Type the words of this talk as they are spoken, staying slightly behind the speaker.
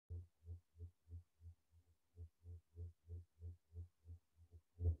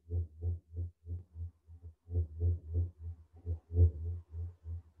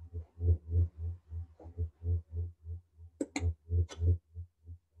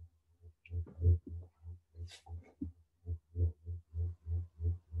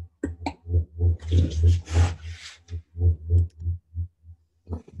Good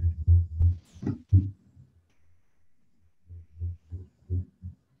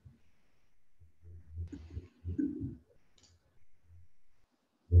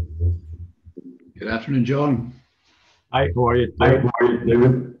afternoon, John. Hi, how are you? Hi, how are you,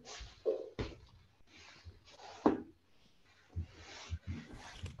 David?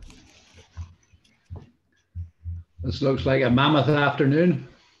 This looks like a mammoth afternoon.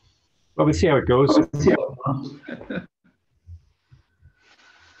 Well, we'll see how it goes.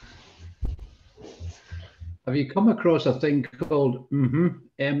 Have you come across a thing called MMHMM?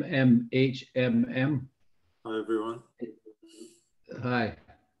 Hi, everyone. Hi.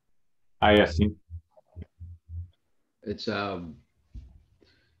 Hi, Yassine. It's a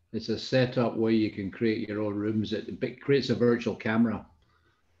setup where you can create your own rooms. It creates a virtual camera.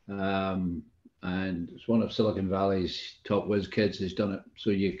 And it's one of Silicon Valley's top whiz kids who's done it.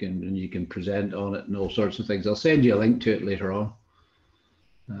 So you can present on it and all sorts of things. I'll send you a link to it later on.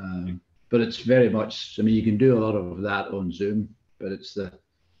 But it's very much, I mean, you can do a lot of that on Zoom, but it's the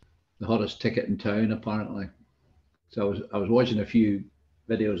hottest ticket in town, apparently. So I was watching a few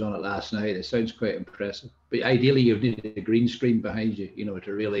videos on it last night. It sounds quite impressive. But ideally, you need a green screen behind you, you know,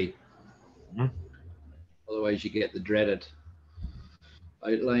 to really, otherwise you get the dreaded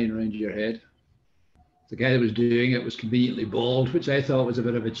outline around your head. The guy that was doing it was conveniently bald, which I thought was a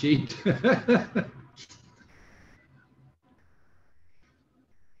bit of a cheat.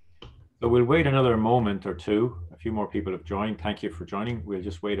 So we'll wait another moment or two. A few more people have joined. Thank you for joining. We'll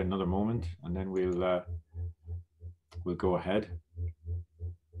just wait another moment and then we'll go ahead.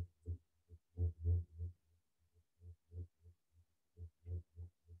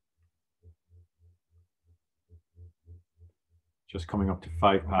 Just coming up to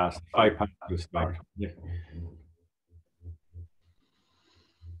 5 past. 5 past to start. Yeah.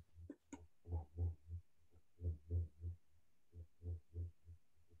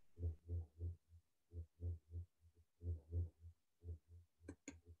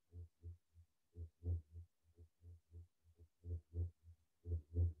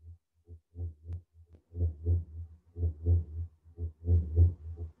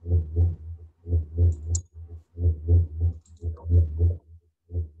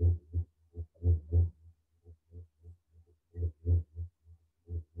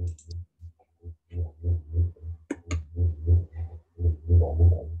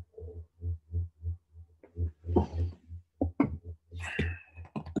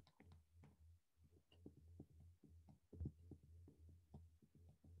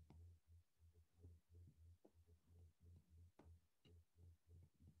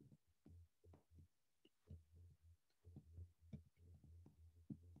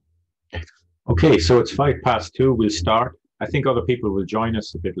 Okay, so it's 5 past 2. We'll start. I think other people will join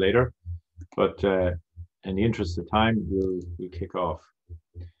us a bit later, but in the interest of time, we'll kick off.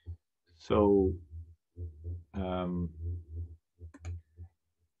 So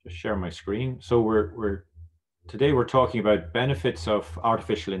just share my screen. So today we're talking about benefits of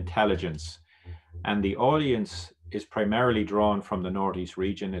artificial intelligence, and the audience is primarily drawn from the Northeast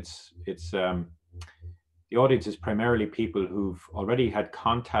region. The audience is primarily people who've already had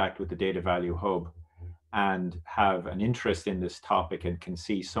contact with the Data Value Hub and have an interest in this topic and can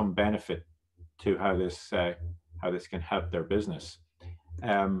see some benefit to how this can help their business.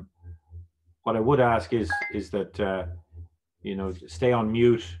 What I would ask is that you know, stay on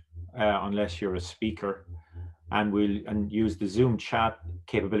mute unless you're a speaker, and use the Zoom chat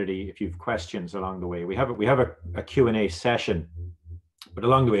capability if you have questions along the way. We have a Q&A session, but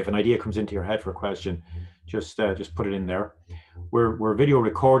along the way, if an idea comes into your head for a question, just put it in there. We're video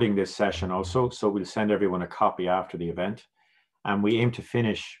recording this session also, so we'll send everyone a copy after the event, and we aim to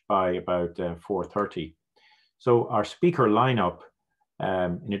finish by about 4:30. So our speaker lineup,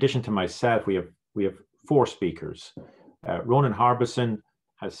 in addition to myself, we have 4 speakers. Ronan Harbison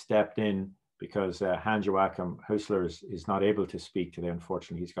has stepped in because Hans-Joachim Hüssler is not able to speak today.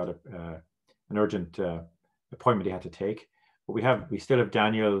 Unfortunately, he's got an urgent appointment he had to take. But we still have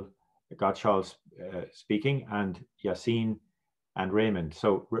Daniel Gottschald speaking, and Yassine and Raymond.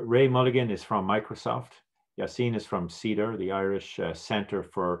 So Ray Mulligan is from Microsoft. Yassine is from CEADAR, the Irish Centre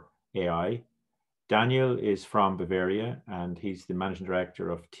for AI. Daniel is from Bavaria, and he's the managing director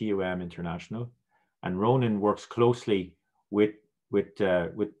of TUM International. And Ronan works closely with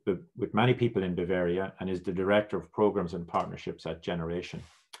many people in Bavaria and is the director of programs and partnerships at Generation.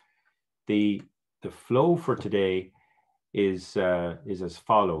 The flow for today is as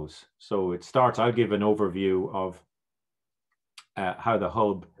follows. So it starts, I'll give an overview of how the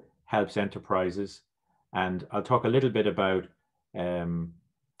hub helps enterprises, and I'll talk a little bit about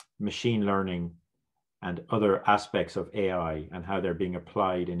machine learning and other aspects of AI and how they're being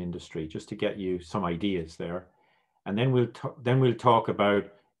applied in industry, just to get you some ideas there. And then we'll talk about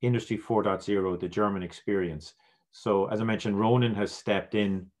Industry 4.0, the German experience. So as I mentioned, Ronan has stepped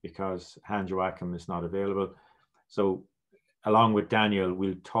in because Hans Joachim is not available. So along with Daniel,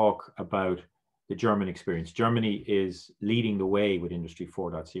 we'll talk about the German experience. Germany is leading the way with Industry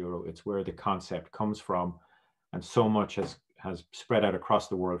 4.0. It's where the concept comes from, and so much has spread out across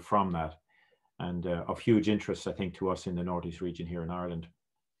the world from that, and of huge interest, I think, to us in the Northeast region here in Ireland.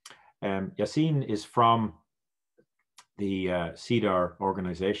 Yassine is from the CEADAR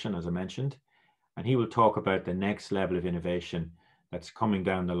organization, as I mentioned, and he will talk about the next level of innovation that's coming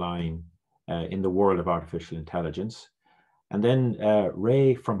down the line in the world of artificial intelligence. And then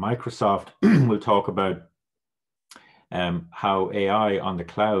Ray from Microsoft will talk about how AI on the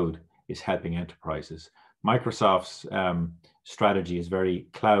cloud is helping enterprises. Microsoft's strategy is very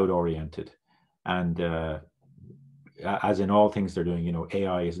cloud oriented, and as in all things they're doing,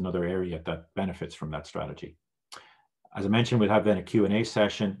 AI is another area that benefits from that strategy. As I mentioned, we'll have then a Q&A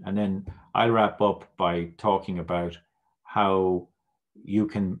session, and then I'll wrap up by talking about how you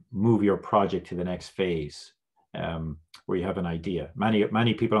can move your project to the next phase, where you have an idea.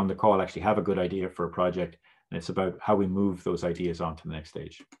 Many people on the call actually have a good idea for a project, and it's about how we move those ideas on to the next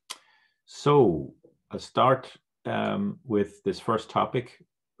stage. So I'll start with this first topic,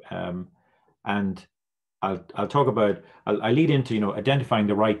 and I'll talk about, I'll lead into, identifying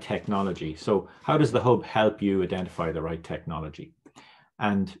the right technology. So how does the hub help you identify the right technology?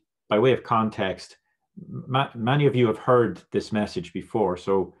 And by way of context, many of you have heard this message before,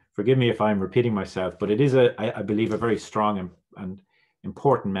 so forgive me if I'm repeating myself, but it is, I believe, a very strong and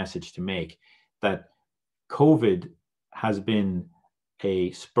important message to make, that COVID has been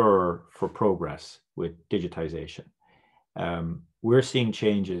a spur for progress with digitization. We're seeing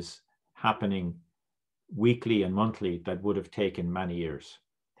changes happening weekly and monthly that would have taken many years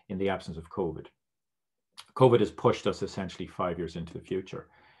in the absence of COVID. COVID has pushed us essentially 5 years into the future.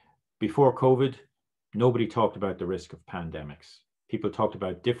 Before COVID, nobody talked about the risk of pandemics. People talked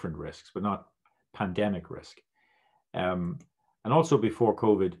about different risks, but not pandemic risk. And also before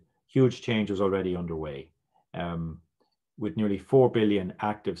COVID, huge change was already underway. With nearly 4 billion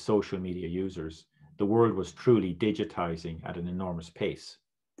active social media users, the world was truly digitizing at an enormous pace.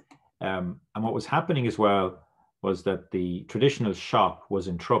 And what was happening as well was that the traditional shop was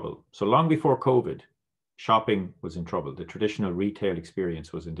in trouble. So long before COVID, shopping was in trouble. The traditional retail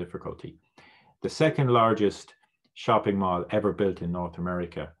experience was in difficulty. The second largest shopping mall ever built in North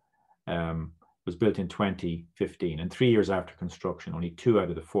America was built in 2015. And 3 years after construction, only 2 out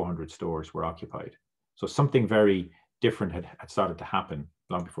of the 400 stores were occupied. So something very different had started to happen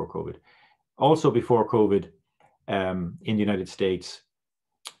long before COVID. Also before COVID, in the United States,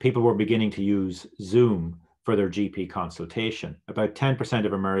 people were beginning to use Zoom for their GP consultation. About 10%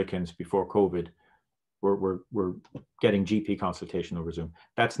 of Americans before COVID were getting GP consultation over Zoom.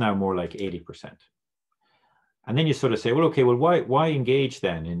 That's now more like 80%. And then you sort of say, well, okay, well, why engage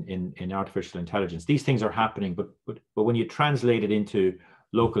then in artificial intelligence? These things are happening, but when you translate it into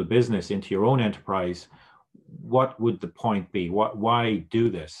local business, into your own enterprise, what would the point be? Why do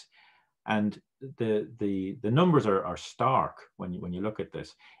this? And the numbers are stark when you look at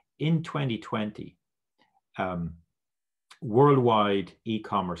this. In 2020, worldwide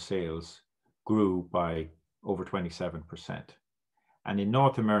e-commerce sales grew by over 27%. And in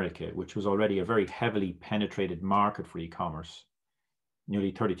North America, which was already a very heavily penetrated market for e-commerce,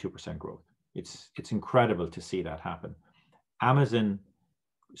 nearly 32% growth. It's incredible to see that happen. Amazon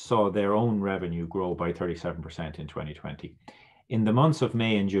saw their own revenue grow by 37% in 2020. In the months of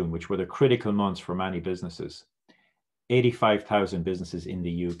May and June, which were the critical months for many businesses, 85,000 businesses in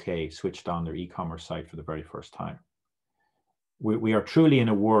the UK switched on their e-commerce site for the very first time. We are truly in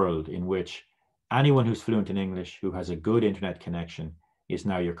a world in which anyone who's fluent in English, who has a good internet connection, is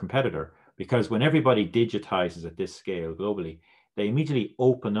now your competitor. Because when everybody digitizes at this scale globally, they immediately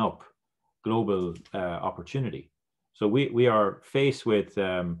open up global opportunity. So we are faced with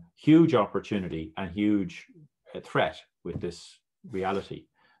huge opportunity and huge threat with this reality.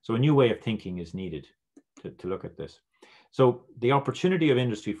 So a new way of thinking is needed to look at this. So the opportunity of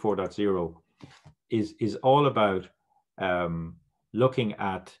Industry 4.0 is all about looking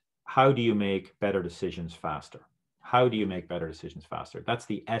at how do you make better decisions faster? How do you make better decisions faster? That's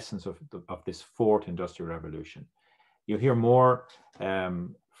the essence of this fourth industrial revolution. You'll hear more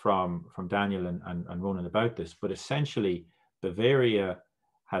from Daniel and Ronan about this, but essentially Bavaria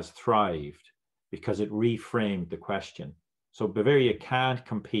has thrived because it reframed the question. So Bavaria can't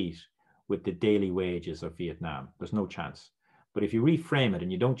compete with the daily wages of Vietnam. There's no chance. But if you reframe it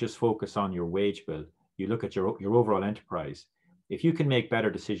and you don't just focus on your wage bill, you look at your overall enterprise, if you can make better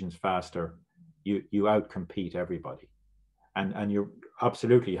decisions faster, you outcompete everybody. And you're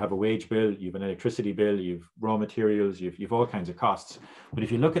absolutely, you have a wage bill, you have an electricity bill, you've raw materials, you've all kinds of costs. But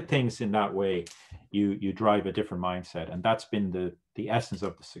if you look at things in that way, you drive a different mindset. And that's been the essence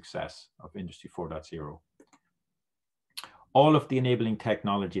of the success of Industry 4.0. All of the enabling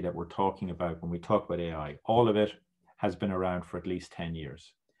technology that we're talking about when we talk about AI, all of it has been around for at least 10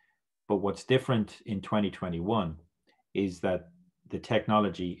 years. But what's different in 2021 is that the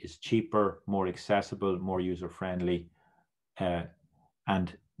technology is cheaper, more accessible, more user-friendly,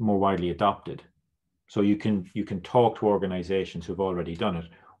 and more widely adopted. So you can talk to organizations who've already done it,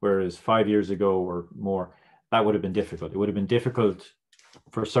 whereas 5 years ago or more, that would have been difficult. It would have been difficult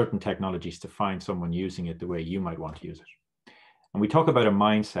for certain technologies to find someone using it the way you might want to use it. And we talk about a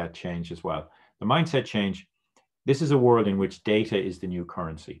mindset change as well. The mindset change, this is a world in which data is the new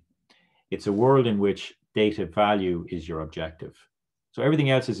currency. It's a world in which data value is your objective. So everything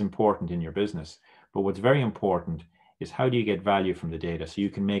else is important in your business, but what's very important is how do you get value from the data so you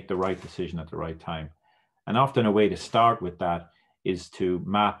can make the right decision at the right time. And often a way to start with that is to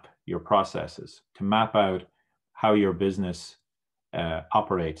map your processes, to map out how your business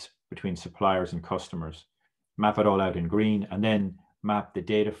operates between suppliers and customers, map it all out in green, and then map the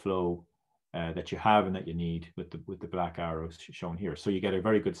data flow that you have and that you need with the black arrows shown here. So you get a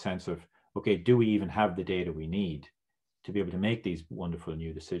very good sense of, okay, do we even have the data we need to be able to make these wonderful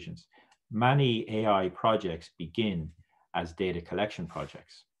new decisions? Many AI projects begin as data collection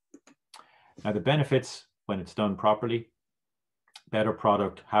projects. Now, the benefits when it's done properly: better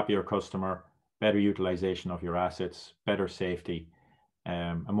product, happier customer, better utilization of your assets, better safety,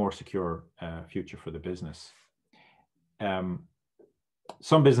 a more secure future for the business.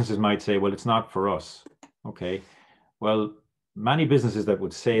 Some businesses might say, well, it's not for us. Okay, well, many businesses that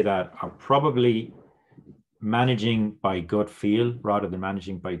would say that are probably managing by gut feel rather than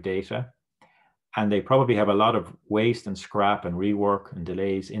managing by data. And they probably have a lot of waste and scrap and rework and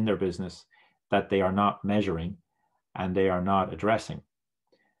delays in their business that they are not measuring and they are not addressing.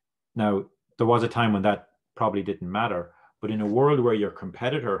 Now, there was a time when that probably didn't matter, but in a world where your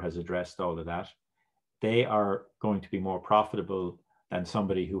competitor has addressed all of that, they are going to be more profitable than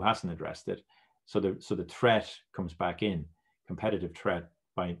somebody who hasn't addressed it. So the threat comes back in, competitive threat,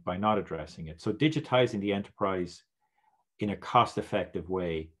 by not addressing it. So digitizing the enterprise in a cost-effective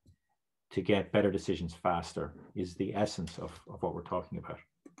way to get better decisions faster is the essence of what we're talking about.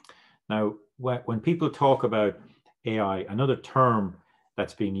 Now, when people talk about AI, another term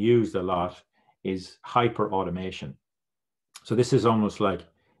that's being used a lot is hyper-automation. So this is almost like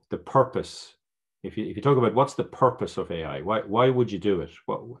the purpose. If you talk about what's the purpose of AI, why would you do it?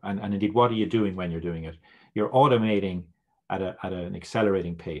 And indeed, what are you doing when you're doing it? You're automating at an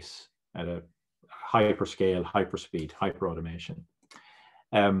accelerating pace, at a hyperscale, hyperspeed, hyper-automation.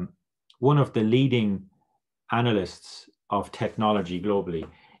 One of the leading analysts of technology globally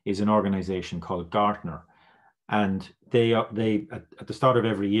is an organization called Gartner. And they at the start of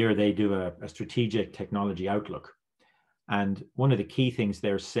every year, they do a strategic technology outlook. And one of the key things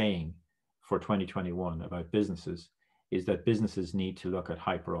they're saying for 2021 about businesses is that businesses need to look at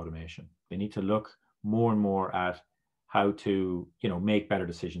hyper-automation. They need to look more and more at how to, make better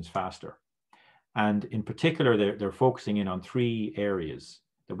decisions faster. And in particular, they're focusing in on three areas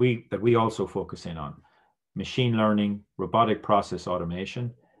that we also focus in on: machine learning, robotic process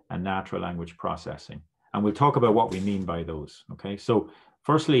automation, and natural language processing. And we'll talk about what we mean by those. Okay, so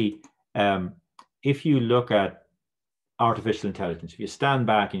firstly, if you look at artificial intelligence, if you stand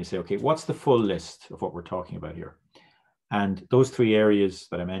back and you say, okay, what's the full list of what we're talking about here? And those three areas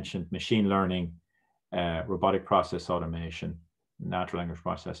that I mentioned, machine learning, robotic process automation, natural language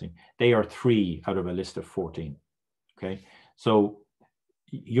processing, they are 3 out of a list of 14. Okay, so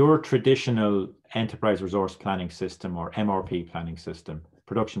your traditional enterprise resource planning system or MRP planning system,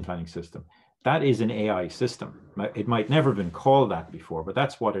 production planning system, that is an AI system. It might never have been called that before, but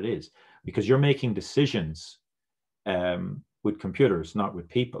that's what it is, because you're making decisions with computers, not with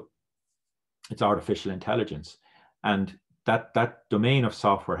people. It's artificial intelligence. And that domain of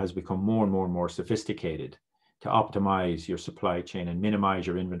software has become more and more and more sophisticated to optimize your supply chain and minimize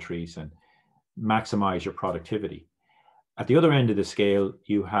your inventories and maximize your productivity. At the other end of the scale,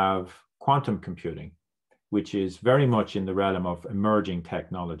 you have quantum computing, which is very much in the realm of emerging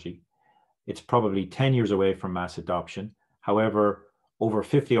technology. It's probably 10 years away from mass adoption. However, over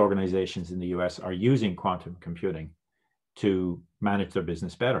 50 organizations in the US are using quantum computing to manage their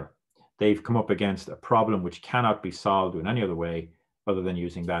business better. They've come up against a problem which cannot be solved in any other way other than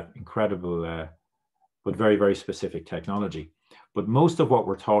using that incredible, but very, very specific technology. But most of what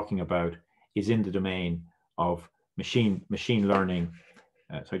we're talking about is in the domain of machine learning.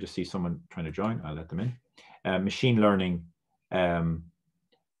 So I just see someone trying to join. I'll let them in. Machine learning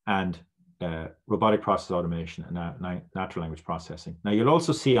and robotic process automation and natural language processing. Now you'll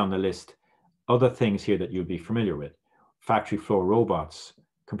also see on the list other things here that you'll be familiar with: factory floor robots,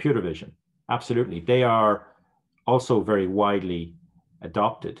 computer vision. Absolutely, they are also very widely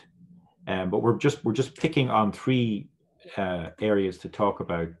adopted. But we're just picking on three areas to talk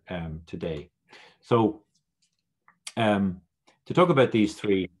about today. So to talk about these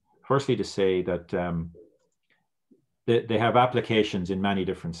three, firstly to say that they have applications in many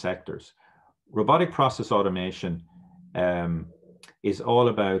different sectors. Robotic process automation is all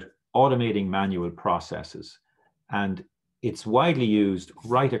about automating manual processes, and it's widely used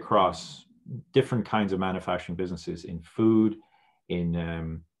right across different kinds of manufacturing businesses, in food,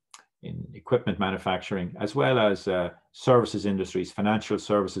 in equipment manufacturing, as well as services industries, financial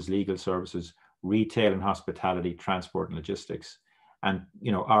services, legal services, retail and hospitality, transport and logistics, and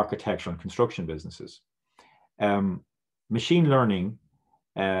architectural and construction businesses. Machine learning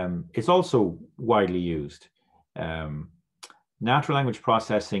is also widely used. Natural language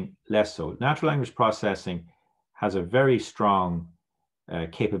processing, less so. Natural language processing has a very strong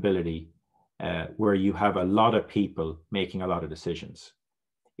capability where you have a lot of people making a lot of decisions.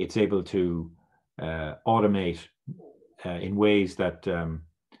 It's able to automate in ways that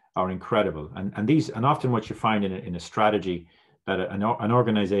are incredible. And often what you find in a strategy, that an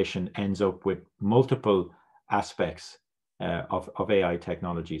organization ends up with multiple aspects of AI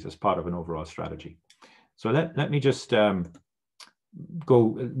technologies as part of an overall strategy. So let me just go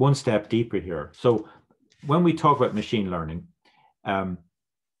one step deeper here. So when we talk about machine learning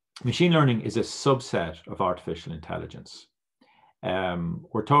is a subset of artificial intelligence.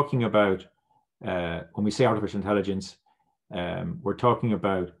 We're talking about, when we say artificial intelligence, we're talking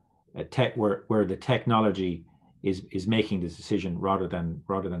about a tech where the technology is making the decision rather than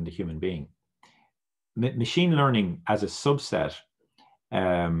the human being. Machine learning as a subset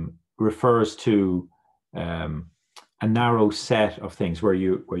refers to a narrow set of things where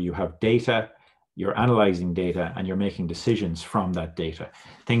you have data, you're analyzing data, and you're making decisions from that data.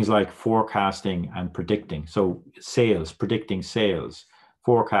 Things like forecasting and predicting. So predicting sales,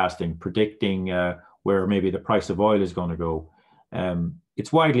 forecasting, predicting where maybe the price of oil is going to go.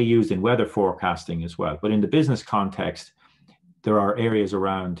 It's widely used in weather forecasting as well. But in the business context, there are areas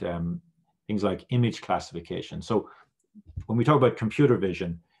around things like image classification. So when we talk about computer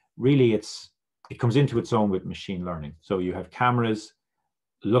vision, really it comes into its own with machine learning. So you have cameras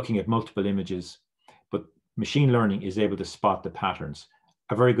looking at multiple images, but machine learning is able to spot the patterns.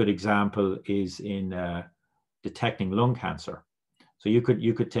 A very good example is in detecting lung cancer. So you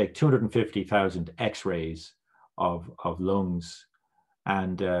could take 250,000 X-rays of lungs,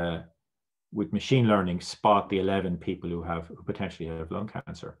 and with machine learning spot the 11 people who potentially have lung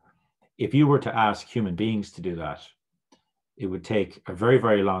cancer. If you were to ask human beings to do that, it would take a very,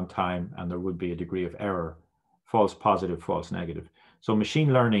 very long time, and there would be a degree of error, false positive, false negative. So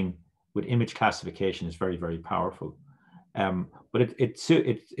machine learning with image classification is very, very powerful. But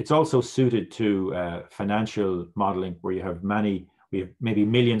it's also suited to financial modeling, where we have maybe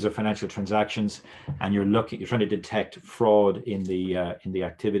millions of financial transactions, and you're trying to detect fraud in the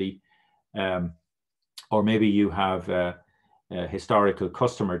activity, or maybe you have historical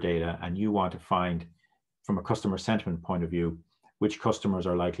customer data, and you want to find, from a customer sentiment point of view, which customers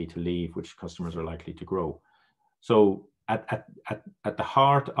are likely to leave, which customers are likely to grow. So at the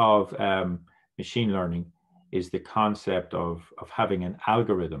heart of machine learning is the concept of having an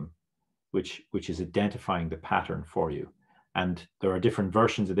algorithm which is identifying the pattern for you. And there are different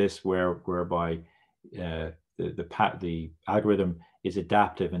versions of this whereby the algorithm is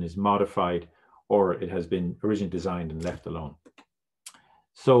adaptive and is modified, or it has been originally designed and left alone.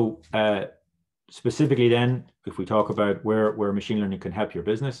 So specifically then, if we talk about where machine learning can help your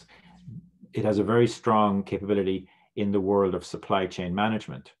business, it has a very strong capability in the world of supply chain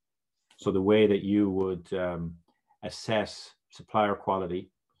management. So the way that you would assess supplier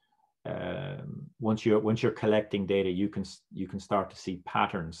quality, once you're collecting data, you can start to see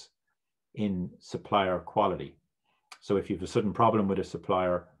patterns in supplier quality. So if you have a certain problem with a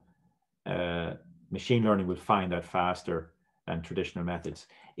supplier, machine learning will find that faster than traditional methods.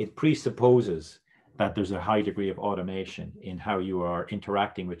 It presupposes that there's a high degree of automation in how you are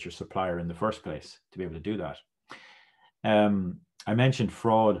interacting with your supplier in the first place to be able to do that. I mentioned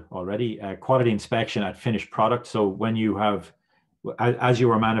fraud already, quality inspection at finished product. So when you have, as you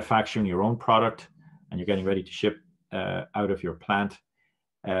are manufacturing your own product and you're getting ready to ship out of your plant,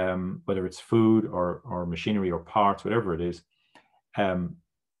 whether it's food or machinery or parts, whatever it is,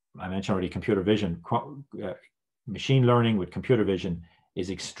 I mentioned already computer vision. Machine learning with computer vision is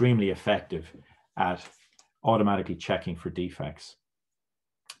extremely effective at automatically checking for defects.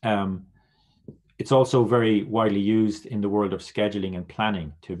 It's also very widely used in the world of scheduling and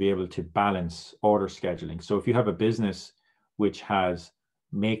planning to be able to balance order scheduling. So if you have a business which has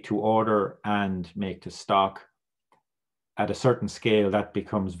make to order and make to stock at a certain scale, that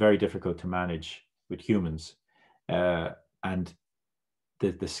becomes very difficult to manage with humans. And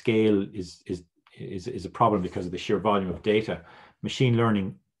the scale is a problem because of the sheer volume of data. Machine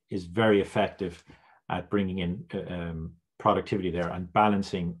learning is very effective at bringing in productivity there and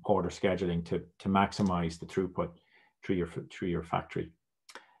balancing order scheduling to maximize the throughput through your factory.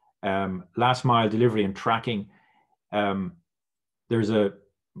 Last mile delivery and tracking. There's a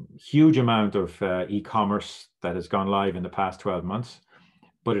huge amount of e-commerce that has gone live in the past 12 months,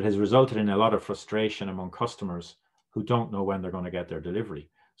 but it has resulted in a lot of frustration among customers who don't know when they're going to get their delivery.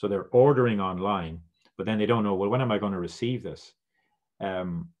 So they're ordering online, but then they don't know, well, when am I going to receive this?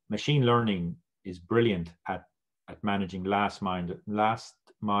 Machine learning is brilliant at managing last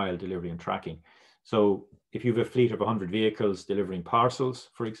mile delivery and tracking. So if you have a fleet of 100 vehicles delivering parcels,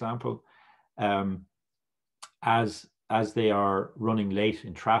 for example, as they are running late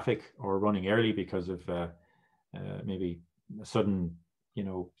in traffic or running early because of maybe a sudden,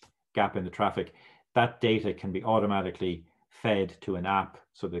 gap in the traffic, that data can be automatically fed to an app.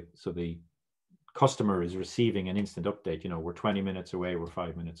 So the customer is receiving an instant update. We're 20 minutes away, we're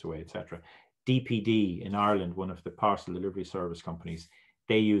 5 minutes away, etc. DPD in Ireland, one of the parcel delivery service companies,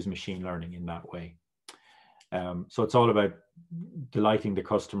 they use machine learning in that way. So it's all about delighting the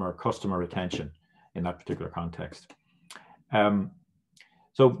customer retention in that particular context.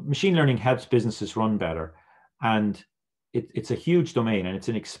 So machine learning helps businesses run better, and it's a huge domain, and it's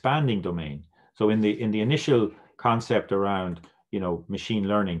an expanding domain. So in the initial concept around machine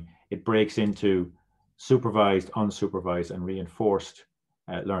learning, it breaks into supervised, unsupervised, and reinforced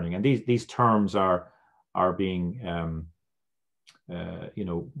learning, and these terms are being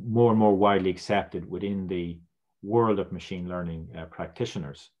more and more widely accepted within the world of machine learning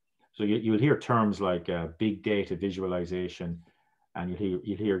practitioners. So you'll hear terms like big data visualization, and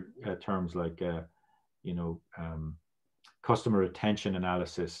you'll hear terms like customer retention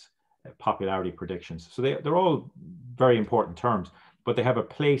analysis, popularity predictions. So they're all very important terms, but they have a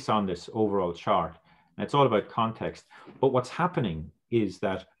place on this overall chart, and it's all about context. But what's happening is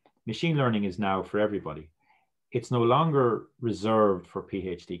that machine learning is now for everybody. It's no longer reserved for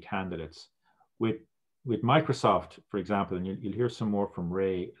PhD candidates. With Microsoft, for example, and you'll hear some more from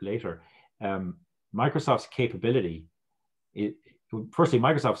Ray later, Microsoft's capability, firstly,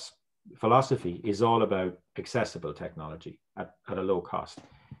 Microsoft's philosophy is all about accessible technology at a low cost.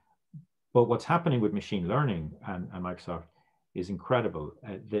 But what's happening with machine learning and Microsoft is incredible.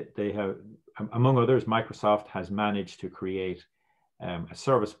 They have, among others, Microsoft has managed to create a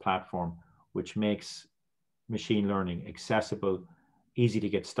service platform which makes machine learning accessible, easy to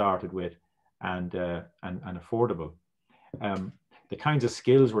get started with, and affordable. The kinds of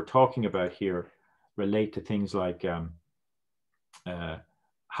skills we're talking about here relate to things like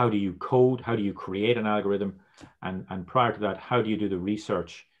how do you code, how do you create an algorithm, and prior to that, how do you do the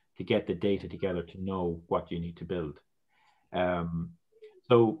research to get the data together to know what you need to build.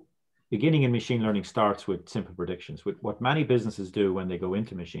 So beginning in machine learning starts with simple predictions. With what many businesses do when they go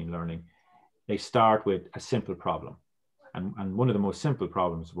into machine learning, they start with a simple problem. And one of the most simple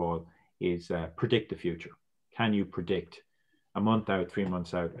problems of all is predict the future. Can you predict a month out, 3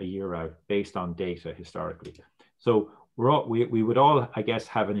 months out, a year out, based on data historically? So we would all, I guess,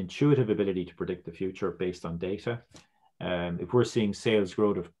 have an intuitive ability to predict the future based on data. If we're seeing sales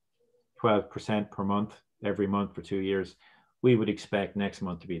growth of 12% per month, every month for 2 years, we would expect next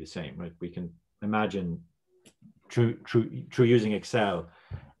month to be the same, right? We can imagine through using Excel,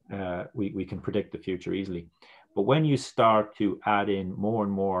 we can predict the future easily. But when you start to add in more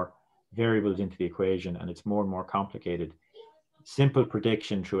and more variables into the equation, and it's more and more complicated, simple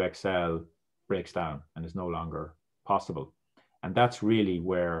prediction through Excel breaks down and is no longer possible. And that's really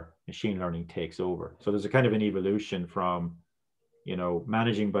where machine learning takes over. So there's a kind of an evolution from,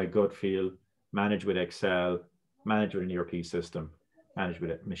 managing by gut feel, manage with Excel, manage with an ERP system, manage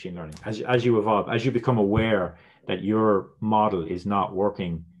with machine learning. As you evolve, as you become aware that your model is not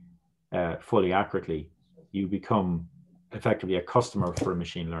working fully accurately, you become effectively a customer for a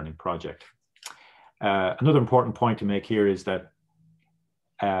machine learning project. Another important point to make here is that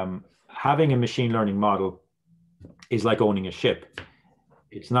having a machine learning model is like owning a ship.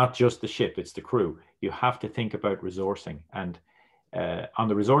 It's not just the ship, it's the crew. You have to think about resourcing. And on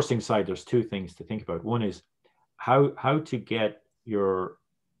the resourcing side, there's two things to think about. One is how to get your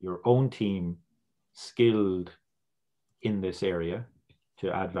your own team skilled in this area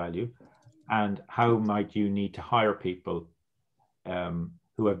to add value, and how might you need to hire people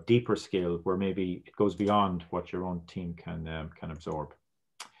who have deeper skill where maybe it goes beyond what your own team can absorb.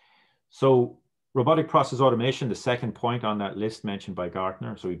 So robotic process automation, the second point on that list mentioned by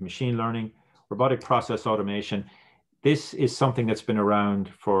Gartner. So we've machine learning, robotic process automation. This is something that's been around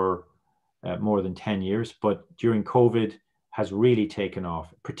for more than 10 years, but during COVID has really taken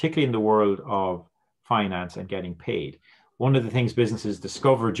off, particularly in the world of finance and getting paid. One of the things businesses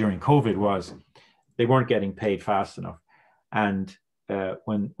discovered during COVID was they weren't getting paid fast enough. And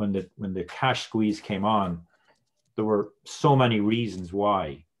when the cash squeeze came on, there were so many reasons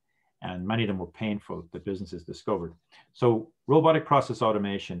why, and many of them were painful, that businesses discovered. So robotic process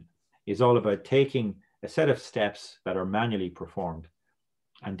automation is all about taking a set of steps that are manually performed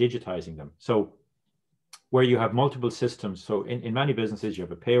and digitizing them. So where you have multiple systems, so in many businesses, you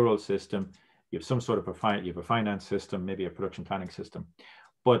have a payroll system, you have some sort of a finance system, maybe a production planning system.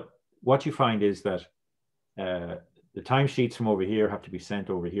 But what you find is that the timesheets from over here have to be sent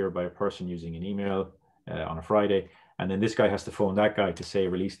over here by a person using an email on a Friday. And then this guy has to phone that guy to say,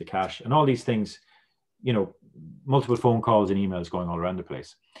 release the cash, and all these things, you know, multiple phone calls and emails going all around the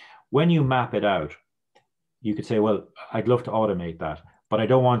place. When you map it out, you could say, well, I'd love to automate that, but I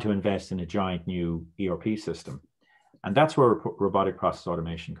don't want to invest in a giant new ERP system. And that's where robotic process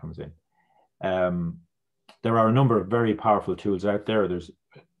automation comes in. There are a number of very powerful tools out there. There's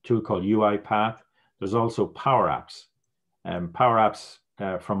a tool called UiPath. There's also Power Apps. Power Apps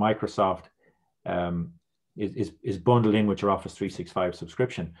from Microsoft is bundled in with your Office 365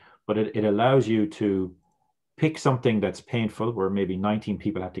 subscription, but it allows you to pick something that's painful, where maybe 19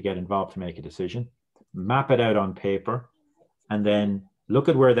 people have to get involved to make a decision, map it out on paper, and then look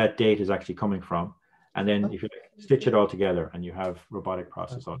at where that data is actually coming from. And then if you stitch it all together, and you have robotic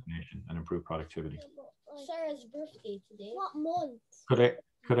process automation and improved productivity. Sarah's birthday today. What month?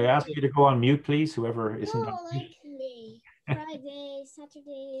 Could I ask you to go on mute, please? Whoever isn't. No, like me. Friday,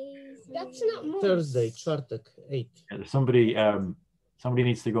 Saturday. That's not month. Thursday, czwartek, 8. Yeah, somebody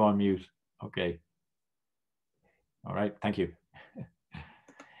needs to go on mute. Okay. All right. Thank you.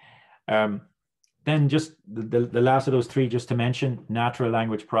 Then just the last of those three, just to mention, natural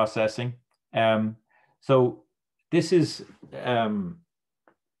language processing. So this is the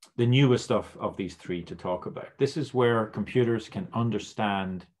newest of these three to talk about. This is where computers can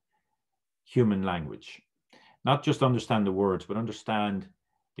understand human language, not just understand the words, but understand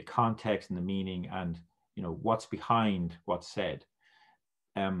the context and the meaning, and what's behind what's said.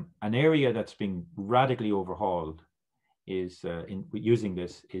 An area that's been radically overhauled is using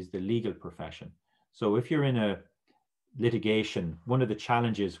this is the legal profession. So if you're in a litigation, one of the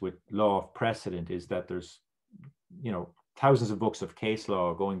challenges with law of precedent is that there's thousands of books of case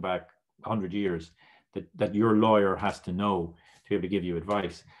law going back 100 years that your lawyer has to know to be able to give you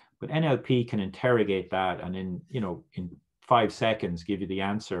advice. But NLP can interrogate that, and in 5 seconds give you the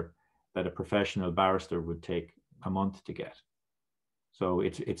answer that a professional barrister would take a month to get. So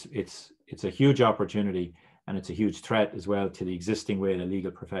it's a huge opportunity, and it's a huge threat as well to the existing way the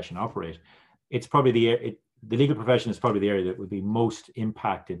legal profession operate. It's probably the legal profession is probably the area that would be most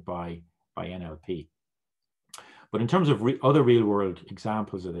impacted by NLP. But in terms of other real world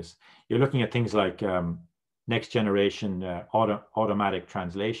examples of this, you're looking at things like next generation automatic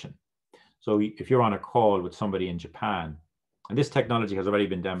translation. So if you're on a call with somebody in Japan, and this technology has already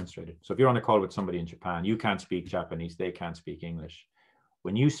been demonstrated. So if you're on a call with somebody in Japan, you can't speak Japanese, they can't speak English.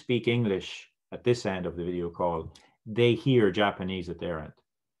 When you speak English at this end of the video call, they hear Japanese at their end.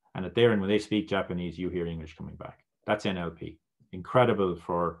 And at their end, when they speak Japanese, you hear English coming back. That's NLP. Incredible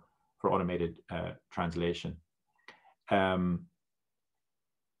for automated translation.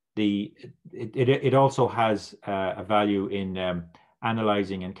 It also has a value in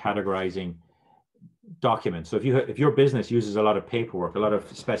analyzing and categorizing documents. So if your business uses a lot of paperwork, a lot of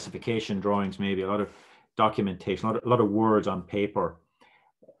specification drawings, maybe a lot of documentation, a lot of words on paper,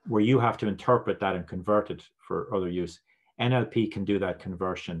 where you have to interpret that and convert it for other use, NLP can do that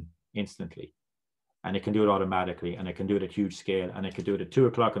conversion instantly, and it can do it automatically, and it can do it at huge scale, and it can do it at 2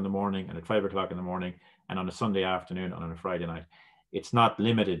 o'clock in the morning, and at 5 o'clock in the morning, and on a Sunday afternoon, and on a Friday night. It's not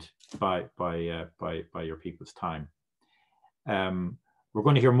limited by your people's time. We're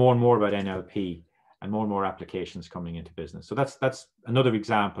going to hear more and more about NLP and more applications coming into business. So that's another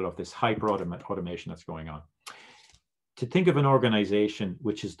example of this hyper automation that's going on. To think of an organization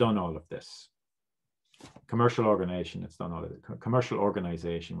which has done all of this, commercial organization that's done all of it, commercial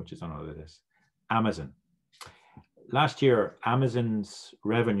organization which has done all of this, Amazon. Last year, Amazon's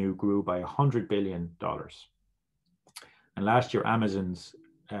revenue grew by $100 billion. And last year, Amazon's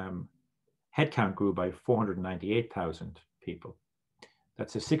headcount grew by 498,000 people.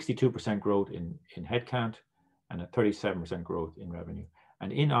 That's a 62% growth in headcount and a 37% growth in revenue.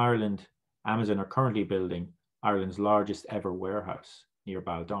 And in Ireland, Amazon are currently building Ireland's largest ever warehouse near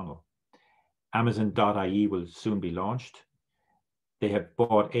Baldonnel. Amazon.ie will soon be launched. They have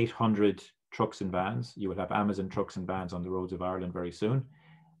bought 800 trucks and vans. You will have Amazon trucks and vans on the roads of Ireland very soon.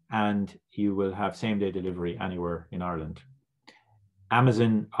 And you will have same-day delivery anywhere in Ireland.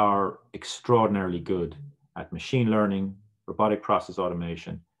 Amazon are extraordinarily good at machine learning, robotic process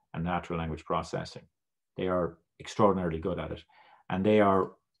automation, and natural language processing. They are extraordinarily good at it. And they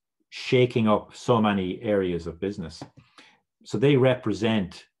are shaking up so many areas of business. So they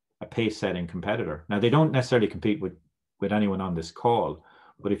represent a pace-setting competitor. Now, they don't necessarily compete with anyone on this call,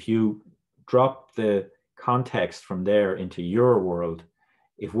 but if you drop the context from there into your world,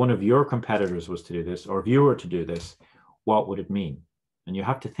 if one of your competitors was to do this, or if you were to do this, what would it mean? And you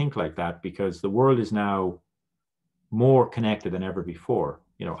have to think like that, because the world is now more connected than ever before.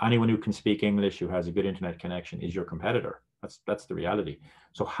 You know, anyone who can speak English, who has a good internet connection, is your competitor. That's the reality.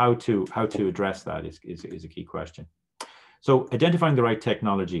 So how to address that is a key question. So identifying the right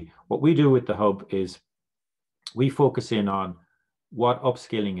technology. What we do with the hub is we focus in on what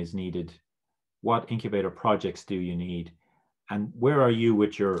upskilling is needed, what incubator projects do you need, and where are you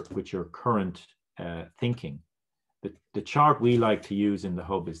with your current thinking. The chart we like to use in the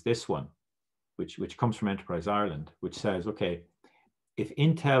hub is this one, which comes from Enterprise Ireland, which says, okay, if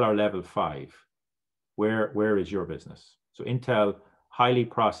Intel are level 5, where is your business? So Intel, highly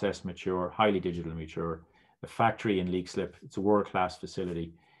process mature, highly digital mature, the factory in Leixlip, it's a world-class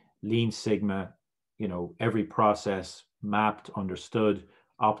facility, Lean Sigma, you know, every process mapped, understood,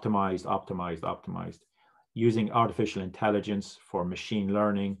 optimized, using artificial intelligence for machine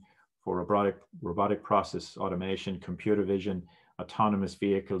learning, for robotic process automation, computer vision, autonomous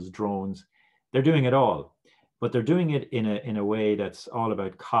vehicles, drones. They're doing it all, but they're doing it in a way that's all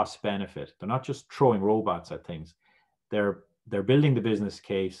about cost benefit. They're not just throwing robots at things. They're building the business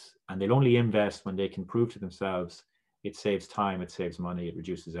case, and they'll only invest when they can prove to themselves it saves time, it saves money, it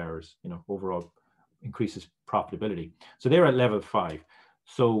reduces errors, you know, overall increases profitability. So they're at level 5.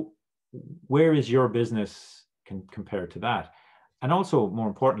 So where is your business compared to that? And also, more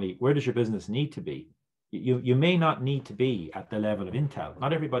importantly, where does your business need to be? You may not need to be at the level of Intel.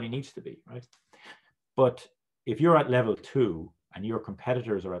 Not everybody needs to be, right? But if you're at level 2 and your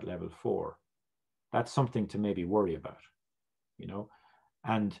competitors are at level 4, that's something to maybe worry about, you know?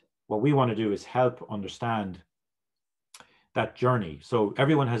 And what we want to do is help understand that journey. So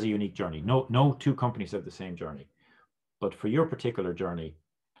everyone has a unique journey. No two companies have the same journey. But for your particular journey,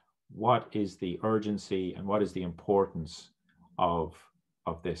 what is the urgency and what is the importance of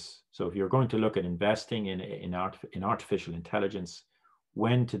this? So if you're going to look at investing in artificial intelligence,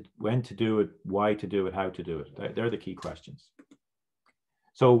 when to do it, why to do it, how to do it, they're the key questions.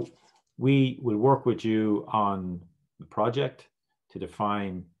 So we will work with you on the project to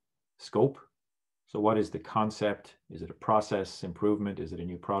define scope. So what is the concept? Is it a process improvement? Is it a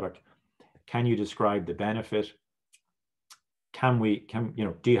new product? Can you describe the benefit?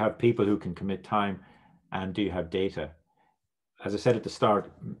 Do you have people who can commit time, and do you have data? As I said at the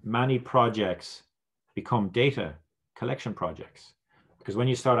start, many projects become data collection projects, because when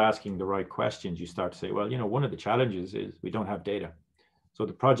you start asking the right questions, you start to say, well, you know, one of the challenges is we don't have data. So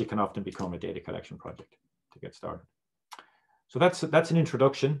the project can often become a data collection project to get started. So that's an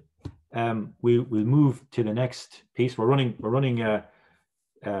introduction. We'll move to the next piece. We're running a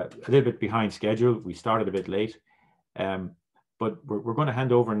little bit behind schedule. We started a bit late, but we're going to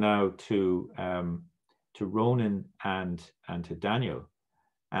hand over now to Ronan and to Daniel,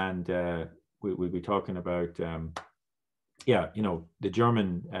 and we'll be talking about the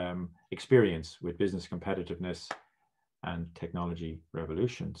German experience with business competitiveness and technology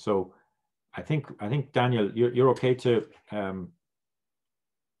revolution. So I think Daniel, you're okay to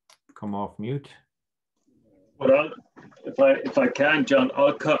come off mute. Well, if I can, John,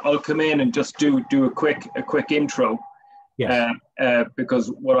 I'll come in and just do a quick intro. Yes.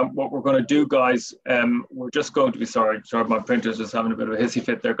 Because what we're going to do, guys, we're just going to be sorry, my printer's just having a bit of a hissy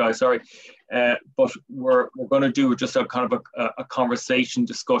fit there, guys. Sorry, but we're going to do just a kind of a conversation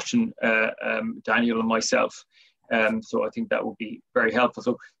discussion, Daniel and myself. So I think that would be very helpful.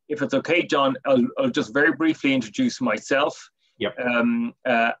 So if it's okay, John, I'll just very briefly introduce myself. Yep.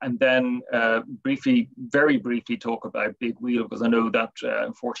 And then very briefly talk about Big Wheel, because I know that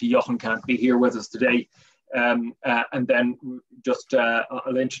unfortunately Jochen can't be here with us today. And then just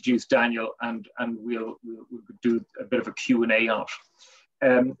I'll introduce Daniel, and we'll do a bit of a Q&A on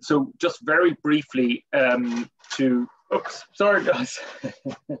it. So just very briefly to Oops, sorry guys.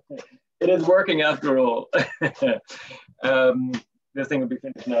 It is working after all. This thing will be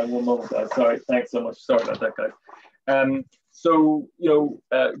finished now in 1 moment, guys. Sorry, thanks so much. Sorry about that, guys. So,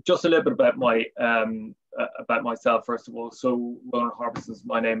 just a little bit about myself, first of all. So, Ronan Harbison is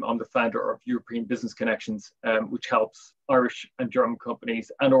my name. I'm the founder of European Business Connections, which helps Irish and German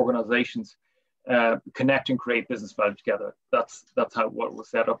companies and organizations connect and create business value together. That's what we're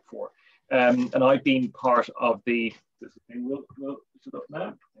set up for. And I've been part of the, this thing will sit up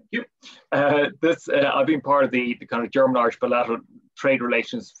now. Thank you. I've been part of the kind of German-Irish bilateral trade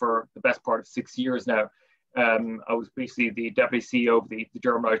relations for the best part of 6 years now. I was previously the deputy CEO of the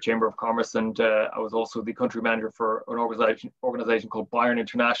German-Irish Chamber of Commerce, and I was also the country manager for an organization called Bayern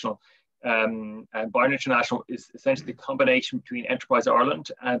International. And Bayern International is essentially the combination between Enterprise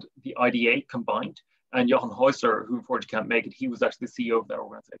Ireland and the IDA combined. And Jochen Häusler, who unfortunately can't make it, he was actually the CEO of that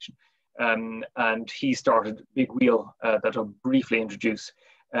organization. And he started Big Wheel that I'll briefly introduce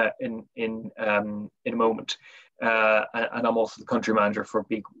in a moment. And I'm also the country manager for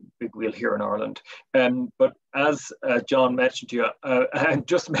Big Wheel here in Ireland. But as John mentioned to you, and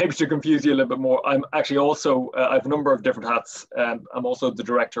just maybe to confuse you a little bit more, I'm actually also, I have a number of different hats. I'm also the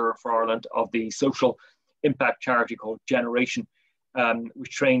director for Ireland of the social impact charity called Generation,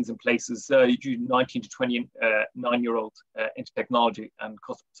 which trains and places 19 to 29-year-olds into technology and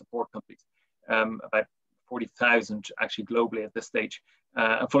customer support companies, about 40,000 actually globally at this stage.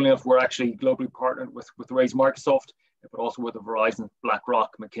 And funnily enough, we're actually globally partnered with Raise Microsoft, but also with Verizon,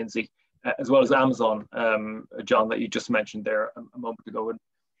 BlackRock, McKinsey, as well as Amazon, John, that you just mentioned there a moment ago. And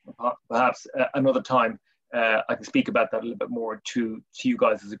perhaps another time I can speak about that a little bit more to you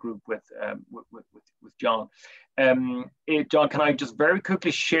guys as a group with John. John, can I just very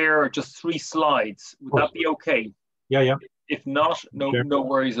quickly share just 3 slides? Would that be okay? Yeah. If not, no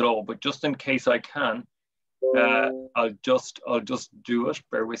worries at all. But just in case I can, I'll just do it.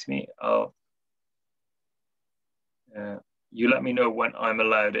 Bear with me. You let me know when I'm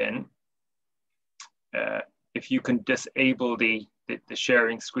allowed in. If you can disable the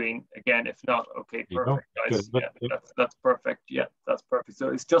sharing screen again. If not, okay, perfect, guys. Yeah, that's perfect. Yeah, that's perfect. So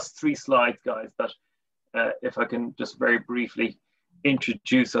it's just 3 slides, guys. That if I can just very briefly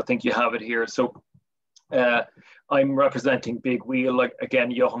introduce, I think you have it here. So I'm representing Big Wheel. Like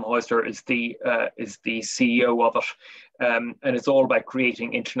again, Jochen Häusler is the CEO of it, and it's all about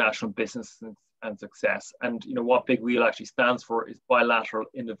creating international business and success. And what Big Wheel actually stands for is bilateral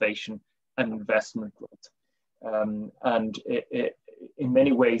innovation and investment growth. And in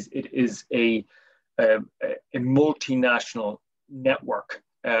many ways, it is a multinational network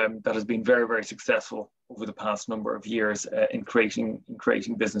that has been very, very successful over the past number of years in creating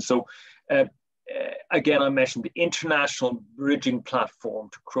business. So again, I mentioned the international bridging platform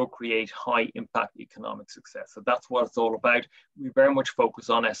to co-create high impact economic success. So that's what it's all about. We very much focus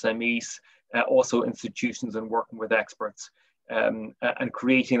on SMEs, also institutions, and working with experts, and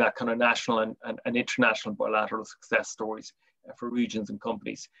creating that kind of national and international bilateral success stories for regions and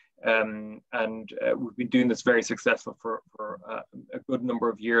companies. And we've been doing this very successful for a good number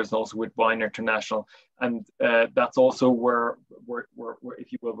of years, also with Bayern International. And that's also where,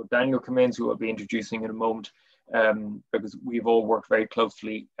 if you will, where Daniel comes in, who I'll be introducing in a moment, because we've all worked very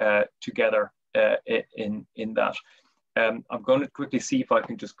closely together in that. I'm going to quickly see if I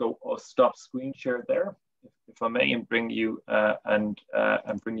can just go stop screen share there, if I may, and bring you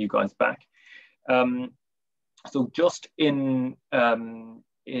bring you guys back. So just in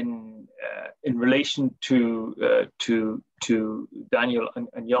relation to Daniel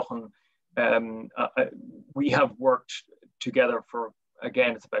and Jochen, we have worked together for,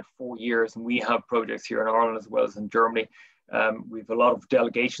 again, it's about 4 years, and we have projects here in Ireland as well as in Germany. We've a lot of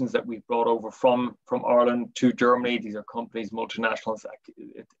delegations that we've brought over from Ireland to Germany. These are companies, multinationals,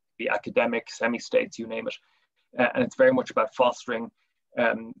 the academic, semi-states, you name it. And it's very much about fostering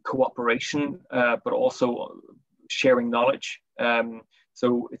cooperation, but also sharing knowledge.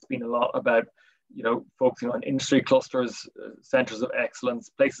 So it's been a lot about, focusing on industry clusters, centers of excellence,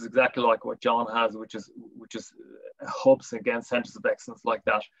 places exactly like what John has, which is hubs, again, centers of excellence like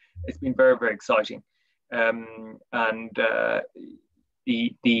that. It's been very, very exciting.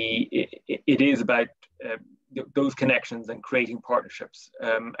 It is about those connections and creating partnerships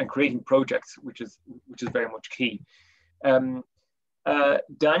and creating projects, which is very much key.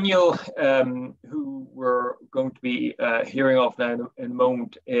 Daniel, who we're going to be hearing of now in a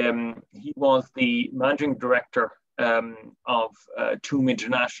moment, he was the managing director of TUM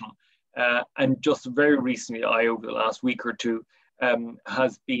International, and just very recently, over the last week or two,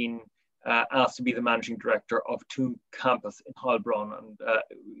 has been asked to be the managing director of TUM Campus in Heilbronn, and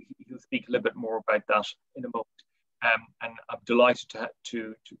he'll speak a little bit more about that in a moment. and I'm delighted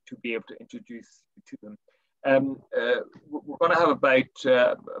to be able to introduce you to them. We're going to have about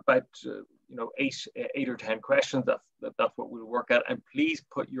 8 or 10 questions. That's what we'll work at. And please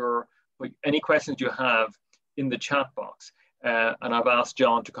put any questions you have in the chat box. And I've asked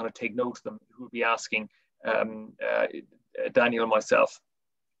John to kind of take note of them, who will be asking Daniel and myself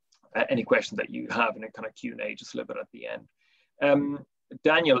any questions that you have in a kind of Q&A just a little bit at the end.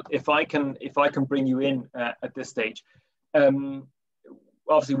 Daniel, if I can bring you in at this stage.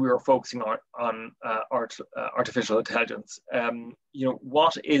 Obviously, we were focusing on artificial intelligence.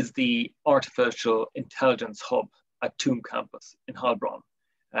 What is the artificial intelligence hub at TUM campus in Heilbronn?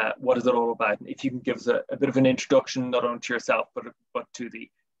 What is it all about? And if you can give us a bit of an introduction, not only to yourself, but to the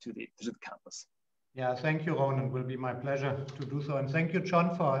campus. Yeah, thank you, Ronan. It will be my pleasure to do so. And thank you,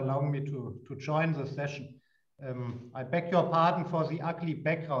 John, for allowing me to join the session. I beg your pardon for the ugly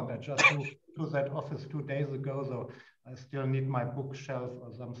background. I just moved to that office 2 days ago, so I still need my bookshelf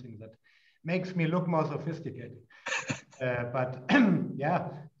or something that makes me look more sophisticated. But yeah,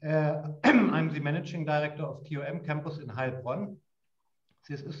 I'm the managing director of TUM campus in Heilbronn.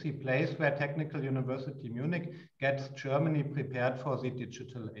 This is the place where Technical University Munich gets Germany prepared for the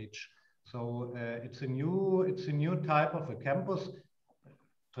digital age. So it's a new type of a campus.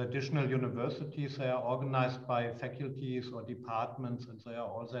 Traditional universities, they are organized by faculties or departments, and they are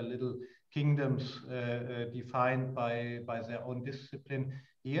all their little kingdoms defined by their own discipline.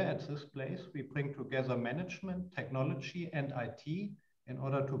 Here at this place, we bring together management, technology, and IT in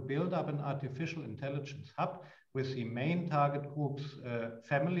order to build up an artificial intelligence hub with the main target groups,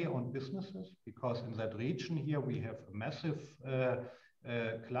 family-owned businesses, because in that region here we have a massive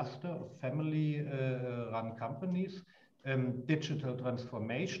cluster of family-run companies, digital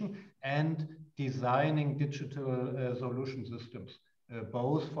transformation, and designing digital solution systems,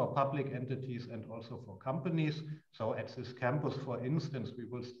 both for public entities and also for companies. So at this campus, for instance, we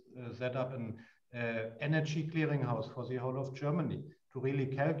will set up an energy clearinghouse for the whole of Germany to really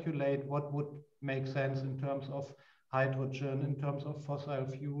calculate what would make sense in terms of hydrogen, in terms of fossil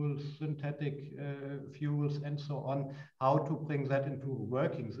fuels, synthetic fuels, and so on, how to bring that into a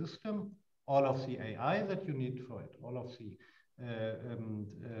working system. All of the AI that you need for it, all of the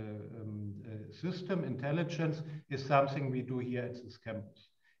system intelligence is something we do here at this campus.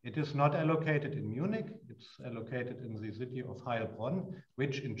 It is not allocated in Munich, it's allocated in the city of Heilbronn,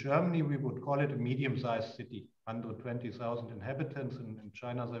 which in Germany we would call it a medium-sized city, 120,000 inhabitants. In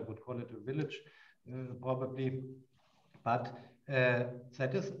China they would call it a village, probably. But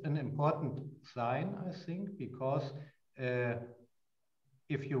that is an important sign, I think, because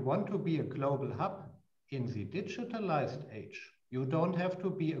if you want to be a global hub in the digitalized age, you don't have to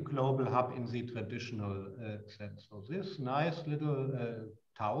be a global hub in the traditional sense. So this nice little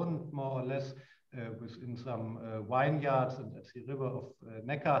town, more or less, within some vineyards and at the river of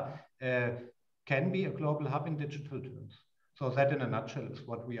Neckar, can be a global hub in digital terms. So that in a nutshell is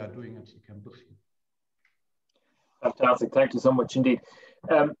what we are doing at the campus here. Fantastic. Thank you so much indeed.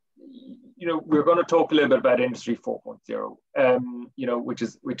 We're going to talk a little bit about Industry 4.0,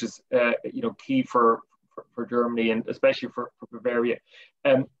 which is key for Germany and especially for Bavaria.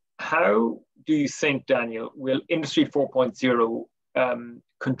 How do you think, Daniel, will Industry 4.0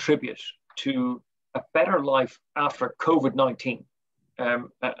 contribute to a better life after COVID-19?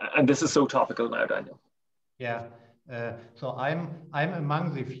 And this is so topical now, Daniel. Yeah. So I'm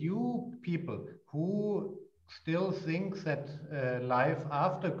among the few people who still think that life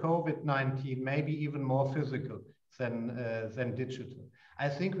after COVID-19 may be even more physical than digital. I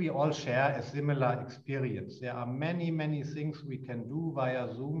think we all share a similar experience. There are many, many things we can do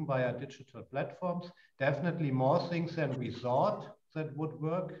via Zoom, via digital platforms. Definitely more things than we thought that would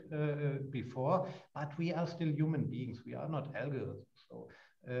work before, but we are still human beings. We are not algorithms. So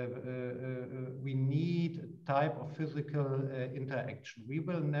we need a type of physical interaction. We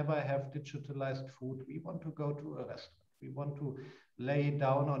will never have digitalized food. We want to go to a restaurant. We want to lay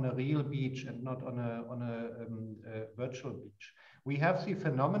down on a real beach and not on a virtual beach. We have the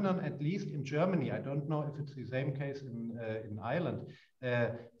phenomenon, at least in Germany, I don't know if it's the same case in Ireland,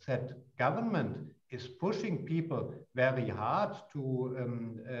 that government is pushing people very hard to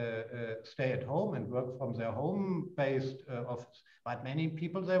stay at home and work from their home-based office. But many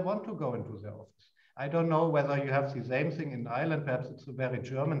people, they want to go into their office. I don't know whether you have the same thing in Ireland. Perhaps it's a very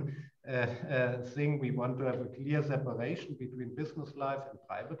German thing. We want to have a clear separation between business life and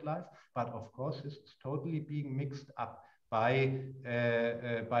private life. But of course, this is totally being mixed up by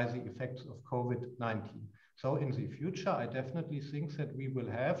the effects of COVID-19. So in the future, I definitely think that we will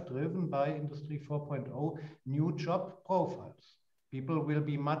have, driven by Industry 4.0, new job profiles. People will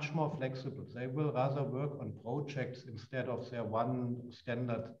be much more flexible. They will rather work on projects instead of their one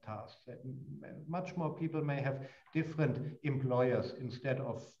standard task. Much more people may have different employers instead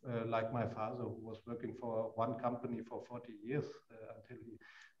of like my father, who was working for one company for 40 years until he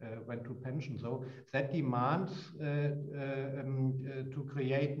went to pension. So that demands to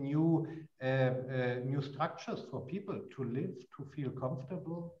create new structures for people to live, to feel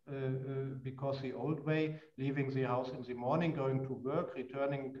comfortable, because the old way, leaving the house in the morning, going to work,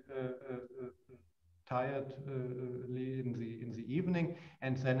 returning tired in the evening,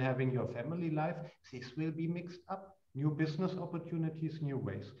 and then having your family life, this will be mixed up. New business opportunities, new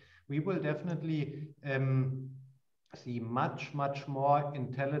ways. We will definitely see much more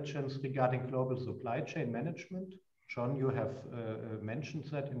intelligence regarding global supply chain management. John, you have mentioned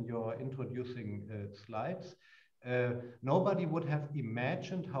that in your introducing slides. Nobody would have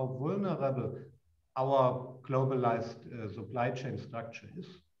imagined how vulnerable our globalized supply chain structure is.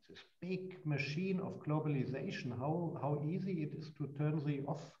 This big machine of globalization, how easy it is to turn the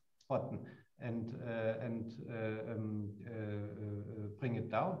off button and bring it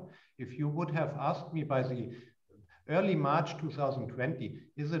down. If you would have asked me by the early March 2020,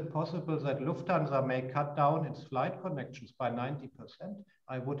 is it possible that Lufthansa may cut down its flight connections by 90%?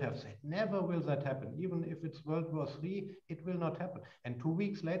 I would have said, never will that happen. Even if it's World War III, it will not happen. And 2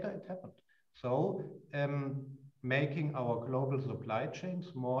 weeks later, it happened. So making our global supply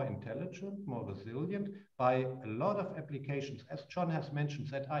chains more intelligent, more resilient by a lot of applications, as John has mentioned,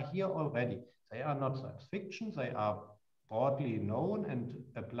 that are here already. They are not science fiction, they are broadly known and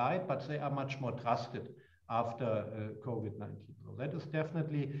applied, but they are much more trusted after COVID-19. So that is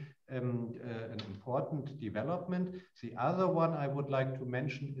definitely an important development. The other one I would like to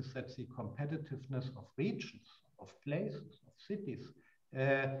mention is that the competitiveness of regions, of places, of cities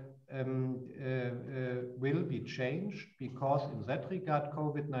will be changed, because in that regard,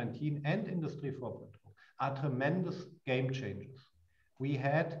 COVID-19 and Industry 4.0 are tremendous game changers. We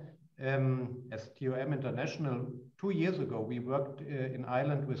had, as TOM International, 2 years ago, we worked in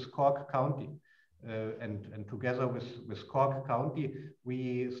Ireland with Cork County. And together with Cork County,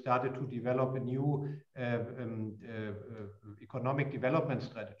 we started to develop a new economic development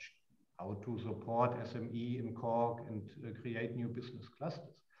strategy, how to support SME in Cork and create new business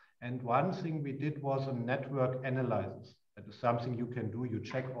clusters. And one thing we did was a network analysis. That is something you can do. You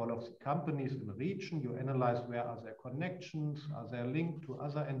check all of the companies in the region, you analyze where are their connections, are they linked to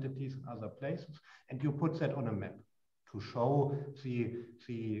other entities in other places, and you put that on a map to show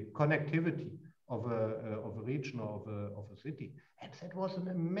the connectivity of a region or of a city. And that was an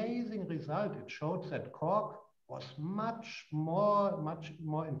amazing result. It showed that Cork was much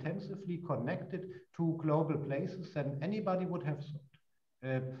more intensively connected to global places than anybody would have thought.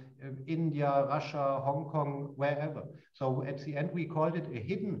 India, Russia, Hong Kong, wherever. So at the end, we called it a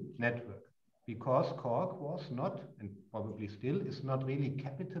hidden network, because Cork was not, and probably still is not, really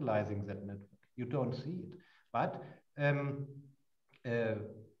capitalizing that network. You don't see it. But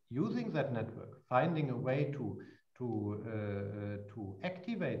using that network, finding a way to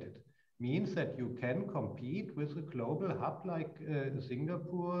activate it, means that you can compete with a global hub like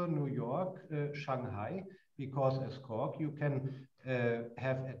Singapore, New York, Shanghai, because as Cork, you can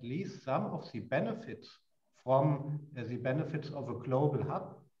have at least some of the benefits from the benefits of a global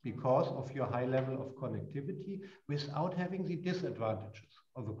hub, because of your high level of connectivity, without having the disadvantages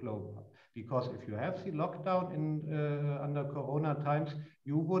of a global hub. Because if you have the lockdown under Corona times,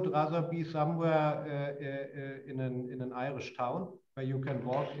 you would rather be somewhere in an Irish town where you can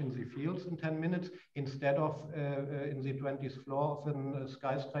walk in the fields in 10 minutes instead of in the 20th floor of a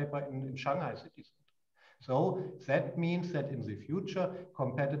skyscraper in Shanghai city center. So that means that in the future,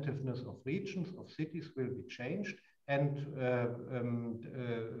 competitiveness of regions, of cities will be changed. And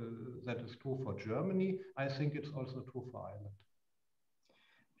that is true for Germany. I think it's also true for Ireland.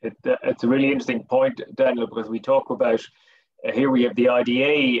 It's a really interesting point, Daniel, because we talk about here we have the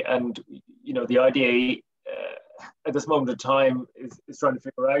IDA, and the IDA at this moment in time is trying to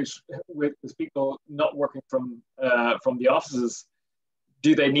figure out, with people not working from the offices,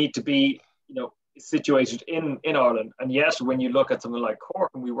 do they need to be situated in Ireland? And yes, when you look at something like Cork,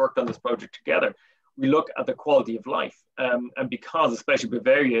 and we worked on this project together, we look at the quality of life, and because especially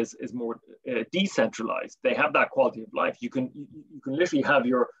Bavaria is more decentralized, they have that quality of life. You can literally have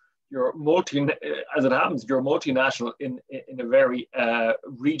your as it happens, you're multinational in a very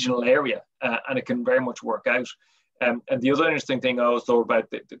regional area, and it can very much work out. And the other interesting thing also about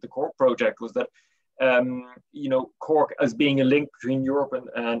the Cork project was that Cork as being a link between Europe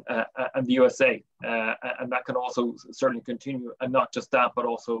and the USA, and that can also certainly continue, and not just that, but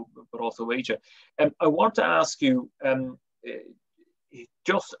also Asia. And I want to ask you,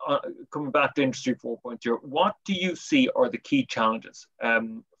 just coming back to Industry 4.0, what do you see are the key challenges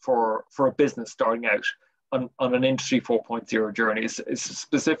for a business starting out on an Industry 4.0 journey? Is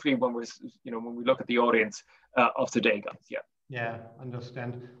specifically when we're, when we look at the audience of today, guys? Yeah. Yeah,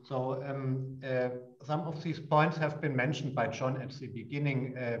 understand. So some of these points have been mentioned by John at the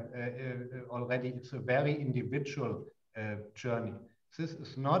beginning already. It's a very individual journey. This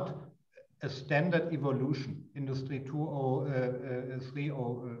is not a standard evolution, Industry 2.0,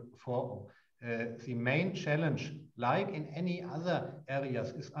 3.0, 4.0. The main challenge, like in any other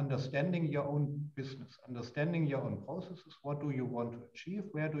areas, is understanding your own business, understanding your own processes. What do you want to achieve?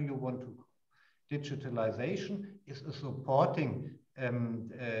 Where do you want to go? Digitalization is a supporting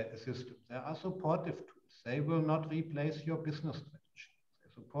system. There are supportive tools. They will not replace your business strategy. They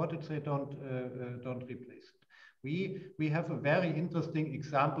support it. They don't replace it. We have a very interesting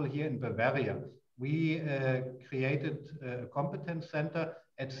example here in Bavaria. We created a competence center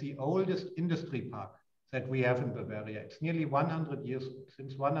at the oldest industry park that we have in Bavaria. It's nearly 100 years old.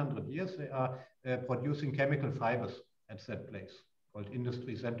 Since 100 years, they are producing chemical fibers at that place, called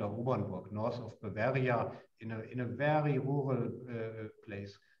Industry Center Obernburg, north of Bavaria, in a very rural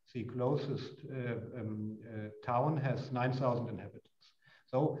place. The closest town has 9,000 inhabitants.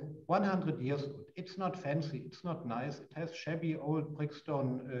 So 100 years old. It's not fancy, it's not nice. It has shabby old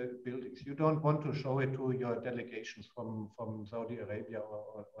brickstone buildings. You don't want to show it to your delegations from Saudi Arabia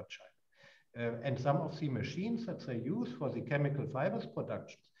or China. And some of the machines that they use for the chemical fibers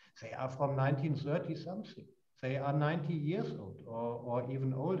productions, they are from 1930 something. They are 90 years old or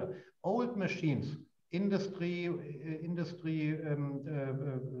even older. Old machines, industry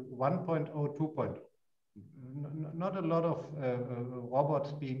 1.0, 2.0. Not a lot of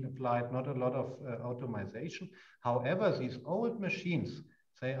robots being applied, not a lot of automation. However, these old machines,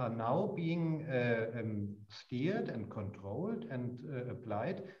 they are now being steered and controlled and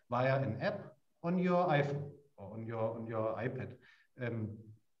applied via an app on your iPhone or on your iPad.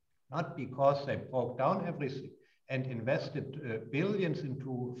 Not because they broke down everything and invested billions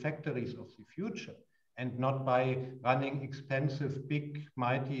into factories of the future, and not by running expensive, big,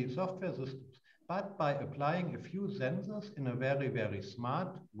 mighty software systems, but by applying a few sensors in a very, very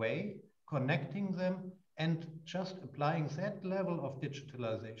smart way, connecting them, and just applying that level of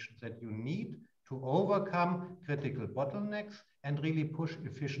digitalization that you need to overcome critical bottlenecks and really push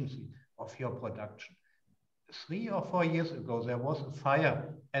efficiency of your production. 3 or 4 years ago, there was a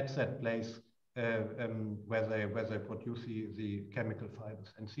fire at that place where they produce the chemical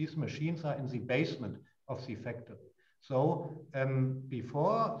fibers. And these machines are in the basement of the factory. So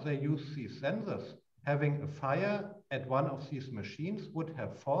before they use these sensors, having a fire at one of these machines would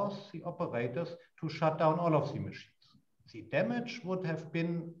have forced the operators to shut down all of the machines. The damage would have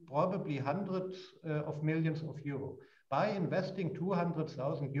been probably hundreds of millions of euros. By investing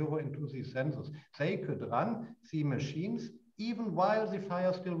 200,000 euro into these sensors, they could run the machines even while the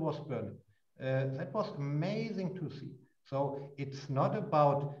fire still was burning. That was amazing to see. So it's not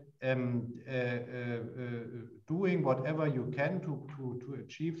about doing whatever you can to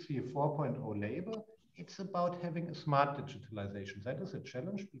achieve the 4.0 label. It's about having a smart digitalization. That is a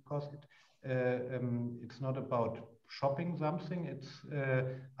challenge because it's not about shopping something. It's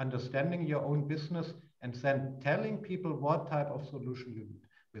understanding your own business and then telling people what type of solution you need.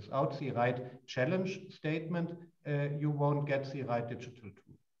 Without the right challenge statement, you won't get the right digital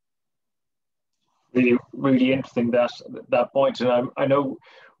tool. Really, really interesting that point, and I know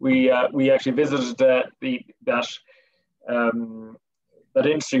we actually visited that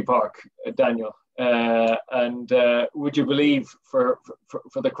industry park, Daniel, and would you believe for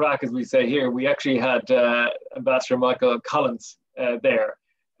the crack, as we say here, we actually had Ambassador Michael Collins there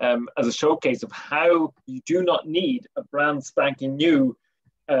as a showcase of how you do not need a brand spanking new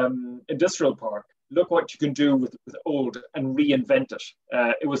industrial park. Look what you can do with old and reinvent it.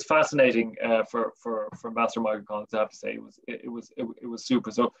 It was fascinating for Ambassador Michael Collins, I have to say. It was super.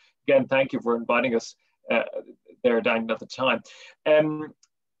 So again, thank you for inviting us there, Daniel, at the time.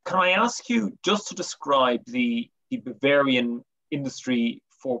 Can I ask you just to describe the Bavarian Industry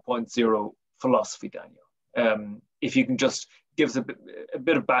 4.0 philosophy, Daniel? If you can just give us a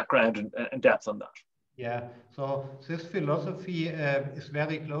bit of background and depth on that. Yeah, so this philosophy is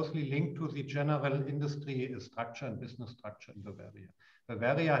very closely linked to the general industry structure and business structure in Bavaria.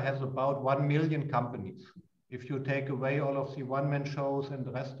 Bavaria has about 1 million companies. If you take away all of the one-man shows and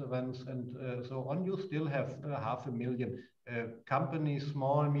restaurants and so on, you still have 500,000 companies,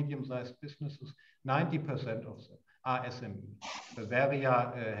 small, medium-sized businesses. 90% of them are SME.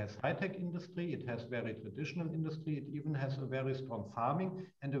 Bavaria has high-tech industry, it has very traditional industry, it even has a very strong farming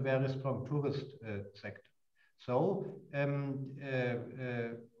and a very strong tourist sector. So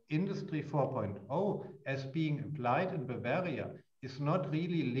Industry 4.0 as being applied in Bavaria is not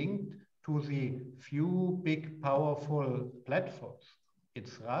really linked to the few big powerful platforms.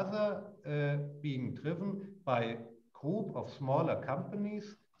 It's rather being driven by a group of smaller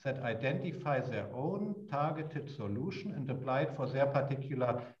companies that identify their own targeted solution and apply it for their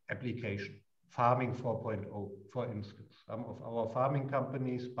particular application. Farming 4.0, for instance. Some of our farming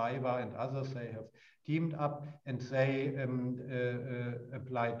companies, BayWa and others, they have teamed up and they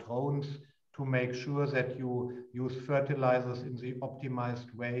apply drones to make sure that you use fertilizers in the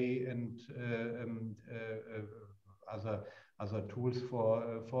optimized way and other tools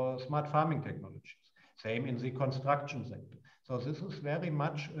for smart farming technologies. Same in the construction sector. So this is very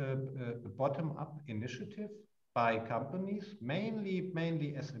much a bottom-up initiative by companies, mainly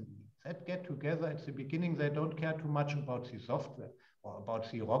SMEs, that get together at the beginning. They don't care too much about the software or about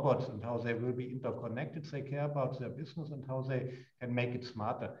the robots and how they will be interconnected. They care about their business and how they can make it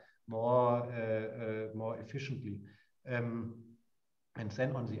smarter, more efficiently. And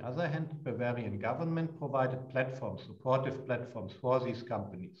then on the other hand, Bavarian government provided platforms, supportive platforms for these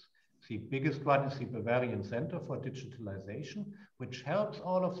companies. The biggest one is the Bavarian Center for Digitalization, which helps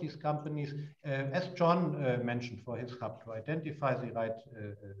all of these companies, as John mentioned for his hub, to identify the right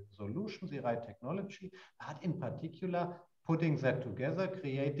solution, the right technology, but in particular, putting that together,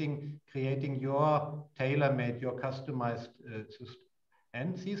 creating your tailor-made, your customized system.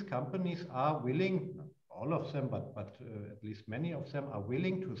 And these companies are willing, all of them, but at least many of them are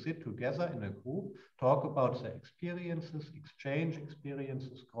willing to sit together in a group, talk about their experiences, exchange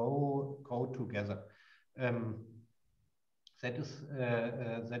experiences, grow together. That is,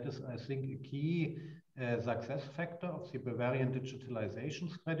 I think, a key success factor of the Bavarian digitalization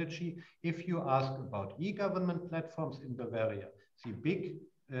strategy. If you ask about e-government platforms in Bavaria, the big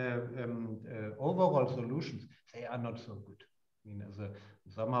overall solutions, they are not so good. I mean,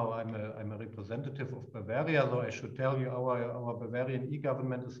 somehow I'm a representative of Bavaria, so I should tell you our Bavarian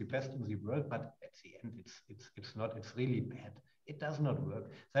e-government is the best in the world, but at the end it's not. It's really bad. It does not work.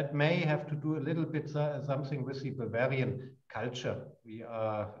 That may have to do a little bit something with the Bavarian culture. We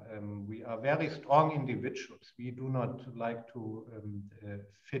are very strong individuals. We do not like to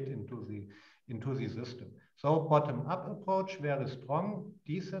fit into the system. So bottom-up approach, very strong,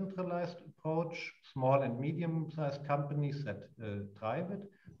 decentralized approach, small and medium-sized companies that drive it.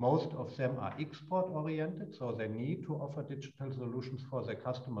 Most of them are export-oriented, so they need to offer digital solutions for their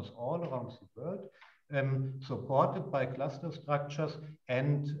customers all around the world, supported by cluster structures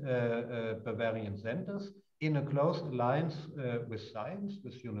and Bavarian centers in a close alliance with science,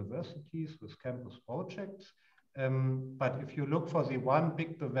 with universities, with campus projects. But if you look for the one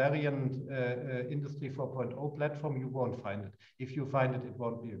big Bavarian Industry 4.0 platform, you won't find it. If you find it, it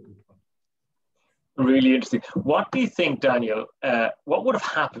won't be a good one. Really interesting. What do you think, Daniel, what would have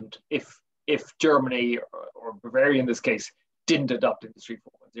happened if Germany or Bavaria in this case didn't adopt Industry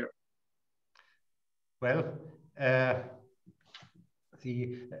 4.0? Well,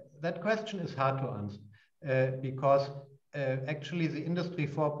 that question is hard to answer because actually the Industry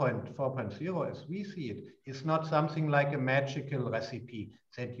 4.0, as we see it, is not something like a magical recipe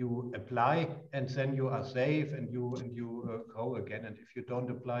that you apply and then you are safe and you grow again. And if you don't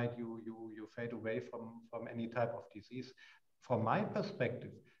apply it, you fade away from any type of disease. From my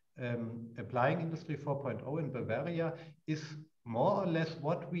perspective, applying Industry 4.0 in Bavaria is more or less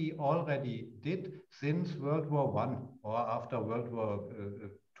what we already did since World War I or after World War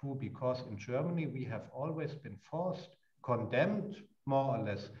II, because in Germany we have always been forced, condemned more or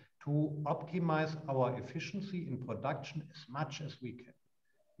less, to optimize our efficiency in production as much as we can.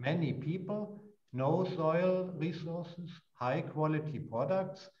 Many people, no soil resources, high quality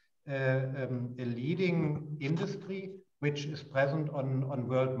products, a leading industry which is present on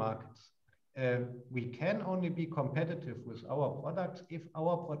world markets. We can only be competitive with our products if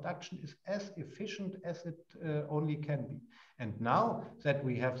our production is as efficient as it only can be. And now that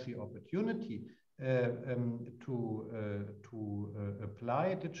we have the opportunity to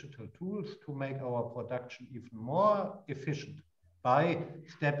apply digital tools to make our production even more efficient by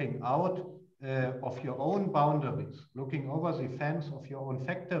stepping out of your own boundaries, looking over the fence of your own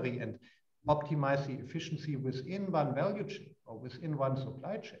factory and optimize the efficiency within one value chain or within one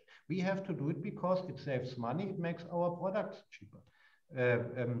supply chain. We have to do it because it saves money, it makes our products cheaper.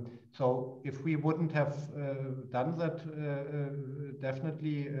 So if we wouldn't have done that,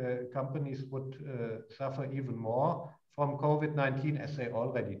 definitely companies would suffer even more from COVID-19 as they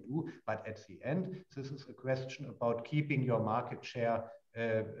already do. But at the end, this is a question about keeping your market share,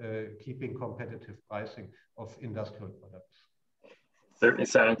 keeping competitive pricing of industrial products. Certainly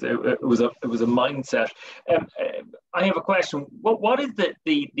sounds. It was a mindset. I have a question. What is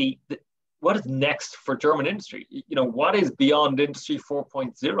what is next for German industry? You know, what is beyond Industry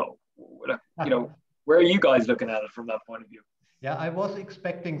 4.0? You know, where are you guys looking at it from that point of view? Yeah, I was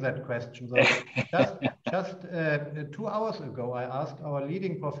expecting that question. So just 2 hours ago, I asked our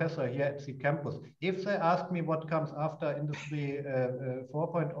leading professor here at the campus, if they ask me what comes after Industry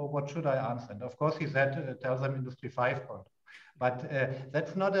 4.0, what should I answer? And of course, he said, tell them Industry 5.0. But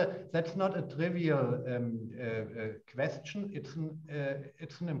that's not a trivial question. It's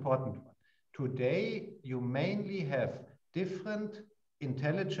an important one. Today, you mainly have different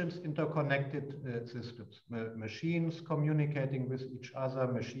intelligence interconnected systems, machines communicating with each other,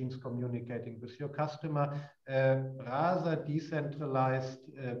 machines communicating with your customer, rather decentralized,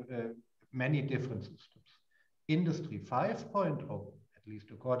 many different systems. Industry 5.0, at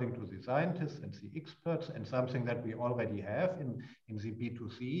least according to the scientists and the experts, and something that we already have in the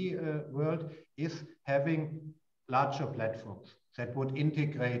B2C world, is having larger platforms that would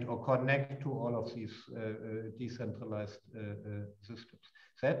integrate or connect to all of these decentralized systems.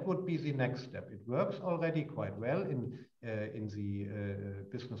 That would be the next step. It works already quite well in the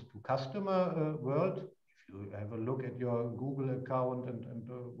business to customer world. If you have a look at your Google account and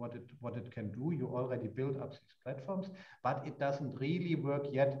what it can do, you already build up these platforms, but it doesn't really work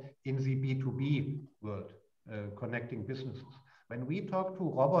yet in the B2B world, connecting businesses. When we talk to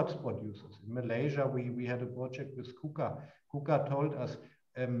robots producers in Malaysia, we had a project with KUKA. KUKA told us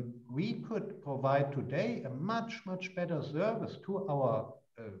we could provide today a much better service to our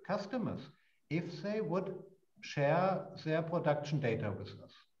customers if they would share their production data with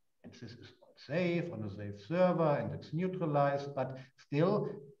us. And this is safe on a safe server and it's neutralized, but still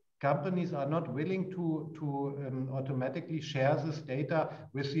companies are not willing to automatically share this data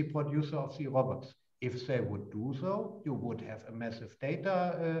with the producer of the robots. If they would do so, you would have a massive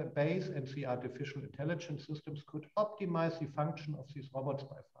database and the artificial intelligence systems could optimize the function of these robots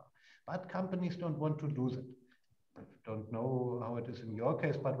by far. But companies don't want to do that. I don't know how it is in your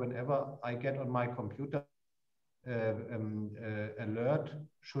case, but whenever I get on my computer alert,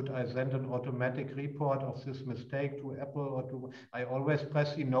 should I send an automatic report of this mistake to Apple or to, I always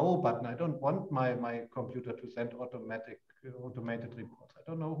press the no button. I don't want my computer to send automated reports. I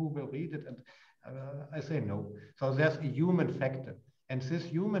don't know who will read it, and I say no. So there's a human factor, and this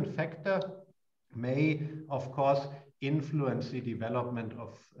human factor may, of course, influence the development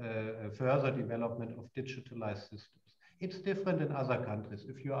of further development of digitalized systems. It's different in other countries.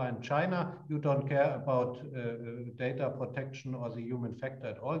 If you are in China, you don't care about data protection or the human factor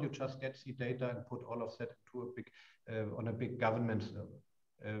at all. You just get the data and put all of that into on a big government server.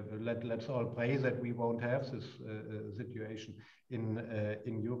 Let's all pray that we won't have this situation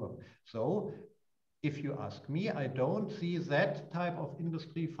in Europe. So if you ask me, I don't see that type of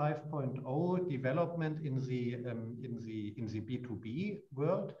Industry 5.0 development in the B2B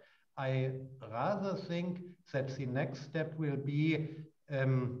world. I rather think that the next step will be,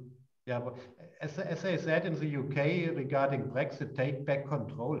 as I said in the UK regarding Brexit, take back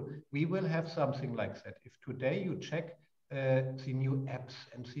control. We will have something like that. If today you check the new apps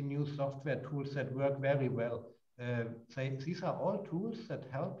and the new software tools that work very well, these are all tools that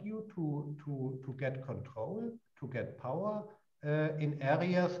help you to get control, to get power in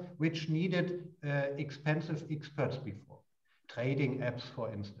areas which needed expensive experts before. Trading apps, for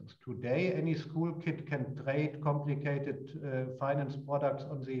instance. Today, any school kid can trade complicated finance products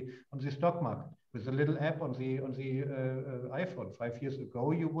on the stock market with a little app on the iPhone. 5 years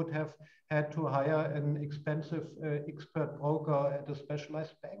ago, you would have had to hire an expensive expert broker at a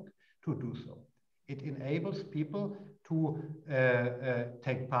specialized bank to do so. It enables people to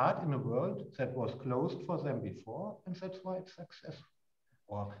take part in a world that was closed for them before, and that's why it's successful.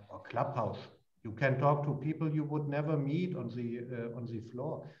 Or Clubhouse. You can talk to people you would never meet on the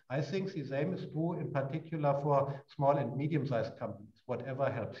floor. I think the same is true in particular for small and medium-sized companies. Whatever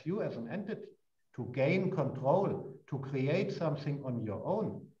helps you as an entity to gain control, to create something on your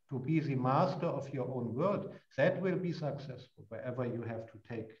own, to be the master of your own world, that will be successful. Wherever you have to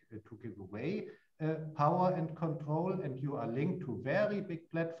give away power and control, and you are linked to very big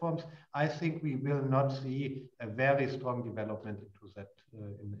platforms, I think we will not see a very strong development into that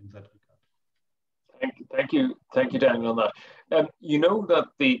in that regard. Thank you, Daniel, on that. You know that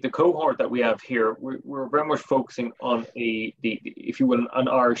the cohort that we have here, we're very much focusing on if you will, an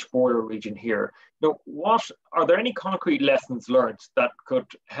Irish border region here. Now, are there any concrete lessons learned that could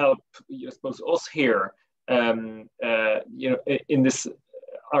help, I suppose, us here, in this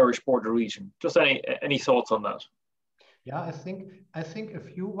Irish border region? Just any thoughts on that? Yeah, I think a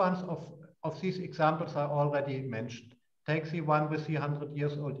few ones of these examples are already mentioned. Take the one with the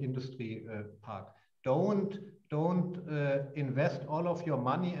 100-year-old industry park. Don't invest all of your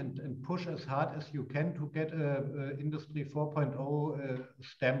money and push as hard as you can to get a Industry 4.0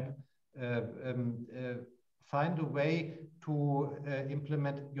 stamp. Find a way to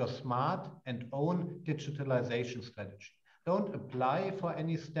implement your smart and own digitalization strategy. Don't apply for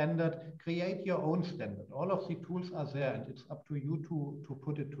any standard, create your own standard. All of the tools are there and it's up to you to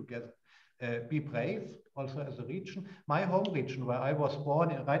put it together. Be brave, also as a region. My home region, where I was born,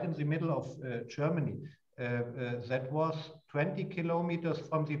 right in the middle of Germany, that was 20 kilometers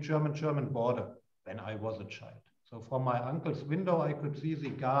from the German border when I was a child. So from my uncle's window, I could see the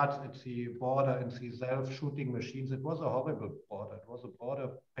guards at the border and the self-shooting machines. It was a horrible border. It was a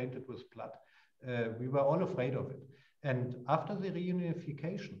border painted with blood. We were all afraid of it. And after the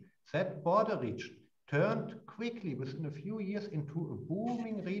reunification, that border region turned quickly within a few years into a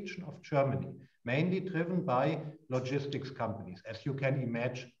booming region of Germany, mainly driven by logistics companies. As you can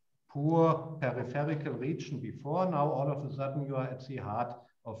imagine, poor peripheral region before, now all of a sudden you are at the heart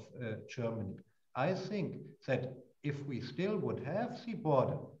of Germany. I think that if we still would have the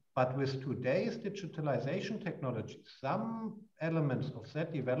border, but with today's digitalization technology, some elements of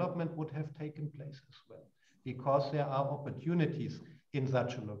that development would have taken place as well, because there are opportunities in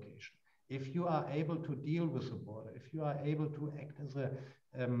such a location. If you are able to deal with the border, if you are able to act as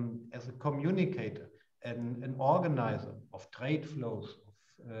a communicator and an organizer of trade flows, of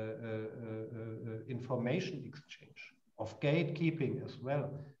information exchange, of gatekeeping as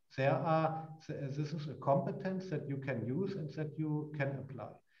well, this is a competence that you can use and that you can apply.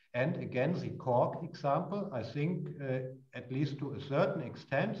 And again, the Cork example, I think, at least to a certain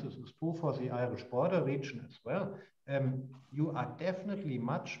extent, this is true for the Irish border region as well, you are definitely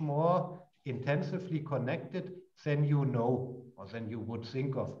much more intensively connected than you know, or than you would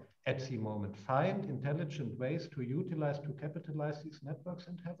think of at the moment. Find intelligent ways to utilize, to capitalize these networks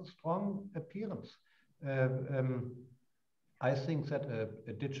and have a strong appearance. I think that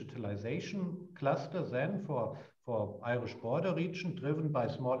a digitalization cluster then for Irish border region driven by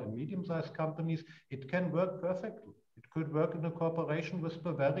small and medium-sized companies, it can work perfectly. It could work in a cooperation with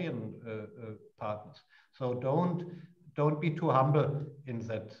Bavarian partners. So don't be too humble in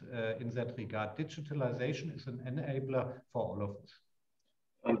that regard. Digitalization is an enabler for all of us.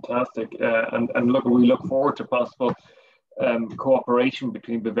 Fantastic. And look, we look forward to possible cooperation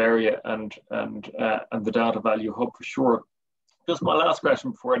between Bavaria and the Data Value Hub for sure. Just my last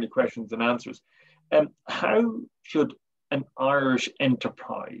question before any questions and answers. How should an Irish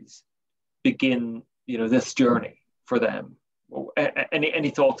enterprise begin, this journey for them? Any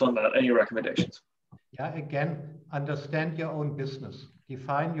thoughts on that? Any recommendations? Yeah, again, understand your own business.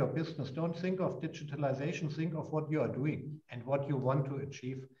 Define your business. Don't think of digitalization. Think of what you are doing and what you want to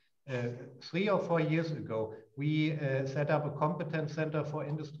achieve. 3 or 4 years ago, we set up a competence center for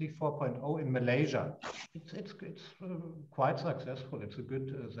Industry 4.0 in Malaysia. It's quite successful. It's a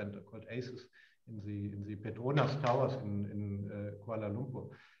good center called ACES in the Petronas Towers in Kuala Lumpur.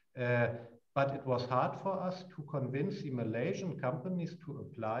 But it was hard for us to convince the Malaysian companies to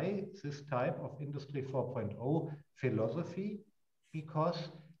apply this type of Industry 4.0 philosophy, because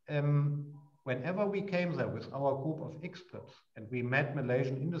whenever we came there with our group of experts and we met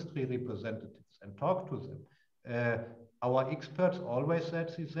Malaysian industry representatives and talked to them, our experts always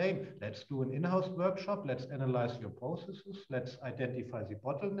said the same. Let's do an in-house workshop. Let's analyze your processes. Let's identify the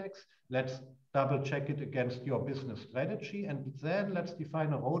bottlenecks. Let's double check it against your business strategy. And then let's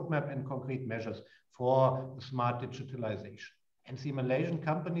define a roadmap and concrete measures for smart digitalization. And the Malaysian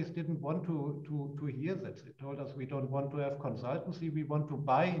companies didn't want to hear that. They told us, we don't want to have consultancy. We want to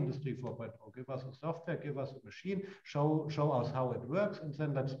buy Industry 4.0. Give us a software, give us a machine, show us how it works, and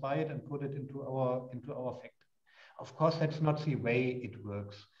then let's buy it and put it into our factory. Of course, that's not the way it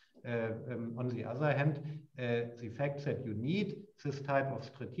works. On the other hand, the fact that you need this type of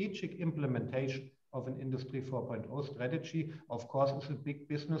strategic implementation of an Industry 4.0 strategy, of course, is a big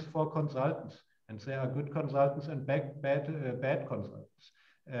business for consultants. And there are good consultants and bad consultants.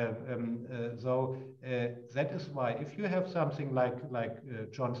 So that is why if you have something like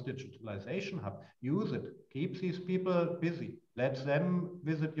John's Digitalization Hub, use it. Keep these people busy. Let them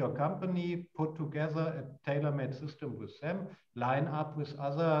visit your company, put together a tailor-made system with them, line up with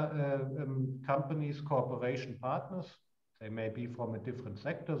other companies, corporation partners. They may be from a different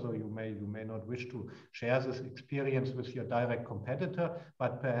sector, so you may not wish to share this experience with your direct competitor,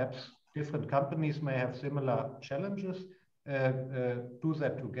 but perhaps different companies may have similar challenges. Do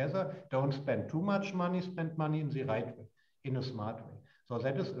that together. Don't spend too much money, spend money in the right way, in a smart way. So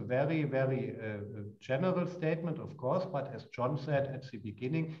that is a very, very general statement, of course, but as John said at the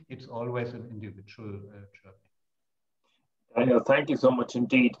beginning, it's always an individual journey. Daniel, thank you so much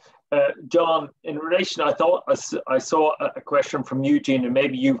indeed. John, in relation, I thought I saw a question from Eugene, and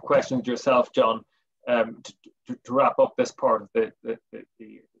maybe you've questioned yourself, John, to wrap up this part of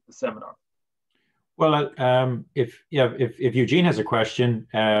the seminar. Well, if Eugene has a question,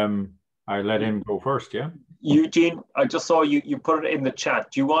 I'll let him go first. Yeah. Eugene, I just saw you put it in the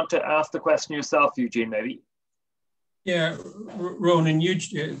chat. Do you want to ask the question yourself, Eugene? Maybe. Yeah, Ronan,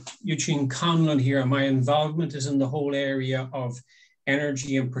 Eugene Conlon here. My involvement is in the whole area of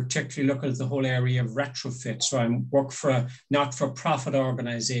energy, and particularly looking at the whole area of retrofit. So I work for a not-for-profit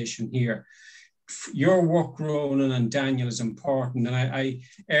organization here. Your work, Ronan and Daniel, is important. And I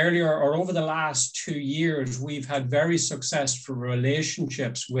earlier, or over the last 2 years, we've had very successful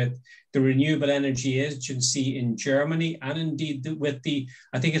relationships with the Renewable Energy Agency in Germany, and indeed with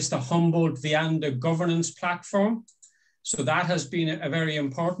I think it's the Humboldt-Vianda governance platform. So that has been a very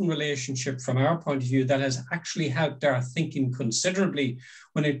important relationship from our point of view that has actually helped our thinking considerably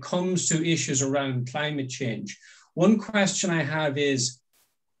when it comes to issues around climate change. One question I have is,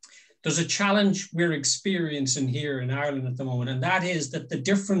 there's a challenge we're experiencing here in Ireland at the moment, and that is that the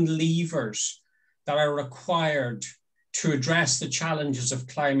different levers that are required to address the challenges of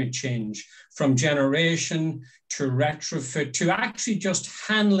climate change, from generation to retrofit to actually just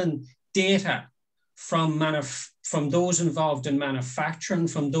handling data from those involved in manufacturing,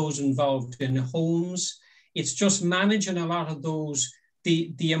 from those involved in homes. It's just managing a lot of those,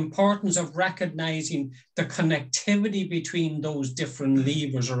 the importance of recognizing the connectivity between those different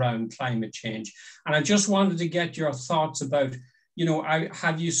levers around climate change. And I just wanted to get your thoughts about,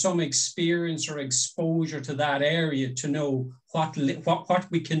 have you some experience or exposure to that area to know what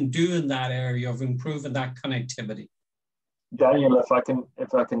we can do in that area of improving that connectivity? Daniel, if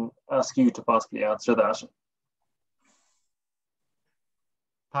I can ask you to possibly answer that.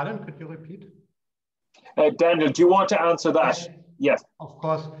 Pardon, could you repeat? Daniel, do you want to answer that? Yes. Of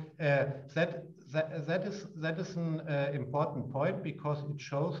course. That is an important point, because it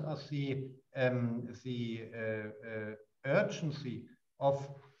shows us the urgency of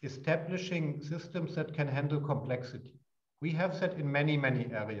establishing systems that can handle complexity. We have that in many, many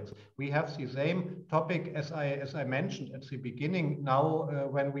areas. We have the same topic as I mentioned at the beginning now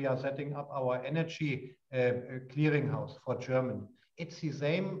when we are setting up our energy clearinghouse for Germany. It's the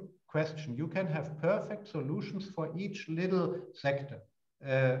same question. You can have perfect solutions for each little sector.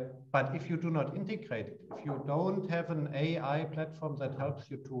 But if you do not integrate it, if you don't have an AI platform that helps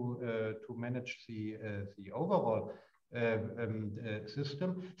you to manage the overall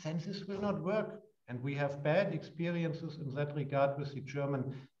system, then this will not work. And we have bad experiences in that regard with the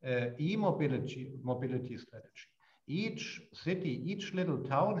German mobility strategy. Each city, each little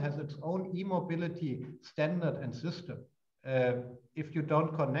town has its own e-mobility standard and system. If you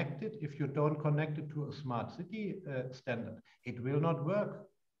don't connect it, to a smart city standard, it will not work.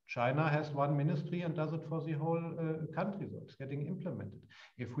 China has one ministry and does it for the whole country, so it's getting implemented.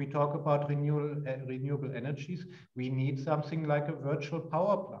 If we talk about renewable energies, we need something like a virtual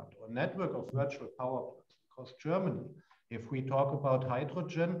power plant or network of virtual power plants across Germany. If we talk about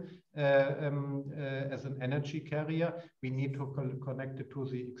hydrogen as an energy carrier, we need to connect it to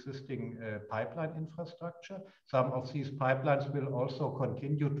the existing pipeline infrastructure. Some of these pipelines will also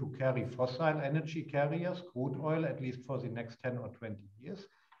continue to carry fossil energy carriers, crude oil, at least for the next 10 or 20 years,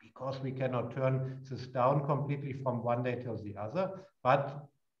 because we cannot turn this down completely from one day till the other. But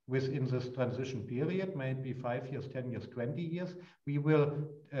within this transition period, maybe 5 years, 10 years, 20 years, we will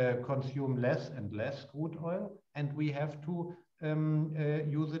consume less and less crude oil, and we have to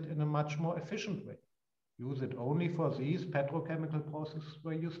use it in a much more efficient way. Use it only for these petrochemical processes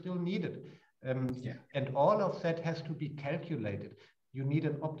where you still need it. And all of that has to be calculated. You need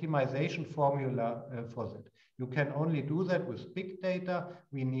an optimization formula for that. You can only do that with big data.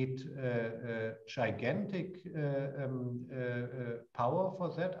 We need gigantic power for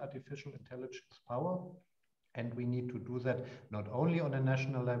that, artificial intelligence power. And we need to do that not only on a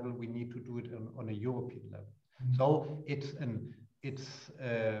national level, we need to do it on a European level. Mm-hmm. So it's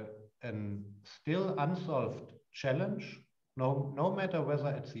an still unsolved challenge. No matter whether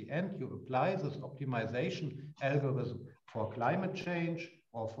at the end you apply this optimization algorithm for climate change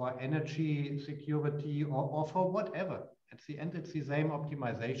or for energy security or for whatever. At the end, it's the same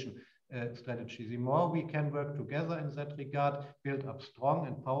optimization strategy. The more we can work together in that regard, build up strong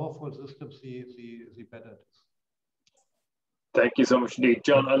and powerful systems, the better it is. Thank you so much indeed.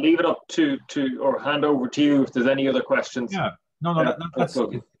 John, I'll leave it up to or hand over to you if there's any other questions. Yeah, no, that's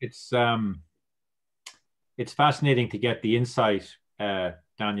it's fascinating to get the insight,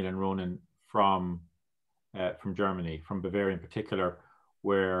 Daniel and Ronan, from Germany, from Bavaria in particular,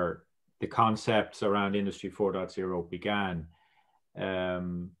 where the concepts around Industry 4.0 began.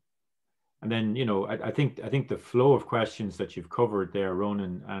 And then, you know, I think the flow of questions that you've covered there,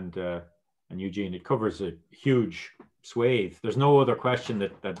 Ronan and Eugene, it covers a huge swathe. There's no other question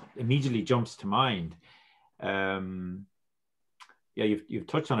that immediately jumps to mind. Yeah, you've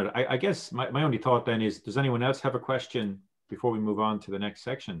touched on it. I guess my only thought then is, does anyone else have a question before we move on to the next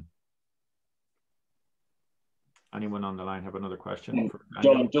section? Anyone on the line have another question? For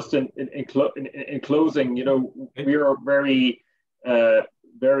John, just in closing, you know, we are very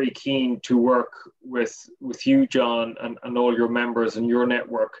keen to work with you, John, and all your members and your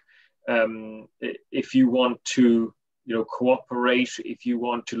network. If you want to, you know, cooperate, if you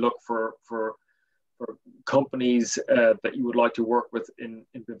want to look for companies that you would like to work with in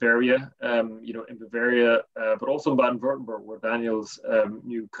Bavaria, you know, in Bavaria, but also in Baden-Württemberg, where Daniel's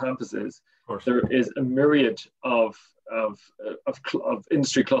new campus is. There is a myriad of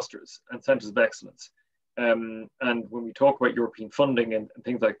industry clusters and centers of excellence. And when we talk about European funding and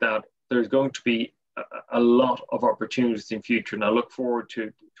things like that, there's going to be a lot of opportunities in future. And I look forward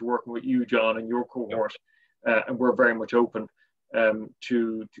to working with you, John, and your cohort. And we're very much open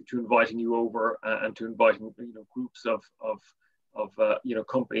to inviting you over and to inviting, you know, groups of you know,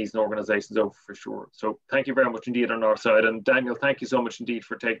 companies and organizations over for sure. So thank you very much indeed on our side. And Daniel, thank you so much indeed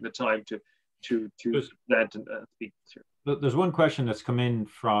for taking the time to present and speak here. There's one question that's come in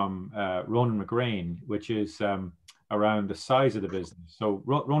from Ronan McGrain, which is around the size of the business. So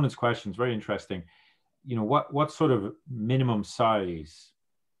Ronan's question is very interesting. You know, what sort of minimum size?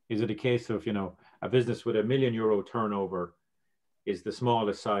 Is it a case of, you know, a business with €1 million turnover is the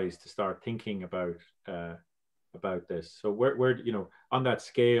smallest size to start thinking about this? So where you know, on that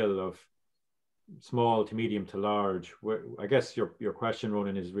scale of small to medium to large, I guess your question,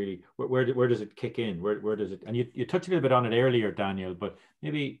 Ronan, is really where does it kick in? Where does it? And you touched a little bit on it earlier, Daniel, but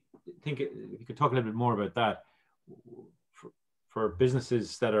maybe if you could talk a little bit more about that for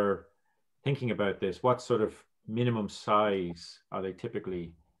businesses that are thinking about this. What sort of minimum size are they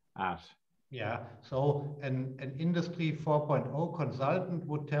typically at? Yeah, so an Industry 4.0 consultant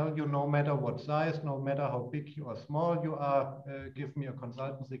would tell you, no matter what size, no matter how big or small you are, give me a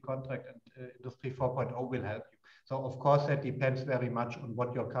consultancy contract and Industry 4.0 will help you. So of course that depends very much on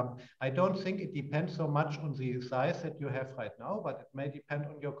what your company. I don't think it depends so much on the size that you have right now, but it may depend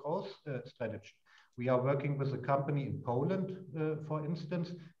on your growth strategy. We are working with a company in Poland, for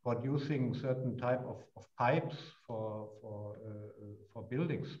instance, producing certain type of pipes for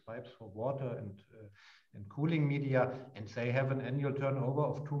buildings, pipes for water and cooling media, and they have an annual turnover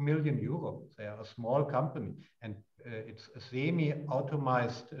of €2 million. They are a small company, and it's a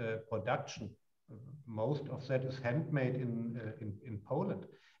semi-automized production. Most of that is handmade in Poland,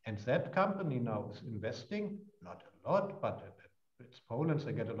 and that company now is investing, not a lot, but it's Poland,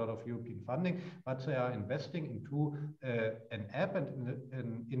 they get a lot of European funding, but they are investing into an app and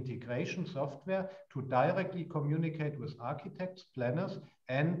an integration software to directly communicate with architects, planners,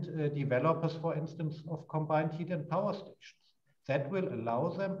 and developers, for instance, of combined heat and power stations. That will allow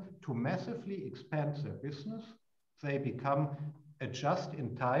them to massively expand their business. They become a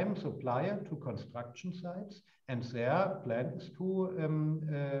just-in-time supplier to construction sites, and their plan is to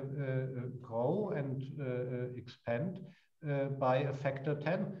grow and expand by a factor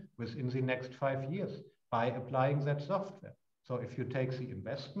 10 within the next 5 years by applying that software. So if you take the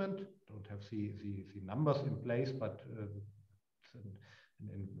investment, don't have the numbers in place, but it's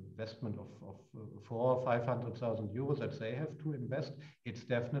an investment of 400,000 or 500,000 euros that they have to invest, it's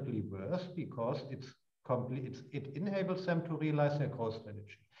definitely worse because it enables them to realize their growth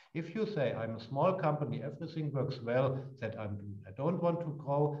strategy. If you say, I'm a small company, everything works well, that I don't want to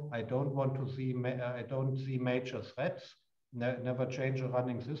grow, I don't see major threats, never change a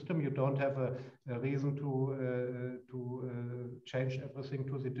running system, you don't have a reason to change everything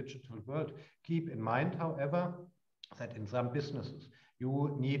to the digital world. Keep in mind, however, that in some businesses,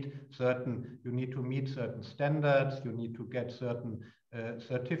 you need to meet certain standards, you need to get certain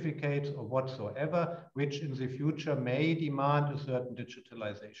certificates or whatsoever, which in the future may demand a certain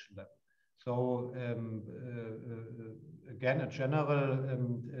digitalization level. So again, a general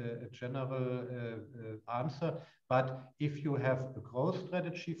answer, but if you have a growth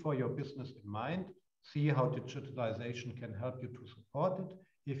strategy for your business in mind, see how digitalization can help you to support it.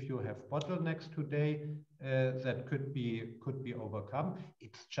 If you have bottlenecks today that could be overcome,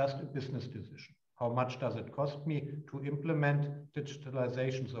 it's just a business decision. How much does it cost me to implement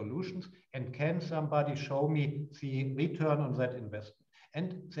digitalization solutions? And can somebody show me the return on that investment?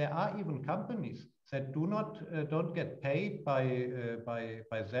 And there are even companies that don't get paid by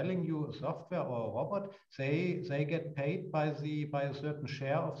selling you software or a robot. They get paid by a certain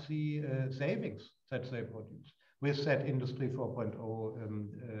share of the savings that they produce with that Industry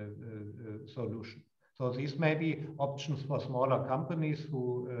 4.0 solution. So these may be options for smaller companies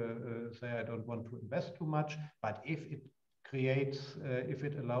who say, I don't want to invest too much, but if it creates, if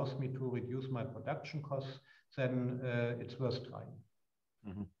it allows me to reduce my production costs, then it's worth trying.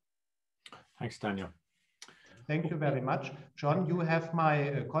 Mm-hmm. Thanks, Daniel. Thank you very much. John, you have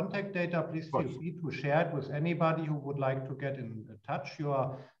my contact data. Please feel free to share it with anybody who would like to get in touch. You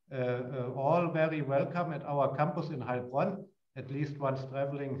are all very welcome at our campus in Heilbronn, at least once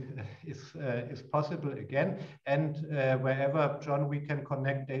traveling is possible again. And wherever, John, we can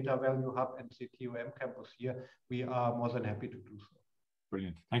connect Data Value Hub and the TUM campus here, we are more than happy to do so.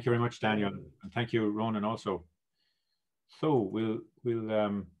 Brilliant. Thank you very much, Daniel. And thank you, Ronan, also. So we'll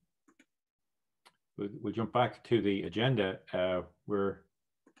jump back to the agenda.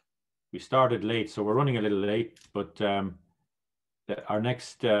 We started late, so we're running a little late, but our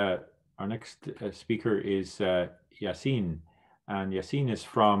next speaker is Yassine, and Yassine is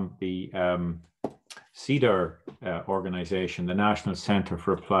from the CEADAR organization, the National Center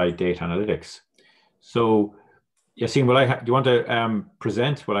for Applied Data Analytics. So Yassine, do you want to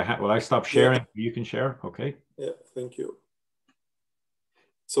present? Will I stop sharing? Yeah. You can share, okay? Yeah, thank you.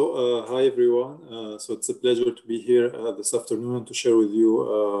 So hi everyone. So it's a pleasure to be here this afternoon to share with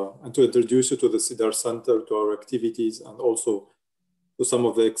you and to introduce you to the CEADAR Center, to our activities, and also to some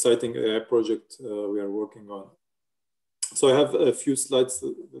of the exciting AI projects we are working on. So I have a few slides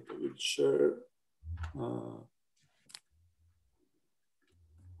that I will share.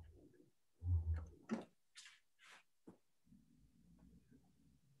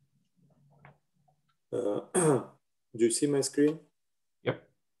 Do you see my screen? Yep,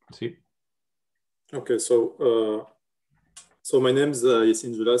 I see. Okay, so my name is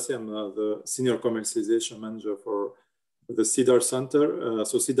Yassine Jelassi. I'm the Senior Commercialization Manager for the CEADAR Center.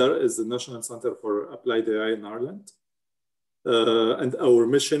 So CEADAR is the National Center for Applied AI in Ireland. And our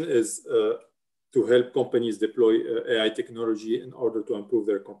mission is to help companies deploy AI technology in order to improve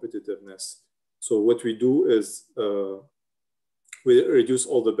their competitiveness. So what we do is we reduce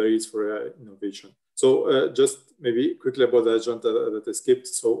all the barriers for AI innovation. So just maybe quickly about the agenda that I skipped.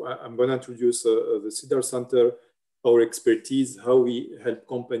 So I'm going to introduce the CEADAR Center, our expertise, how we help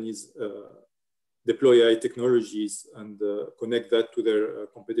companies deploy AI technologies and connect that to their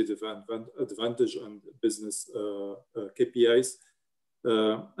competitive advantage and business KPIs.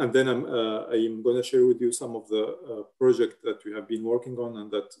 And then I'm going to share with you some of the projects that we have been working on,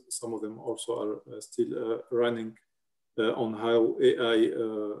 and that some of them also are still running on how AI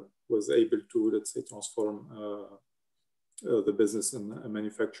was able to, let's say, transform the business and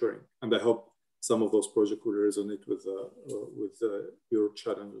manufacturing. And I hope some of those projects will resonate with your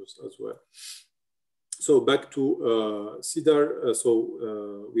challenges as well. So back to CEADAR.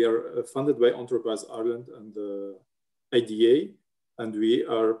 We are funded by Enterprise Ireland and IDA, and we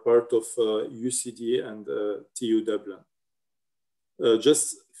are part of UCD and TU Dublin.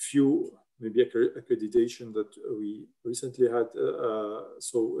 Just few maybe accreditation that we recently had.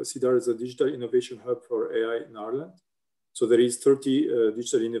 So CEADAR is a digital innovation hub for AI in Ireland. So there is 30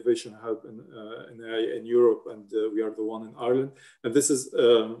 digital innovation hub in AI in Europe, and we are the one in Ireland. And this is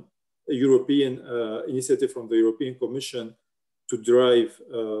a European initiative from the European Commission to drive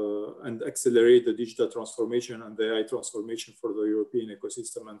and accelerate the digital transformation and the AI transformation for the European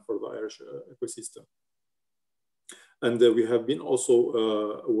ecosystem and for the Irish ecosystem. And we have been also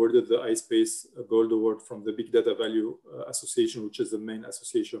awarded the iSpace Gold Award from the Big Data Value Association, which is the main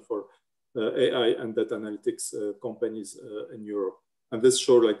association for AI and data analytics companies in Europe. And this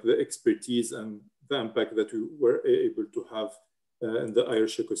shows like the expertise and the impact that we were able to have in the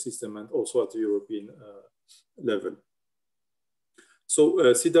Irish ecosystem and also at the European level.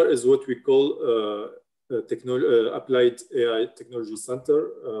 So CEADAR is what we call Applied AI Technology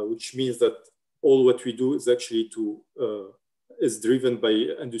Center, which means that all what we do is actually is driven by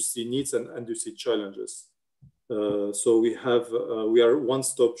industry needs and industry challenges. So we are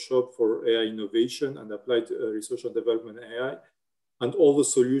one-stop shop for AI innovation and applied research and development AI, and all the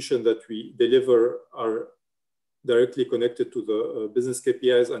solutions that we deliver are directly connected to the business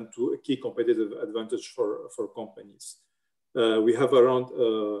KPIs and to a key competitive advantage for companies. We have around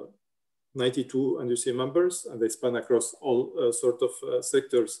 92 industry members, and they span across all sort of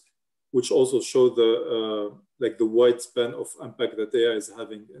sectors, which also show the the wide span of impact that AI is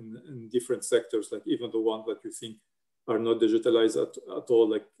having in different sectors, like even the ones that you think are not digitalized at all,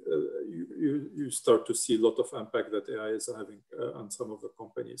 like you start to see a lot of impact that AI is having on some of the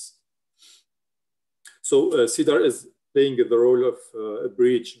companies. So CEADAR is playing the role of a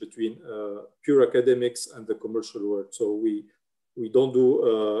bridge between pure academics and the commercial world. So we don't do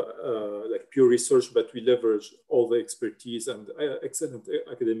like pure research, but we leverage all the expertise and excellent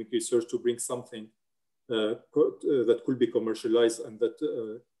academic research to bring something that could be commercialized and that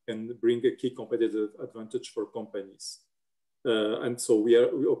can bring a key competitive advantage for companies. And so we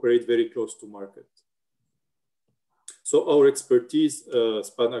operate very close to market. So our expertise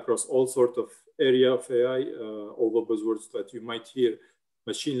span across all sorts of area of AI, all the buzzwords that you might hear.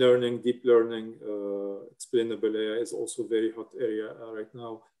 Machine learning, deep learning, explainable AI is also a very hot area right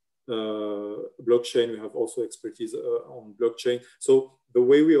now. Blockchain, we have also expertise on blockchain. So the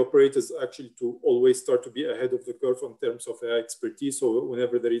way we operate is actually to always start to be ahead of the curve in terms of AI expertise. So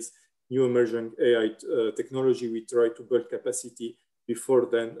whenever there is new emerging AI technology, we try to build capacity before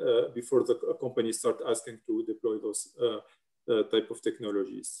the companies start asking to deploy those type of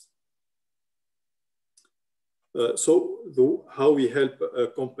technologies. So how we help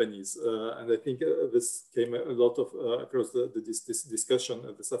companies, and I think this came a lot of across this discussion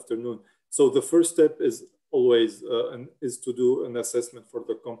this afternoon. So the first step is always is to do an assessment for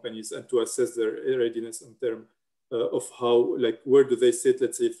the companies and to assess their readiness in terms of how, like, where do they sit,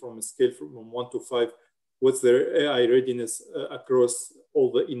 let's say from a scale from 1 to 5, what's their AI readiness across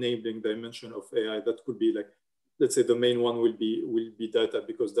all the enabling dimension of AI. That could be like, let's say the main one will be data,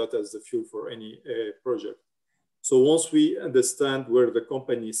 because data is the fuel for any project. So once we understand where the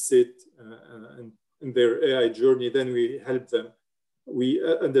companies sit in their AI journey, then we help them. We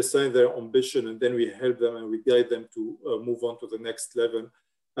understand their ambition, and then we help them and we guide them to move on to the next level.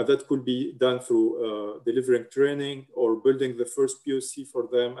 And that could be done through delivering training or building the first POC for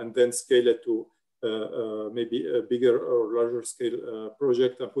them, and then scale it to maybe a bigger or larger scale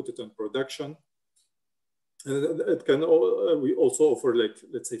project and put it in production. And it can we also offer, like,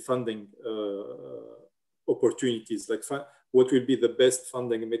 let's say, funding opportunities, like what will be the best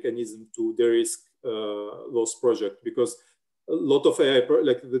funding mechanism to de-risk those projects, because a lot of AI,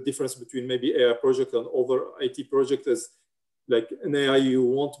 like the difference between maybe AI project and other IT project is, like in AI, you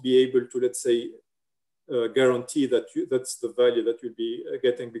won't be able to, let's say, guarantee that that's the value that you'll be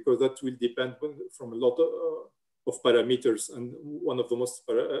getting, because that will depend from a lot of parameters. And one of the most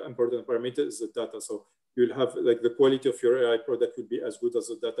important parameters is the data. So you'll have, like, the quality of your AI product will be as good as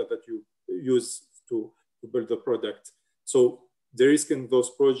the data that you use to build the product. So de-risking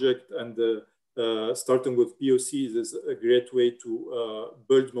those projects and starting with POCs is a great way to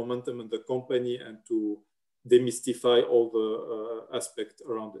build momentum in the company and to demystify all the aspects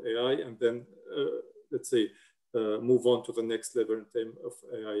around AI, and then let's say move on to the next level in terms of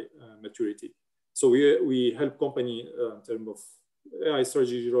AI maturity. So we help company in terms of AI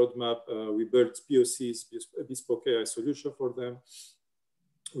strategy roadmap. We build POCs, bespoke AI solution for them.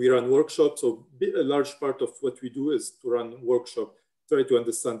 We run workshops. So a large part of what we do is to run workshop, try to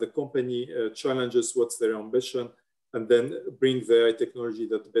understand the company challenges, what's their ambition, and then bring the AI technology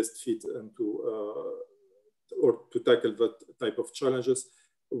that best fit into or to tackle that type of challenges.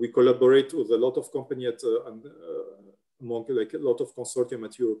 We collaborate with a lot of companies among, like, a lot of consortium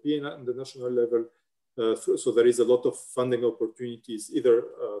at European and the national level. So there is a lot of funding opportunities, either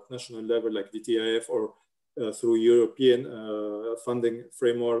at national level like DTIF or through European funding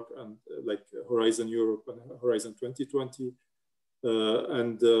framework and like Horizon Europe and Horizon 2020.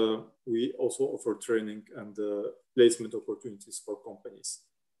 And we also offer training and placement opportunities for companies.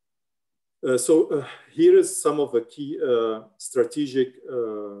 So here is some of the key strategic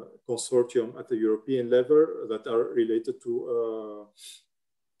consortium at the European level that are related to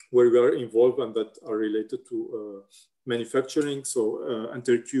where we are involved and that are related to manufacturing. So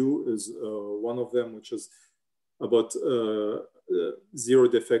EnterQ is one of them, which is about zero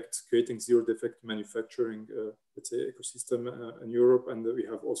defect, creating zero defect manufacturing, let's say, ecosystem in Europe. And we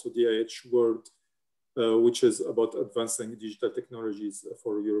have also DIH World, which is about advancing digital technologies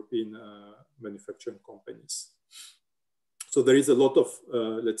for European manufacturing companies. So there is a lot of,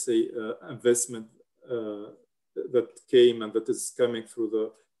 let's say, investment that came and that is coming through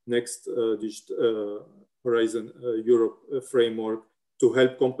the next Horizon Europe framework to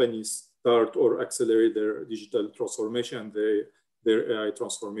help companies start or accelerate their digital transformation and their AI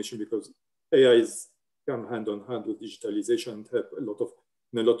transformation, because AI come hand in hand with digitalization and help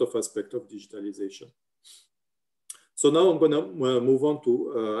in a lot of aspects of digitalization. So now I'm going to move on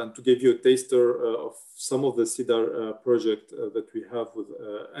to and to give you a taster of some of the CEADAR project that we have with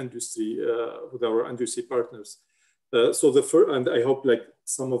industry, with our industry partners. So the first, and I hope like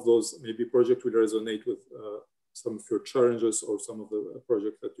some of those maybe projects will resonate with some of your challenges or some of the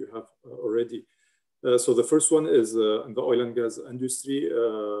projects that you have already. So the first one is in the oil and gas industry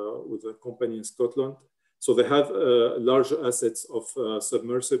with a company in Scotland. So they have large assets of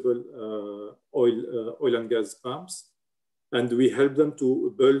submersible oil and gas pumps. And we help them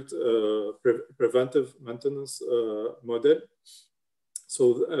to build a preventive maintenance model.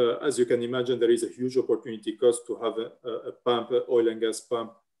 So as you can imagine, there is a huge opportunity cost to have a pump, an oil and gas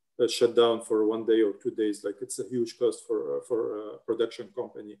pump shut down for 1 day or 2 days. Like it's a huge cost for a production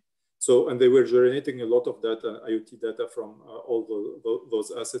company. So, and they were generating a lot of data, IoT data from all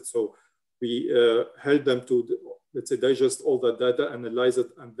those assets. So we help them to, let's say, digest all that data, analyze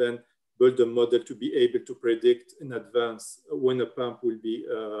it, and then build a model to be able to predict in advance when a pump will be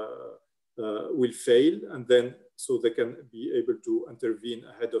will fail, and then so they can be able to intervene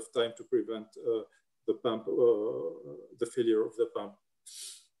ahead of time to prevent the pump, the failure of the pump.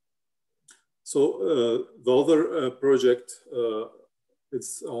 So the other project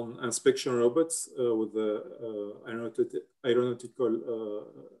is on inspection robots with the aeronautical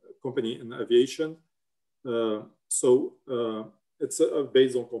company in aviation. It's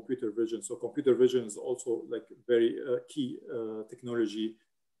based on computer vision. So computer vision is also like very key technology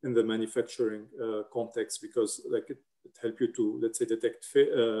in the manufacturing context, because like it helps you to, let's say, detect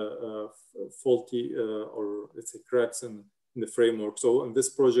faulty or let's say cracks in the framework. So on this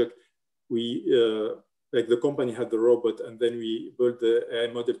project, we like the company had the robot, and then we built the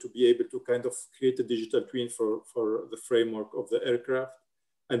AI model to be able to kind of create a digital twin for the framework of the aircraft,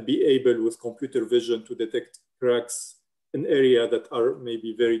 and be able with computer vision to detect cracks in areas that are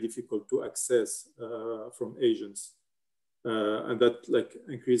maybe very difficult to access from agents. And that like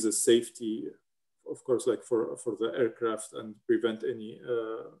increases safety, of course, like for the aircraft, and prevent any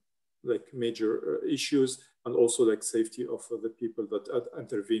like major issues, and also like safety of the people that are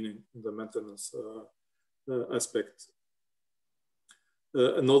intervening in the maintenance aspect.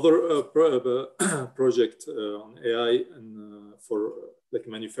 Another project on AI and for like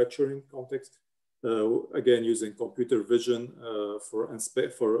manufacturing context, again using computer vision for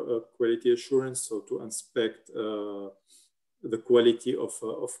quality assurance, so to inspect the quality of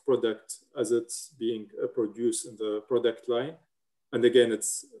product as it's being produced in the product line. And again,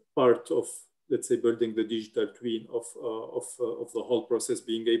 it's part of, let's say, building the digital twin of the whole process,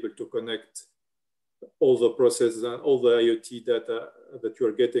 being able to connect all the processes and all the IoT data that you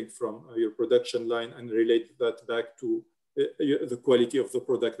are getting from your production line, and relate that back to the quality of the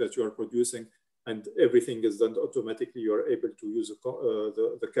product that you are producing. And everything is done automatically. You are able to use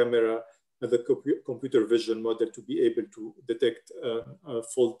the camera and the computer vision model to be able to detect a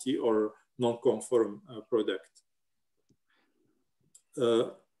faulty or non-conform product.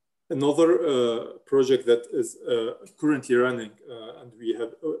 Another project that is currently running, and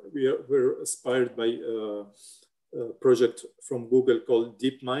we're inspired by a project from Google called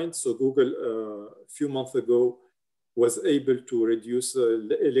DeepMind. So Google, a few months ago, was able to reduce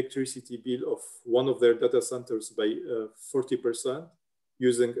the electricity bill of one of their data centers by 40%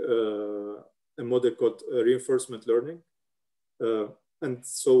 using a model called reinforcement learning. And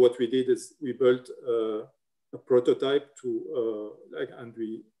so what we did is we built a prototype to, and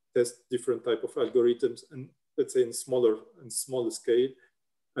we test different type of algorithms, and let's say in smaller scale.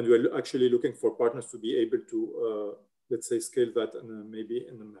 And we're actually looking for partners to be able to, let's say, scale that and maybe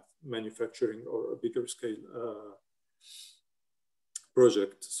in the manufacturing or a bigger scale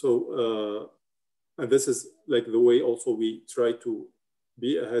project. So, and this is like the way also we try to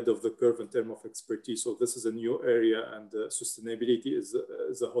be ahead of the curve in terms of expertise. So this is a new area, and sustainability is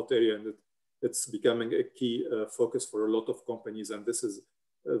a hot area, and it's becoming a key focus for a lot of companies. And this is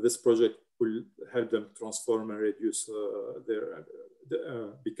this project will help them transform and reduce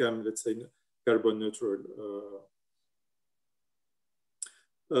become, let's say, carbon neutral.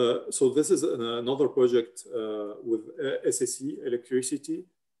 So this is another project with SSE electricity.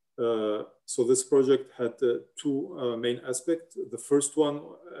 So this project had two main aspects. The first one,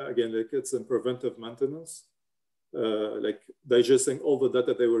 again, like it's in preventive maintenance, like digesting all the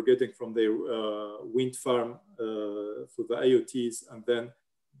data they were getting from their wind farm through the IoTs, and then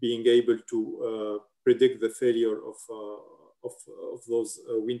being able to predict the failure of those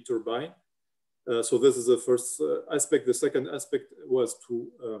wind turbine. So this is the first aspect. The second aspect was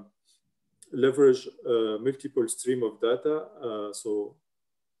to leverage multiple stream of data. So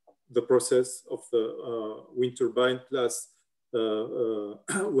the process of the wind turbine plus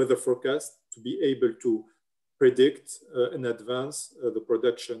weather forecast to be able to predict in advance the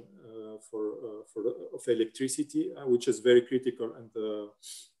production of electricity, which is very critical in the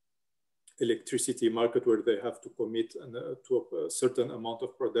electricity market, where they have to commit to a certain amount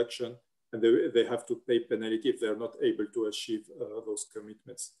of production, and they have to pay penalty if they're not able to achieve those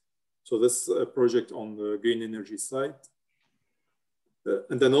commitments. So this project on the green energy side.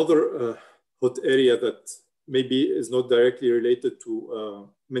 And another hot area that maybe is not directly related to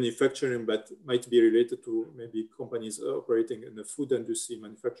manufacturing, but might be related to maybe companies operating in the food industry,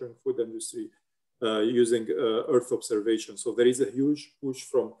 manufacturing food industry, using Earth observation. So there is a huge push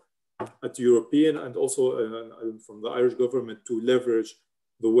from at European and also from the Irish government to leverage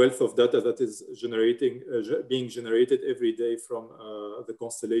the wealth of data that is being generated every day from the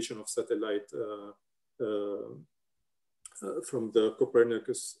constellation of satellite from the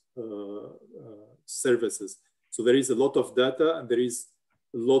Copernicus services. So there is a lot of data, and there is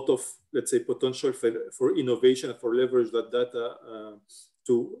a lot of, let's say, potential for innovation, for leverage that data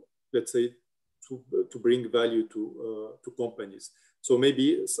to, let's say, to bring value to companies. So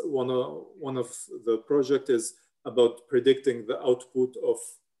maybe one of the project is about predicting the output of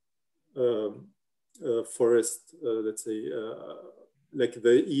forest, let's say, like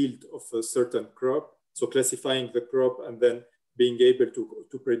the yield of a certain crop. So classifying the crop and then being able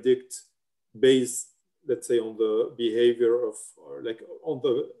to predict based, let's say, on the behavior of, or like on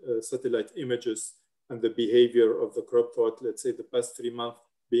the satellite images and the behavior of the crop throughout, let's say, the past 3 months,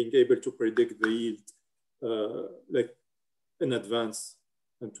 being able to predict the yield like in advance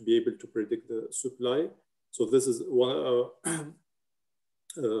and to be able to predict the supply. So this is one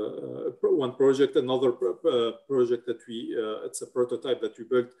project. Another project that it's a prototype that we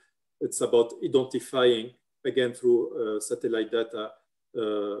built. It's about identifying, again, through satellite data,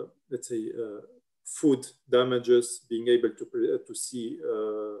 let's say, food damages, being able to see,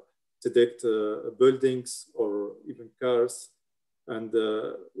 detect buildings or even cars, and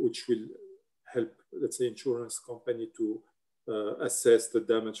which will help, let's say, insurance company to assess the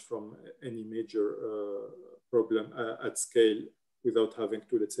damage from any major problem at scale without having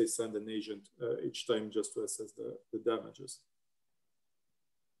to, let's say, send an agent each time just to assess the damages.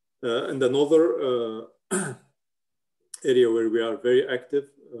 And another area where we are very active,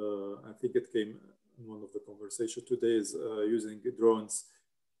 I think it came in one of the conversations today, is using drones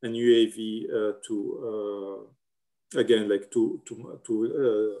and UAV to again, like to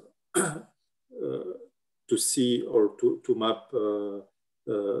see or to map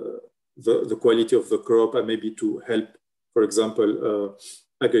the quality of the crop, and maybe to help, for example,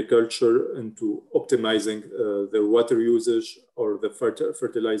 agriculture into optimizing their water usage or the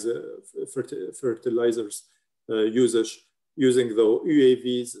fertilizers usage using the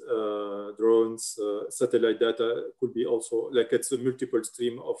UAVs, drones, satellite data. Could be also like it's a multiple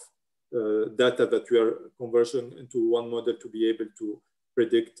stream of data that we are conversion into one model to be able to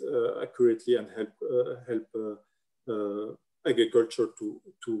predict accurately and help agriculture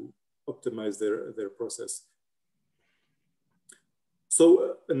to optimize their process.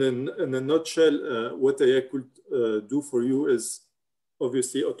 So in a nutshell, what AI could do for you is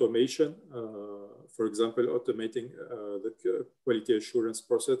obviously automation. For example, automating the quality assurance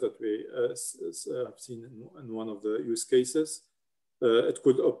process that we have seen in one of the use cases. It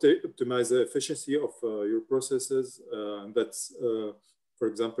could optimize the efficiency of your processes. And that's, for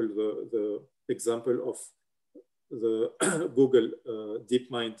example, the example of the Google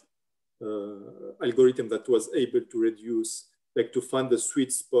DeepMind algorithm that was able to reduce, like to find the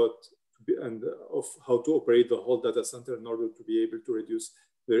sweet spot and of how to operate the whole data center in order to be able to reduce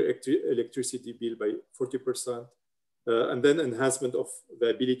their electricity bill by 40%. And then enhancement of the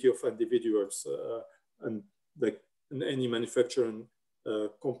ability of individuals. And like in any manufacturing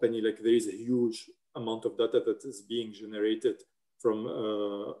company, like there is a huge amount of data that is being generated from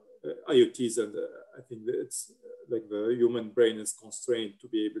IoTs. And I think that it's like the human brain is constrained to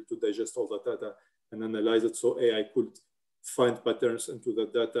be able to digest all the data and analyze it. So AI could find patterns into the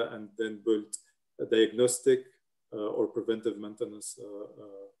data and then build a diagnostic or preventive maintenance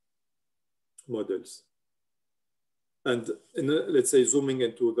models. And let's say zooming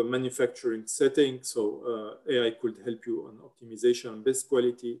into the manufacturing setting, so AI could help you on optimization and best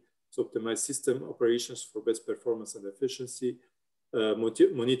quality, to optimize system operations for best performance and efficiency,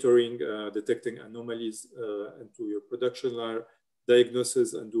 monitoring, detecting anomalies into your production line,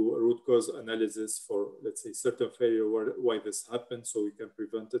 diagnosis and do a root cause analysis for, let's say, certain failure, why this happened, so we can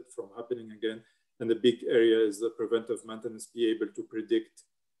prevent it from happening again. And the big area is the preventive maintenance, be able to predict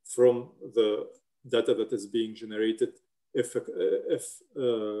from the data that is being generated if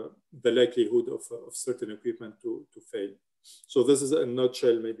the likelihood of certain equipment to fail. So this is a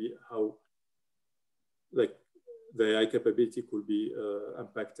nutshell maybe how like the AI capability could be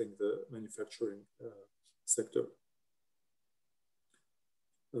impacting the manufacturing sector.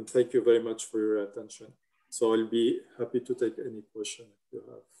 And thank you very much for your attention. So I'll be happy to take any question if you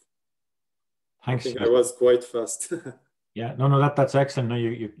have. Thanks. I think I was quite fast. Yeah, no, that's excellent. No,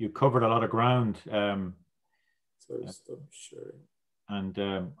 you covered a lot of ground. So stop sharing. And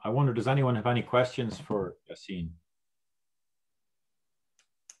I wonder, does anyone have any questions for Yassine?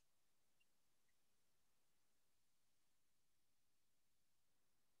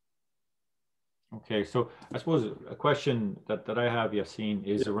 Okay, so I suppose a question that I have, Yassine,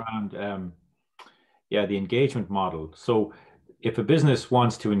 is around the engagement model. So if a business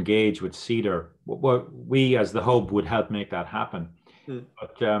wants to engage with CEADAR, what we as the hub would help make that happen.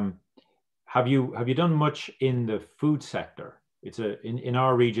 But have you done much in the food sector? It's in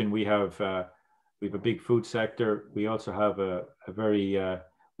our region we have a big food sector. We also have a very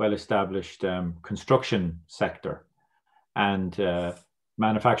well-established construction sector, and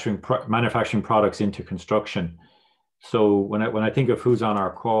manufacturing products into construction. So when I think of who's on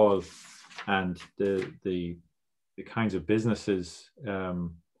our call and the kinds of businesses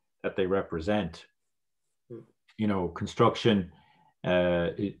that they represent, you know, construction,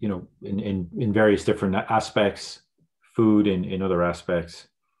 you know, in various different aspects, food in other aspects,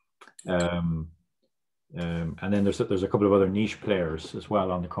 and then there's a couple of other niche players as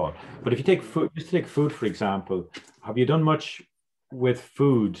well on the call. But if you take food, just take food for example, have you done much with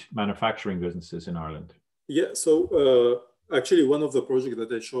food manufacturing businesses in Ireland? Yeah, so actually one of the projects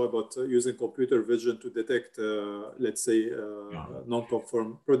that I show about using computer vision to detect, let's say,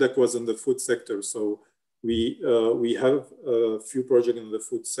 non-conform product was in the food sector. So we have a few projects in the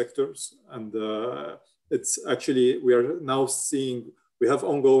food sectors, and it's actually, we are now seeing, we have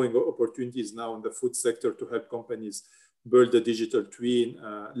ongoing opportunities now in the food sector to help companies build a digital twin,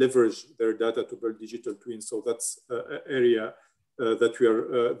 leverage their data to build digital twins. So that's an area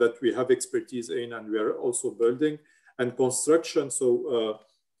that we have expertise in, and we are also building. And construction, so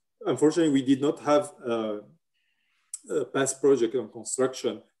unfortunately we did not have a past project on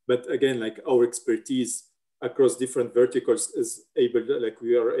construction, but again, like our expertise across different verticals is able, like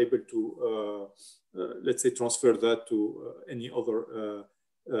we are able to, let's say, transfer that to any other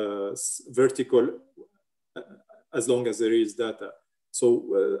vertical as long as there is data.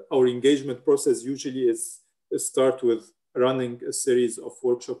 So our engagement process usually is start with running a series of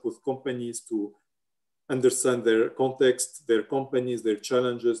workshops with companies to understand their context, their companies, their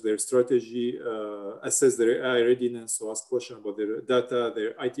challenges, their strategy, assess their AI readiness, so ask questions about their data,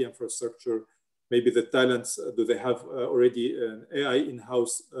 their IT infrastructure, maybe the talents, do they have already an AI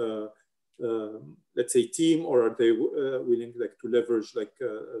in-house, let's say, team, or are they willing like to leverage, like,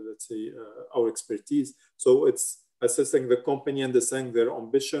 let's say, our expertise? So it's assessing the company, understanding their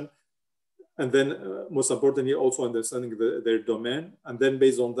ambition, and then most importantly, also understanding their domain. And then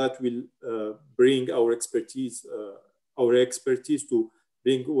based on that, we'll bring our expertise to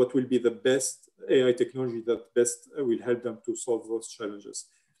bring what will be the best AI technology that best will help them to solve those challenges.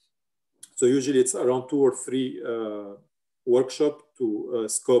 So usually it's around 2 or 3 workshops to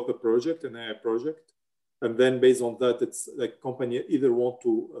scope a project, an AI project. And then based on that, it's like company either want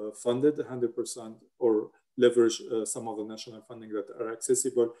to fund it 100% or leverage some of the national funding that are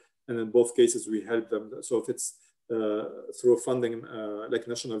accessible. And in both cases, we help them. So if it's through funding, like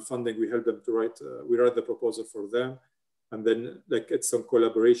national funding, we help them to write, we write the proposal for them. And then like it's some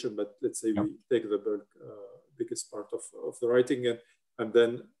collaboration, but let's say we take the bulk, biggest part of the writing. And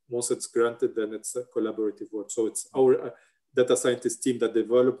then once it's granted, then it's a collaborative work. So it's our data scientist team that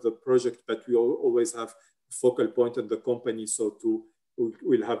developed the project, but we always have a focal point in the company. So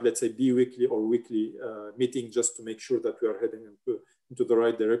we'll have, let's say, bi-weekly or weekly meeting just to make sure that we are heading into the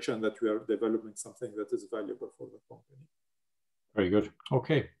right direction, that we are developing something that is valuable for the company. Very good.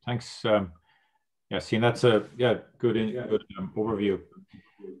 Okay, thanks. Yassine, that's a good overview.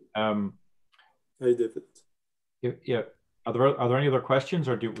 Hey, David. Yeah. Are there any other questions,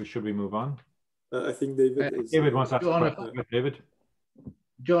 or should we move on? I think David wants to ask a question. David?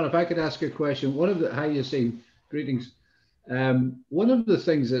 John, if I could ask a question. Hi, Yassine. Greetings. One of the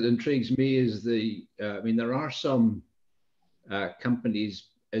things that intrigues me is I mean, there are some companies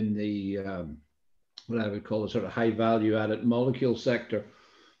in the, what I would call a sort of high value added molecule sector,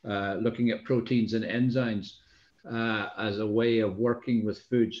 looking at proteins and enzymes as a way of working with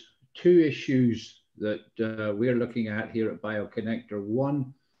foods. 2 issues that we're looking at here at BioConnector.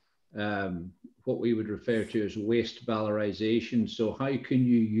 One, what we would refer to as waste valorization. So how can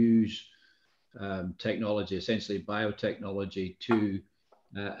you use technology, essentially biotechnology, to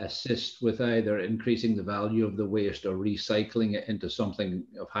assist with either increasing the value of the waste or recycling it into something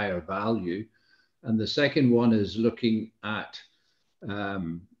of higher value? And the second one is looking at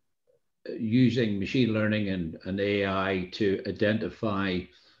using machine learning and AI to identify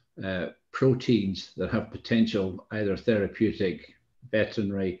proteins that have potential, either therapeutic,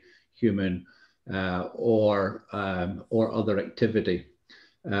 veterinary, human, or other activity.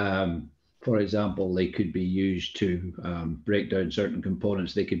 For example, they could be used to break down certain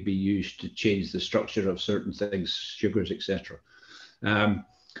components. They could be used to change the structure of certain things, sugars, etc.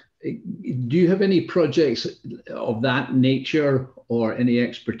 Do you have any projects of that nature or any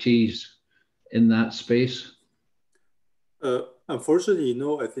expertise in that space? Unfortunately,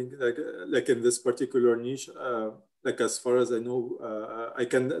 no. I think like in this particular niche, like as far as I know, I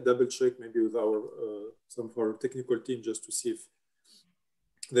can double check maybe with our some of our technical team just to see if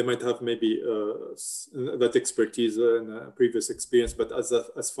they might have maybe that expertise and previous experience. But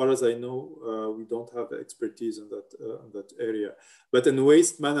as far as I know, we don't have expertise in that area. But in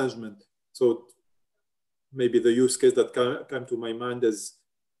waste management, so maybe the use case that came to my mind is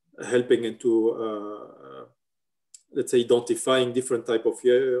helping into let's say identifying different type of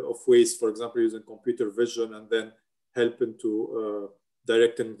waste, for example, using computer vision, and then helping to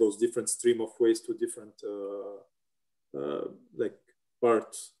directing those different stream of waste to different like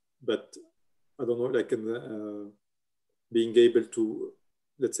parts. But I don't know, like in being able to,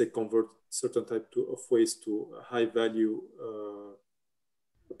 let's say, convert certain type of waste to a high value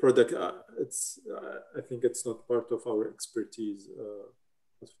product. I think it's not part of our expertise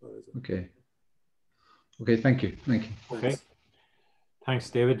as far as. Okay. Okay, thank you. Thank you. Okay, thanks,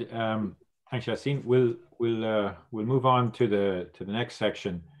 David. Thanks, Yassine. We'll move on to the next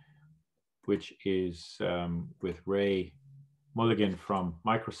section, which is with Ray Mulligan from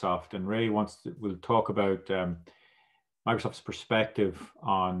Microsoft, and Ray will talk about Microsoft's perspective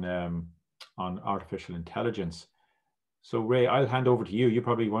on artificial intelligence. So, Ray, I'll hand over to you. You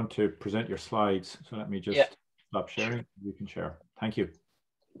probably want to present your slides. So let me just stop sharing. You can share. Thank you.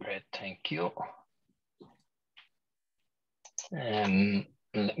 Great, thank you.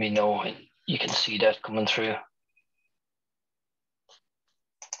 Let me know when you can see that coming through.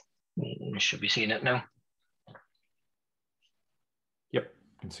 You should be seeing it now. Yep,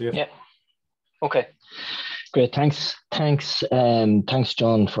 I can see it. Yeah. Okay. Great. Thanks,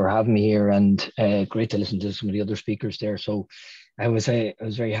 John, for having me here, and great to listen to some of the other speakers there. So, I was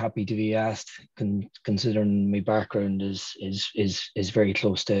very happy to be asked, considering my background is very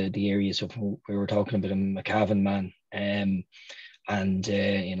close to the areas of we were talking about. I'm a Cavan man, and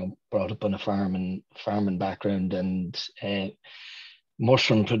you know, brought up on a farming background, and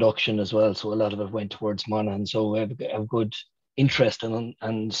mushroom production as well. So a lot of it went towards Monaghan. So I have a good interest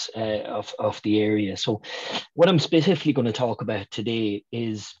of the area. So what I'm specifically going to talk about today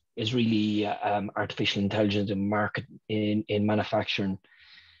is really artificial intelligence in manufacturing,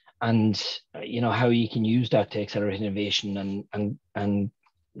 and you know, how you can use that to accelerate innovation and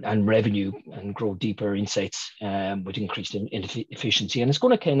revenue and grow deeper insights with increased efficiency. And it's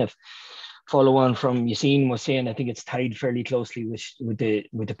going to kind of follow on from Yassine was saying. I think it's tied fairly closely with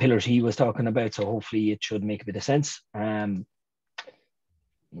the pillars he was talking about. So hopefully it should make a bit of sense.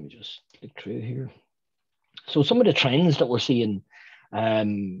 Let me just click through here. So some of the trends that we're seeing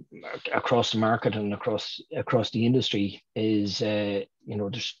across the market and across the industry is, you know,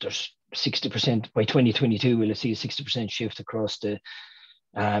 there's 60% by 2022. We'll see a 60% shift across the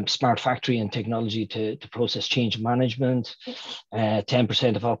smart factory and technology to process change management,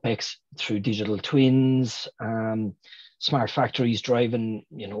 10% of OPEX through digital twins, smart factories driving,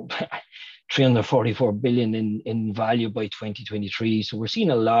 you know, 344 billion in value by 2023. So we're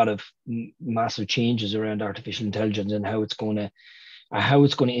seeing a lot of massive changes around artificial intelligence and how it's going to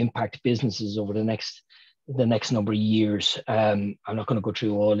impact businesses over the next number of years. I'm not going to go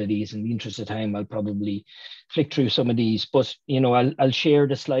through all of these. In the interest of time, I'll probably flick through some of these, but you know, I'll share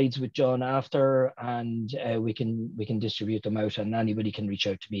the slides with John after, and we can distribute them out, and anybody can reach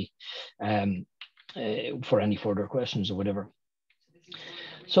out to me for any further questions or whatever.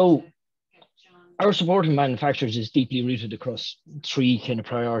 So our support in manufacturers is deeply rooted across three kind of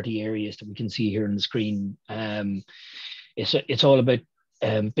priority areas that we can see here on the screen. It's all about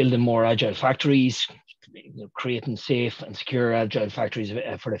building more agile factories, you know, creating safe and secure agile factories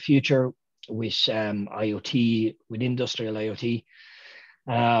for the future with IoT, with industrial IoT.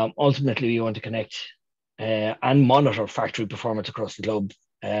 Ultimately, we want to connect and monitor factory performance across the globe,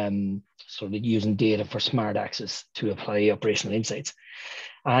 so that using data for smart access to apply operational insights,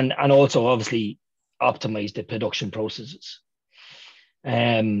 and also obviously optimize the production processes.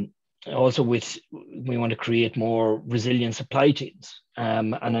 Also, we want to create more resilient supply chains,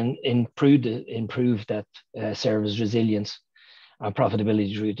 and improve that service resilience and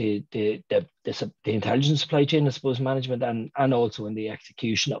profitability through the intelligent supply chain, I suppose, management, and also in the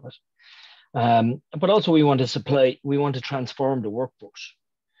execution of it. But also we want to transform the workforce.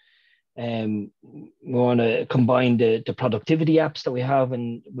 We want to combine the productivity apps that we have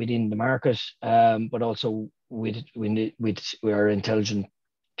within the market, but also with our intelligent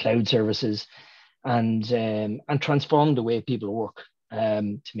cloud services, and transform the way people work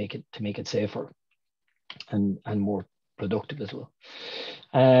to make it safer and more productive as well.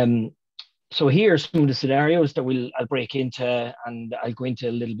 So here's some of the scenarios that I'll break into, and I'll go into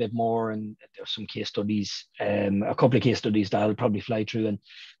a little bit more. And there's some case studies, a couple of case studies that I'll probably fly through, and a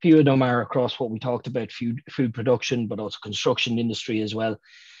few of them are across what we talked about, food production, but also construction industry as well.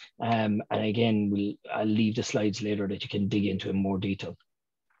 And again, I'll leave the slides later that you can dig into in more detail.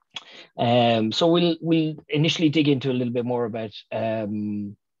 So we'll initially dig into a little bit more about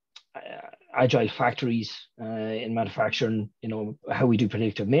agile factories in manufacturing, how we do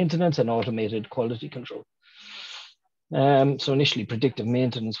predictive maintenance and automated quality control. So initially predictive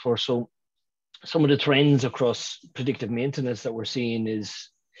maintenance first. So some of the trends across predictive maintenance that we're seeing is,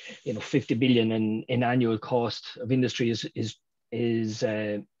 50 billion in annual cost of industry is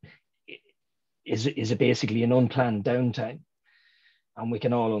basically an unplanned downtime. And we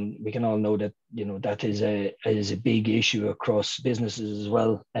can all know that that is a big issue across businesses as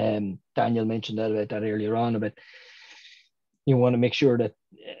well. Daniel mentioned about that earlier on, about you want to make sure that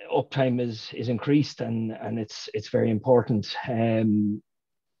uptime is increased, and it's very important.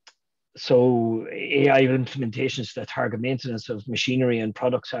 So AI implementations that target maintenance of machinery and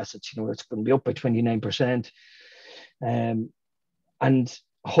products assets, it's going to be up by 29%, and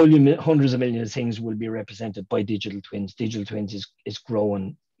hundreds of millions of things will be represented by digital twins. Digital twins is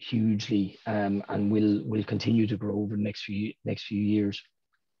growing hugely, and will continue to grow over the next few years.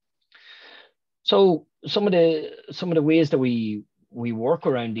 So some of the ways that we work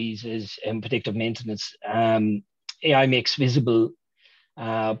around these is in predictive maintenance. AI makes visible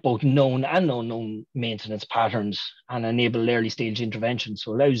both known and unknown maintenance patterns and enable early stage intervention.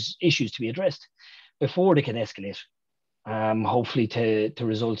 So allows issues to be addressed before they can escalate. Hopefully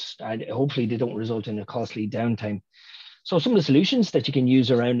hopefully they don't result in a costly downtime. So some of the solutions that you can use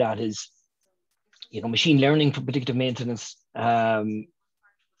around that is, machine learning for predictive maintenance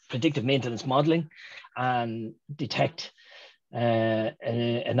modeling, and detect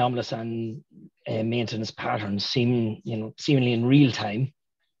anomalous and maintenance patterns seemingly in real time,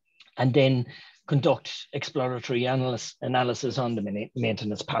 and then conduct exploratory analysis on the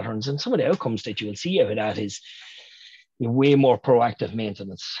maintenance patterns. And some of the outcomes that you will see out of that is way more proactive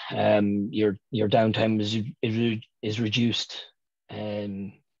maintenance. Your downtime is reduced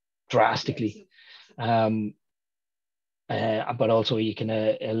drastically, but also you can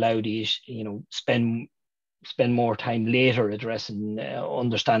allow these, spend more time later addressing,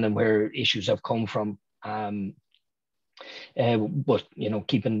 understanding where issues have come from, but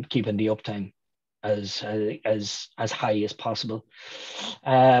keeping the uptime as high as possible.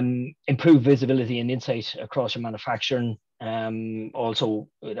 Improve visibility and insight across your manufacturing, also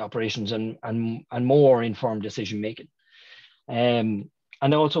with operations and more informed decision making. And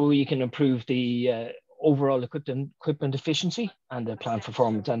also you can improve the overall equipment efficiency and the plant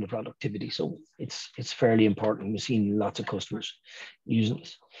performance and the productivity. So it's fairly important. We've seen lots of customers using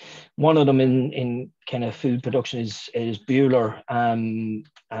this. One of them in kind of food production is Bueller,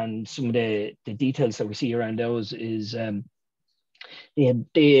 and some of the details that we see around those is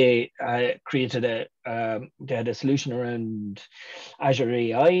they created they had a solution around Azure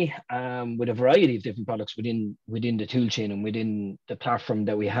AI with a variety of different products within the tool chain and within the platform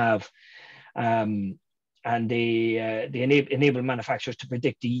that we have. And they enable manufacturers to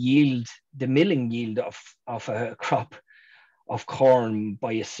predict the milling yield of a crop of corn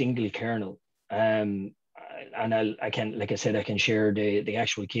by a single kernel. And I can share the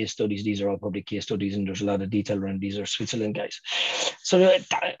actual case studies. These are all public case studies, and there's a lot of detail around. These are Switzerland guys. So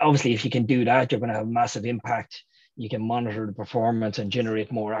obviously, if you can do that, you're going to have massive impact. You can monitor the performance and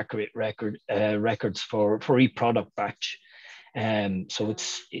generate more accurate records for each product batch. So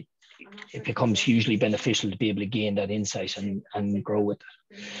it becomes hugely beneficial to be able to gain that insight and grow with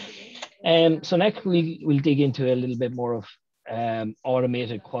it. So next we'll dig into a little bit more of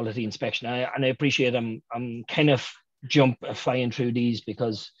automated quality inspection. And I appreciate I'm kind of flying through these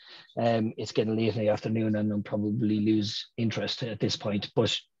because it's getting late in the afternoon and I'll probably lose interest at this point.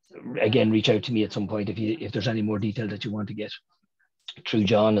 But again, reach out to me at some point if there's any more detail that you want to get through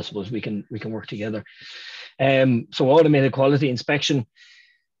John. I suppose we can work together. So automated quality inspection.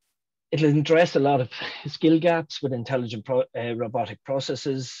 It'll address a lot of skill gaps with intelligent robotic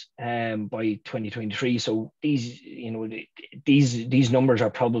processes by 2023. So these numbers are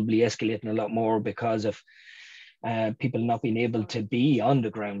probably escalating a lot more because of people not being able to be on the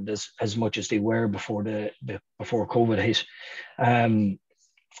ground as much as they were before COVID hit.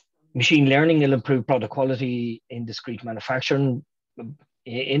 Machine learning will improve product quality in discrete manufacturing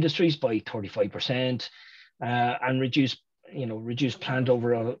industries by 35% and reduce reduce plant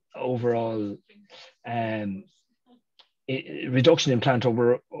overall reduction in plant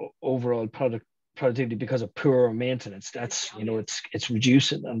overall productivity because of poor maintenance. That's, it's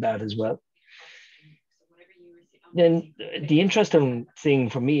reducing on that as well. Then the interesting thing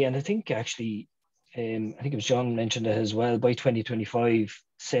for me, and I think actually, I think it was John mentioned it as well, by 2025,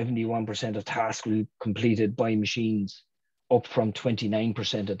 71% of tasks will be completed by machines, up from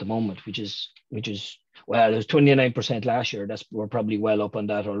 29% at the moment, which is well, it was 29% last year. We're probably well up on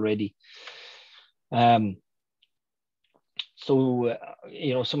that already. So,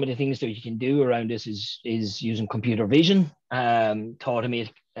 some of the things that you can do around this is using computer vision to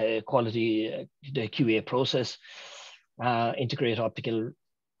automate quality, the QA process, integrate optical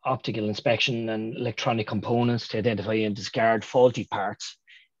inspection and electronic components to identify and discard faulty parts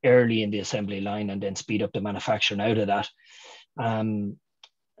early in the assembly line, and then speed up the manufacturing out of that.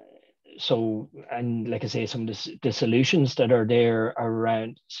 So, and like I say, some of the solutions that are there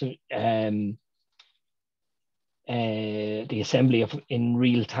around the assembly in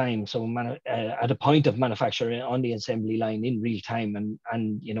real time. So at a point of manufacture on the assembly line in real time, and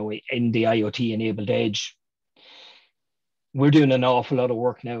in the IoT enabled edge, we're doing an awful lot of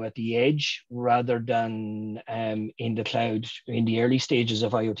work now at the edge rather than in the cloud. In the early stages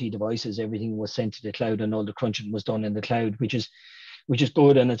of IoT devices, everything was sent to the cloud and all the crunching was done in the cloud, which is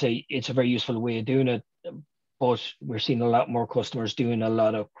good, and it's a very useful way of doing it. But we're seeing a lot more customers doing a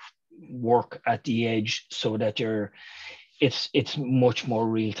lot of work at the edge, so that it's much more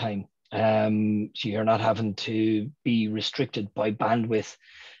real time. So you're not having to be restricted by bandwidth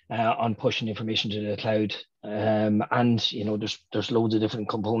on pushing information to the cloud. And there's loads of different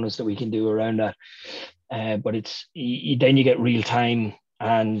components that we can do around that. But then you get real time,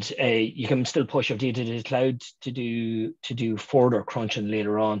 and you can still push your data to the cloud to do further crunching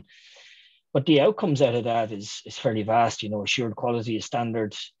later on. But the outcomes out of that is fairly vast. Assured quality is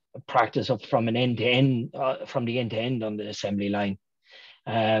standard practice up from an end to end, from the end to end on the assembly line.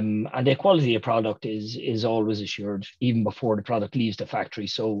 And the quality of product is always assured even before the product leaves the factory.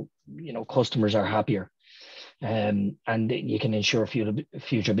 So, customers are happier, and you can ensure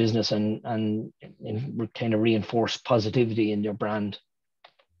future business and kind of reinforce positivity in your brand.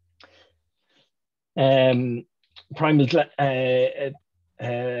 Pyramid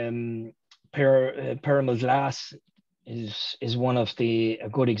glass is one of a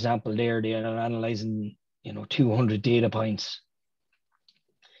good example there. They are analyzing 200 data points,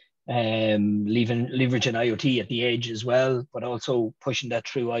 leveraging IoT at the edge as well, but also pushing that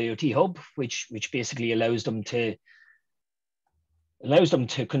through IoT Hub, which basically allows them to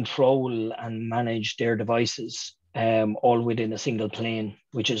control and manage their devices all within a single plane,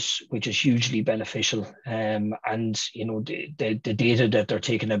 which is hugely beneficial. And the data that they're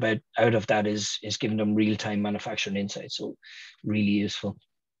taking out of that is giving them real-time manufacturing insights. So really useful.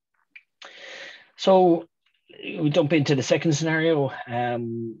 So we jump into the second scenario,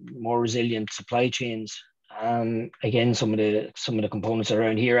 more resilient supply chains. Again, some of the components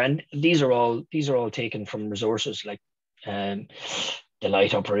around here, and these are all taken from resources like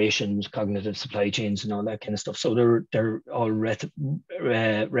Delight operations, cognitive supply chains, and all that kind of stuff. So they're all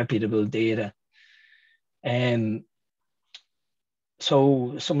reputable data.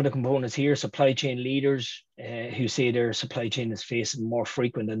 So some of the components here, supply chain leaders who say their supply chain is facing more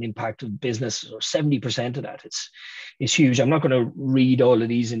frequent and impacted business, or 70% of that. It's huge. I'm not going to read all of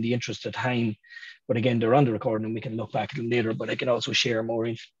these in the interest of time, but again, they're on the recording and we can look back at them later, but I can also share more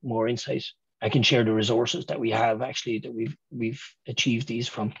insight. I can share the resources that we have actually that we've achieved these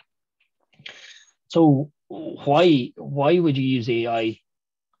from. So why would you use AI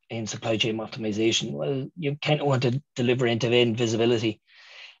in supply chain optimization? Well, you kind of want to deliver end-to-end visibility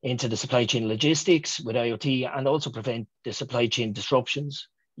into the supply chain logistics with IoT, and also prevent the supply chain disruptions.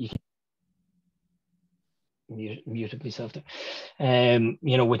 You can muted myself there.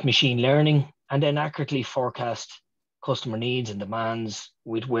 With machine learning, and then accurately forecast customer needs and demands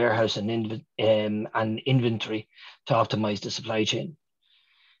with warehouse and inventory to optimize the supply chain.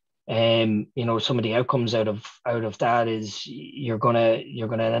 Some of the outcomes out of that is you're gonna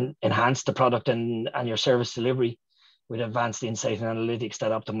enhance the product and your service delivery with advanced insight and analytics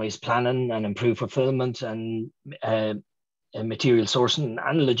that optimize planning and improve fulfillment and material sourcing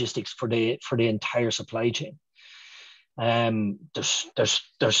and logistics for the entire supply chain. There's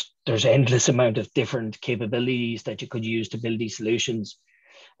endless amount of different capabilities that you could use to build these solutions.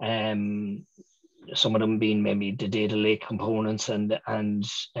 Some of them being maybe the data lake components and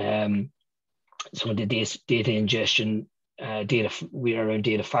some of the data ingestion we are around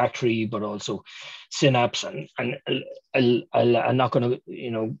data factory, but also Synapse, and I'm not going to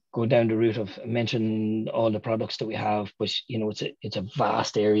go down the route of mention all the products that we have, but it's a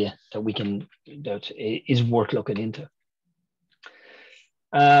vast area that is worth looking into.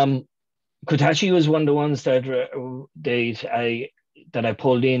 Kotachi was one of the ones that I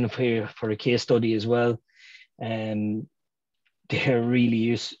pulled in for a case study as well. They're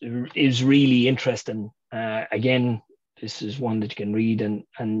really is really interesting. Again, this is one that you can read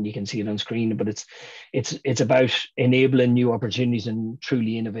and you can see it on screen, but it's about enabling new opportunities and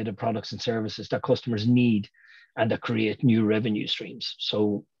truly innovative products and services that customers need and that create new revenue streams.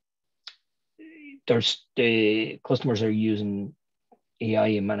 So the customers are using AI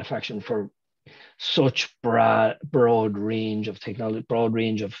in manufacturing for such broad range of technology, broad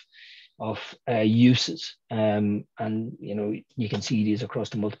range of uses, and you can see these across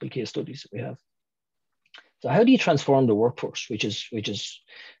the multiple case studies that we have. So how do you transform the workforce, which is it's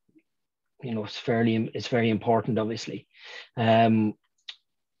very important, obviously.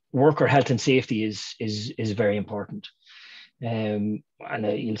 Worker health and safety is very important, and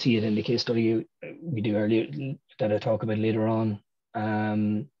you'll see it in the case study we do earlier that I talk about later on.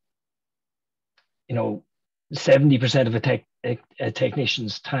 70% of a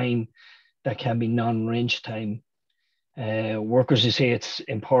technician's time that can be non-wrench time. Workers who say it's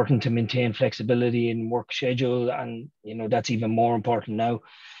important to maintain flexibility in work schedule, and that's even more important now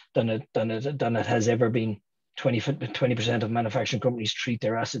than it has ever been. 20% of manufacturing companies treat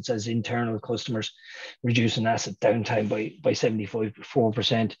their assets as internal customers, reducing asset downtime by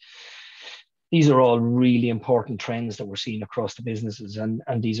 74%. These are all really important trends that we're seeing across the businesses, and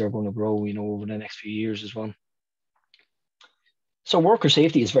these are going to grow, over the next few years as well. So worker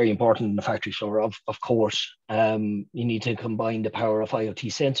safety is very important in the factory floor, of course. You need to combine the power of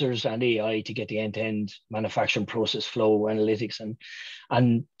IoT sensors and AI to get the end-to-end manufacturing process flow analytics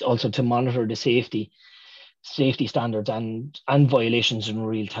and also to monitor the safety standards and violations in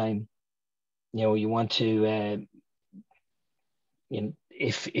real time. You want to,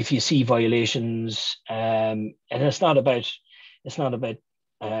 if you see violations, and it's not about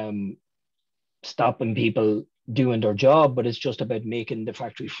stopping people doing their job, but it's just about making the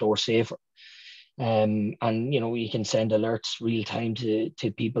factory floor safer. And you can send alerts real time to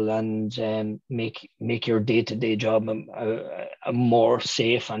people and make your day-to-day job a more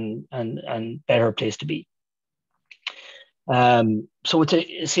safe and better place to be. So it's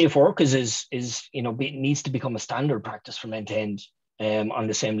a safe work it needs to become a standard practice from end to end on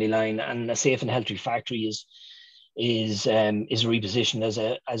the assembly line, and a safe and healthy factory is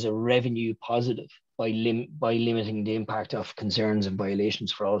repositioned as a revenue positive by limiting the impact of concerns and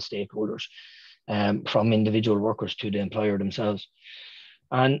violations for all stakeholders, from individual workers to the employer themselves.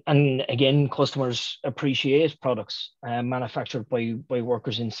 And again, customers appreciate products manufactured by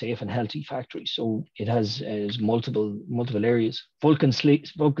workers in safe and healthy factories. So it has multiple areas. Vulcan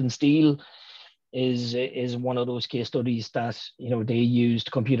Steel is one of those case studies that they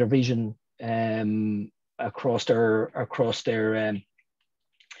used computer vision across their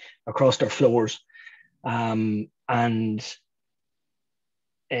floors, and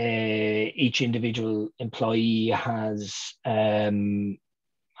each individual employee has a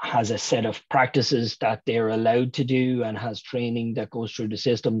set of practices that they're allowed to do and has training that goes through the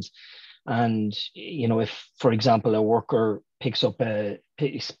systems. And if, for example, a worker picks up a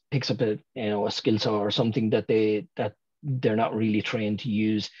skill saw or something that they're not really trained to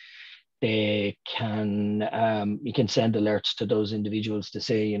use, they can you can send alerts to those individuals to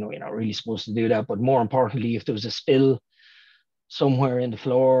say, you're not really supposed to do that. But more importantly, if there was a spill somewhere in the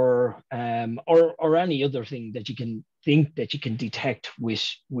floor, or any other thing that you can think that you can detect with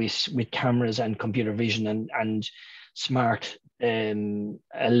cameras and computer vision and smart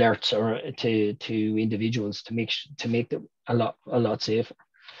alerts or to individuals to make them a lot safer.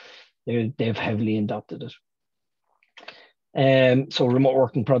 They've heavily adopted it. So remote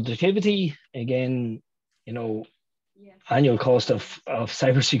working productivity, again, annual cost of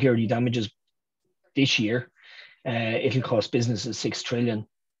cybersecurity damages this year, it'll cost businesses 6 trillion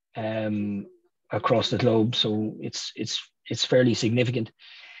across the globe. So it's fairly significant.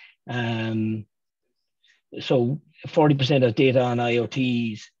 So 40% of data on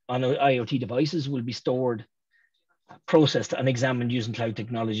IoT devices will be stored, processed, and examined using cloud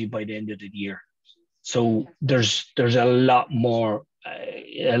technology by the end of the year. So there's a lot more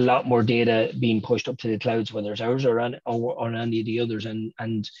data being pushed up to the clouds, whether it's ours or any of the others. And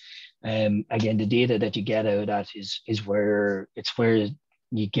again, the data that you get out of that is where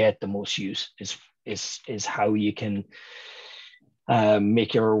you get the most use. Is how you can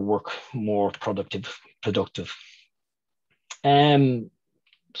make your work more productive.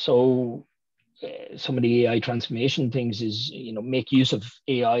 So some of the AI transformation things is, you know, make use of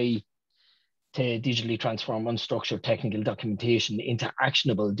AI to digitally transform unstructured technical documentation into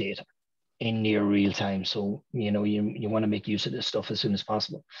actionable data in near real time. So, you know, you want to make use of this stuff as soon as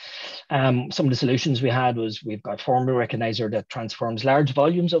possible. Some of the solutions we had was, we've got Formula Recognizer that transforms large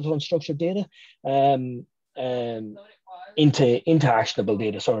volumes of unstructured data into actionable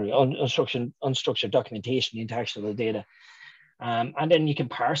data, unstructured documentation into actionable data. And then you can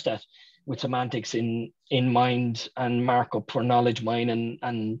parse that with semantics in mind and markup for knowledge mine,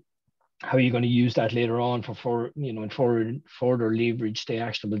 and how you're going to use that later on for further leverage the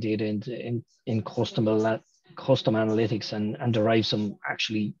actionable data in custom analytics and derive some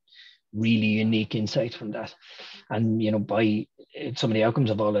actually really unique insights from that. And, you know, by some of the outcomes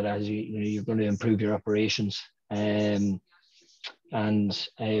of all of that is you're going to improve your operations, and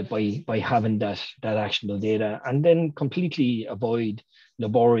by having that actionable data, and then completely avoid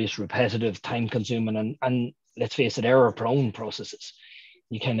laborious, repetitive, time consuming and let's face it, error prone processes.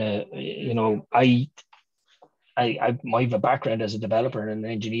 You kind of, you know, I have a background as a developer and an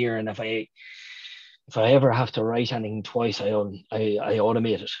engineer, and if I ever have to write anything twice, I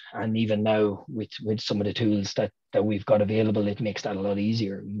automate it. And even now with some of the tools that we've got available, it makes that a lot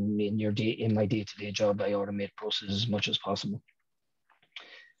easier. In my day-to-day job, I automate processes as much as possible.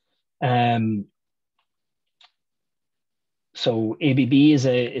 So ABB is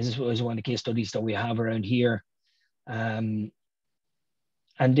one of the case studies that we have around here.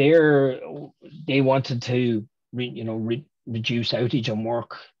 And they wanted to reduce outage on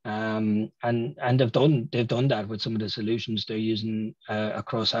work, and they've done that with some of the solutions they're using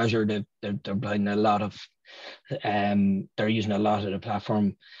across Azure. They're providing a lot of they're using a lot of the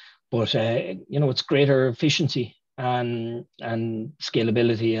platform, but you know, it's greater efficiency and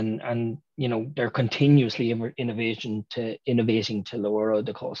scalability, and you know, they're continuously innovating to lower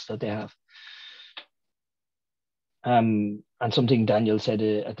the costs that they have. And something Daniel said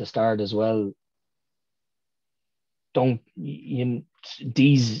at the start as well,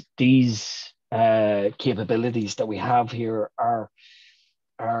 these capabilities that we have here are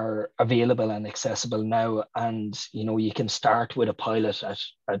available and accessible now, and you know, you can start with a pilot at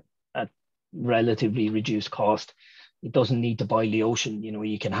relatively reduced cost. It doesn't need to boil the ocean. You know,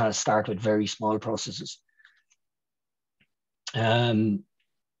 you can start with very small processes.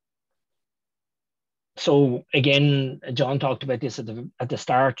 So again, John talked about this at the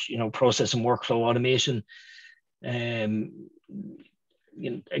start. You know, process and workflow automation.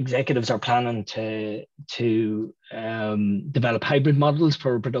 Executives are planning to develop hybrid models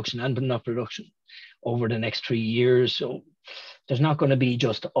for production and not production over the next 3 years. So there's not going to be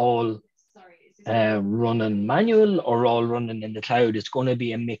just all running manual or all running in the cloud. It's going to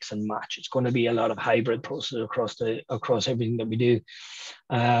be a mix and match. It's going to be a lot of hybrid process across everything that we do.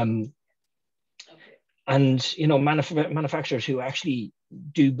 And you know, manufacturers who actually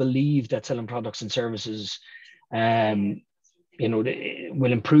do believe that selling products and services, you know,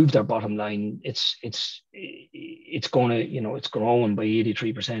 will improve their bottom line. It's going to, you know, it's growing by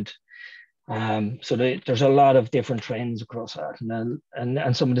 83%. So there's a lot of different trends across that, and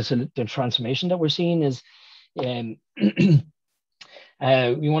some of the transformation that we're seeing is, we want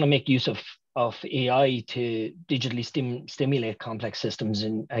to make use of AI to digitally stimulate complex systems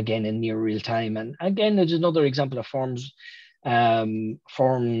in near real time. And again, there's another example of forms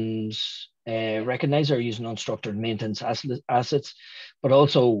recognizer using unstructured maintenance assets, but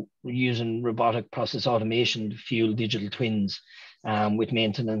also using robotic process automation to fuel digital twins with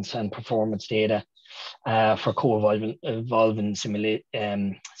maintenance and performance data for co-evolving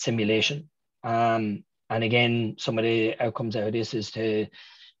simulation. And again, some of the outcomes out of this is to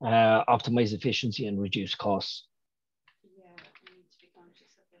optimize efficiency and reduce costs.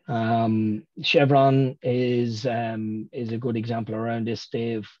 Chevron is a good example around this.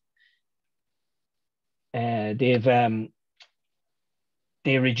 They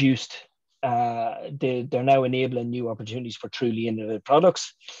reduced. They're now enabling new opportunities for truly innovative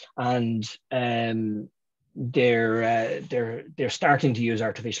products, and they're starting to use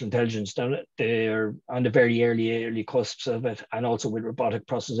artificial intelligence. They're on the very early cusps of it, and also with robotic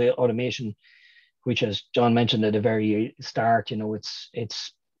process automation, which, as John mentioned at the very start, you know, it's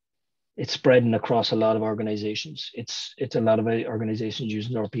spreading across a lot of organizations. It's a lot of organizations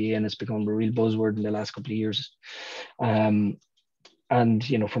using RPA, and it's become a real buzzword in the last couple of years. And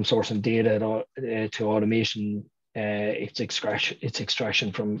you know, from sourcing data to automation, it's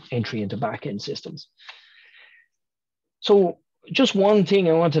extraction from entry into back-end systems. So just one thing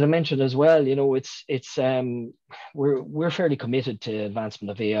I wanted to mention as well, you know, we're fairly committed to advancement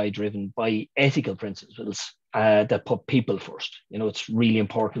of AI driven by ethical principles that put people first. You know, it's really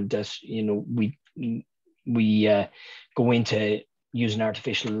important that, you know, we go into using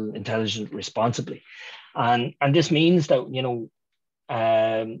artificial intelligence responsibly, and this means that, you know,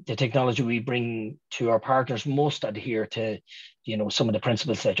 the technology we bring to our partners must adhere to, you know, some of the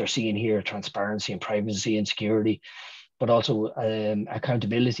principles that you're seeing here: transparency and privacy and security, but also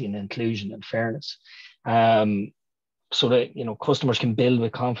accountability and inclusion and fairness, so that, you know, customers can build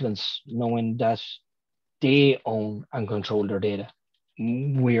with confidence, knowing that they own and control their data.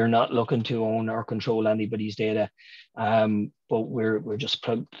 We are not looking to own or control anybody's data, but we're just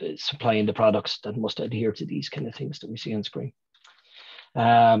supplying the products that must adhere to these kind of things that we see on screen.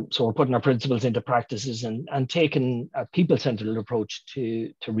 So we're putting our principles into practices and taking a people-centered approach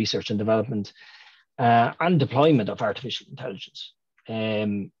to research and development and deployment of artificial intelligence.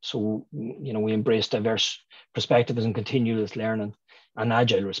 So, you know, we embrace diverse perspectives and continuous learning and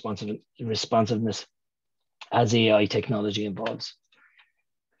agile responsiveness as AI technology evolves.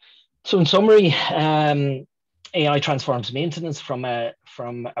 So in summary, AI transforms maintenance from a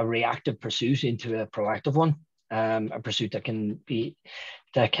reactive pursuit into a proactive one, a pursuit that can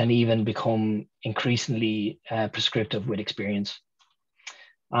even become increasingly prescriptive with experience.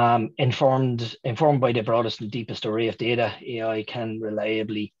 Informed by the broadest and deepest array of data, AI can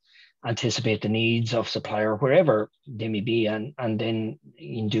reliably anticipate the needs of supplier wherever they may be, and then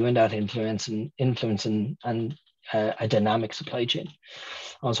in doing that, influencing a dynamic supply chain.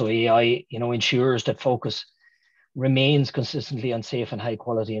 Also, AI, you know, ensures that focus remains consistently on safe and high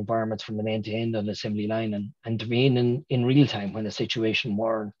quality environments from an end to end on the assembly line, and intervene in real time when a situation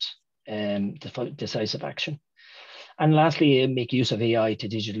warrants decisive action. And lastly, make use of AI to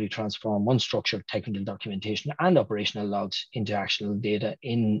digitally transform unstructured technical documentation and operational logs into actionable data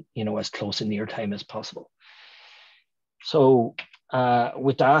in, you know, as close and near time as possible. So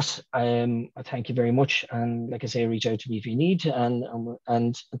with that, I thank you very much. And like I say, reach out to me if you need.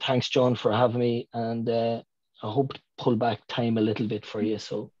 And thanks, John, for having me. And I hope to pull back time a little bit for you.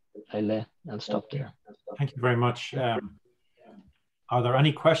 So I'll stop there. Thank you very much. Are there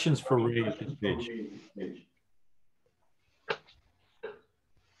any questions for Ray at this stage?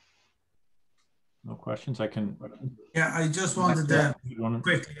 No questions. I can. Yeah, I just wanted to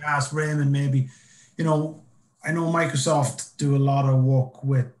quickly ask Raymond, maybe, you know, I know Microsoft do a lot of work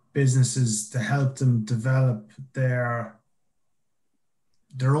with businesses to help them develop their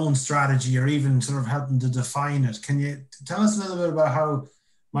own strategy, or even sort of help them to define it. Can you tell us a little bit about how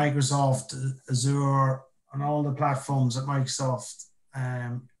Microsoft, Azure, and all the platforms that Microsoft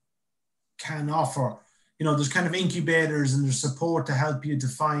can offer? You know, there's kind of incubators and there's support to help you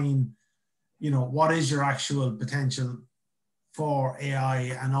define, you know, what is your actual potential for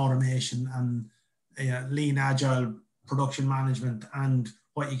AI and automation and lean agile production management and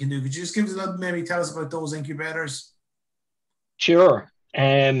what you can do. Could you just give us a little, maybe tell us about those incubators? Sure.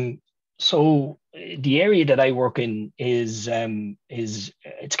 So the area that I work in is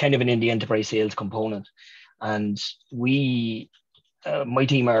it's kind of an indie enterprise sales component, and we my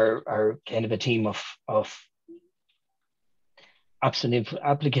team are kind of a team of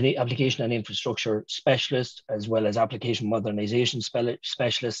application and infrastructure specialists, as well as application modernization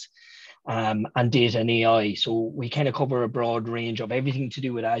specialists, and data and AI. So we kind of cover a broad range of everything to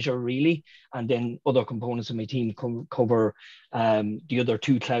do with Azure, really, and then other components of my team cover the other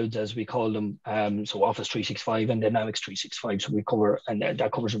two clouds, as we call them, so Office 365 and Dynamics 365. So we cover, and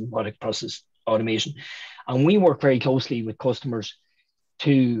that covers robotic process automation, and we work very closely with customers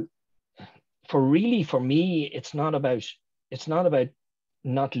for me, it's not about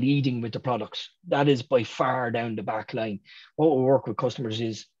not leading with the products. That is by far down the back line. What we work with customers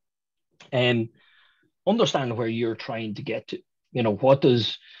is understand where you're trying to get to. You know, what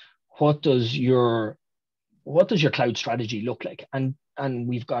does your cloud strategy look like? And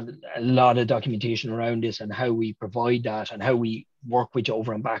we've got a lot of documentation around this and how we provide that and how we work with you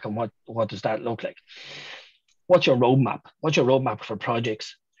over and back, and what does that look like? What's your roadmap? What's your roadmap for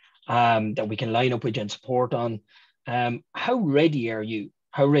projects that we can line up with you and support on? How ready are you?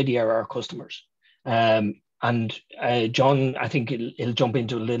 How ready are our customers? And John, I think he'll jump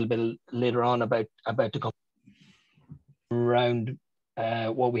into a little bit later on about the around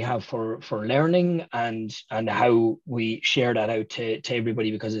what we have for learning and how we share that out to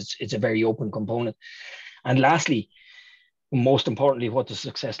everybody, because it's a very open component. And lastly, most importantly, what does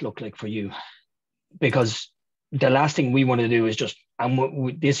success look like for you? Because the last thing we want to do is just,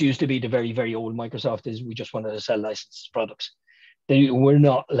 and this used to be the very, very old Microsoft, is we just wanted to sell licensed products. We're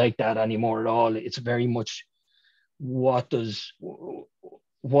not like that anymore at all. It's very much what is the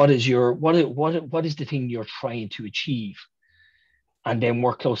thing you're trying to achieve, and then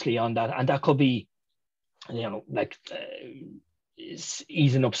work closely on that. And that could be you know, like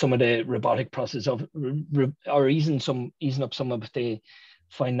easing up some of the robotic process of, or easing up some of the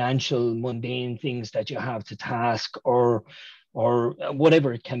financial mundane things that you have to task, or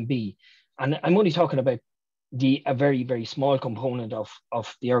whatever it can be. And I'm only talking about a very, very small component of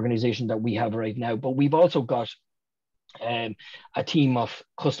the organization that we have right now. But we've also got a team of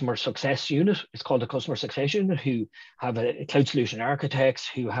customer success unit. It's called the customer success unit, who have a cloud solution architects,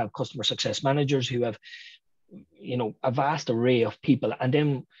 who have customer success managers, who have, you know, a vast array of people. And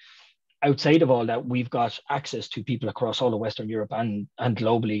then outside of all that, we've got access to people across all of Western Europe and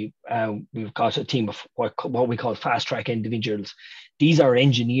globally. We've got a team of what we call fast track individuals. These are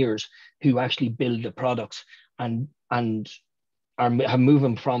engineers who actually build the products and are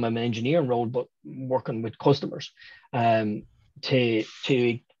moving from an engineering role, but working with customers to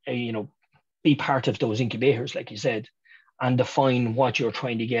you know, be part of those incubators, like you said, and define what you're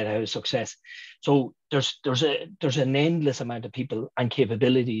trying to get out of success. So there's an endless amount of people and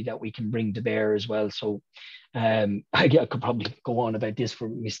capability that we can bring to bear as well. So I could probably go on about this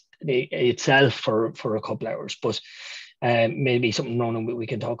for itself for a couple hours, but maybe something, Ronan, we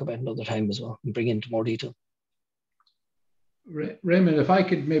can talk about another time as well and bring into more detail. Raymond, if I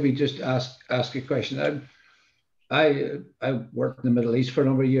could maybe just ask a question. I worked in the Middle East for a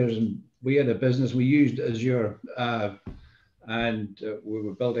number of years, and we had a business, we used Azure, and we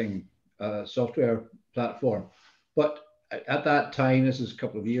were building a software platform. But at that time, this is a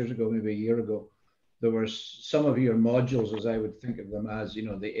couple of years ago, maybe a year ago, there were some of your modules, as I would think of them as, you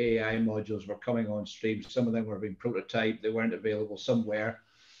know, the AI modules were coming on stream. Some of them were being prototyped. They weren't available somewhere.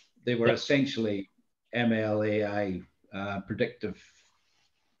 They were essentially ML, AI, predictive.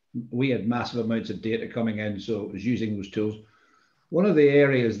 We had massive amounts of data coming in, so it was using those tools. One of the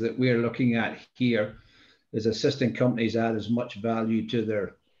areas that we're looking at here is assisting companies add as much value to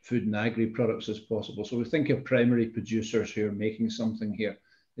their food and agri products as possible. So we think of primary producers who are making something here.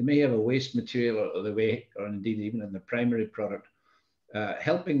 They may have a waste material or indeed even in the primary product,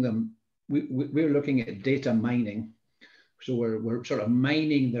 helping them. We're looking at data mining. So we're sort of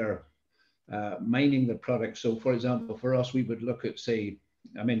mining their product. So for example, for us, we would look at, say,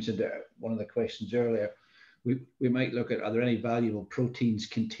 I mentioned one of the questions earlier, we might look at, are there any valuable proteins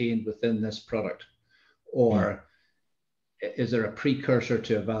contained within this product? Or is there a precursor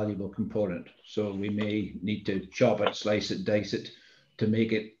to a valuable component? So we may need to chop it, slice it, dice it to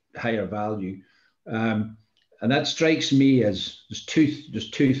make it higher value. And that strikes me as there's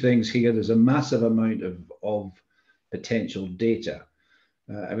two things here. There's a massive amount of potential data.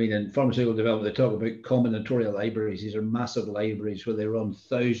 I mean, in pharmaceutical development, they talk about combinatorial libraries. These are massive libraries where they run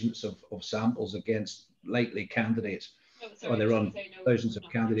thousands of samples against likely candidates, or they run thousands of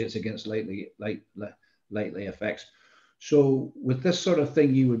candidates against likely effects. So with this sort of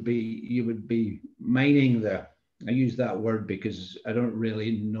thing, you would be mining I use that word because I don't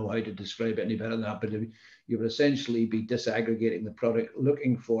really know how to describe it any better than that, but you would essentially be disaggregating the product,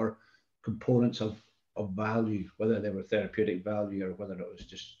 looking for components of value, whether they were therapeutic value or whether it was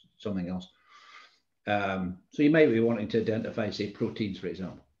just something else. So you might be wanting to identify, say, proteins, for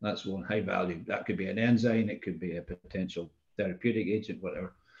example. That's one, high value. That could be an enzyme, it could be a potential therapeutic agent,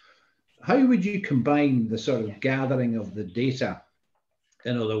 whatever. How would you combine the sort of gathering of the data,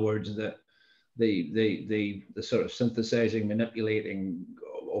 in other words, the sort of synthesizing, manipulating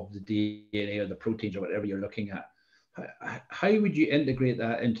of the DNA or the proteins or whatever you're looking at? How would you integrate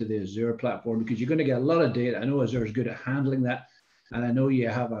that into the Azure platform? Because you're going to get a lot of data. I know Azure is good at handling that. And I know you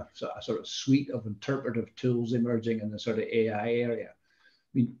have a sort of suite of interpretive tools emerging in the sort of AI area.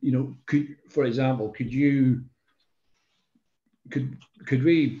 I mean, you know, for example, could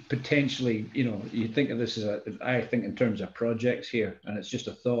we potentially, you know, you think of this as I think in terms of projects here, and it's just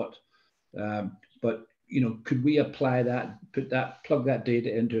a thought, but, you know, could we apply that, plug that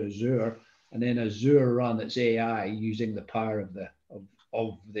data into Azure, and then Azure run its AI using the power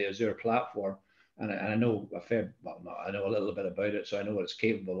of the Azure platform? And I know I know a little bit about it, so I know what it's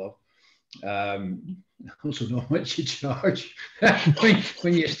capable of. I also know how much you charge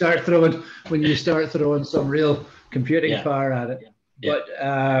when you start throwing some real computing power at it. But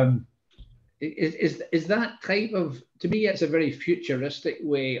is that type of, to me, it's a very futuristic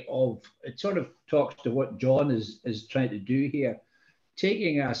way of, it sort of talks to what John is trying to do here,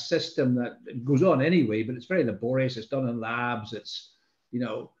 taking a system that goes on anyway, but it's very laborious. It's done in labs. It's, you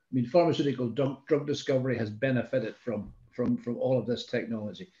know, I mean, pharmaceutical drug discovery has benefited from all of this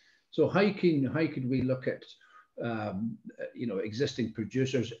technology. So how could we look at, you know, existing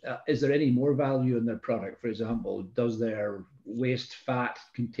producers? Is there any more value in their product? For example, does their waste fat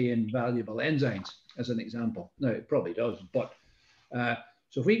contain valuable enzymes, as an example? No, it probably does. But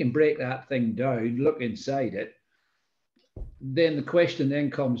So if we can break that thing down, look inside it, then the question then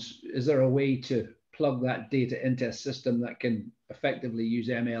comes, is there a way to plug that data into a system that can effectively use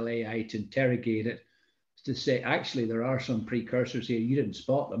MLAI to interrogate it, to say, actually, there are some precursors here. You didn't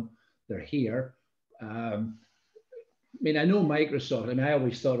spot them. They're here. I mean, I know Microsoft. I mean, I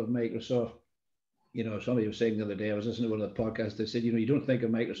always thought of Microsoft, you know, somebody was saying the other day, I was listening to one of the podcasts, they said, you know, you don't think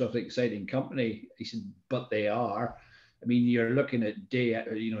of Microsoft as an exciting company. He said, but they are. I mean, you're looking at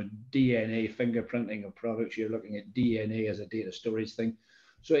DNA fingerprinting of products. You're looking at DNA as a data storage thing.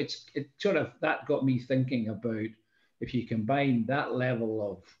 So it sort of, that got me thinking about, if you combine that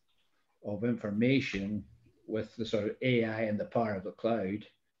level of information with the sort of AI and the power of the cloud,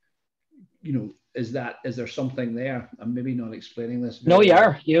 you know, is there something there? I'm maybe not explaining this. No, you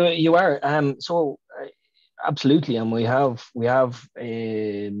are. You are. So absolutely, and we have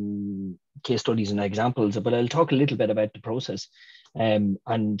case studies and examples. But I'll talk a little bit about the process, and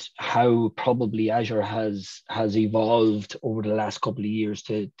how probably Azure has evolved over the last couple of years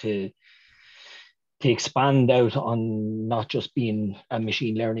to expand out on not just being a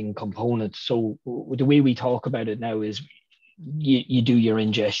machine learning component. So the way we talk about it now is you do your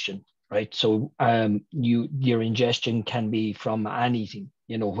ingestion. Right, so your ingestion can be from anything,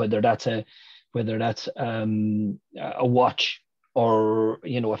 you know, whether that's a watch, or,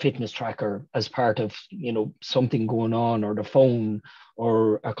 you know, a fitness tracker as part of, you know, something going on, or the phone,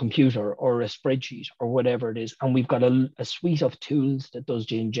 or a computer, or a spreadsheet, or whatever it is. And we've got a suite of tools that does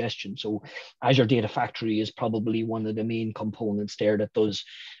the ingestion. So Azure Data Factory is probably one of the main components there that does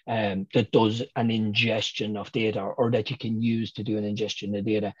an ingestion of data, or that you can use to do an ingestion of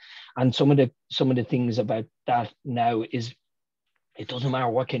data. And some of the things about that now is, it doesn't matter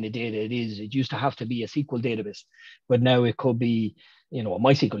what kind of data it is. It used to have to be a SQL database, but now it could be, you know, a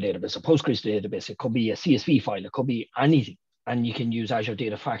MySQL database, a Postgres database. It could be a CSV file. It could be anything. And you can use Azure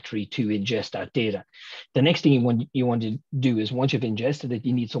Data Factory to ingest that data. The next thing you want to do is, once you've ingested it,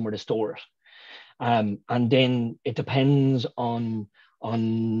 you need somewhere to store it. And then it depends on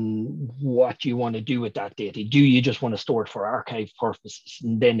what you want to do with that data. Do you just want to store it for archive purposes?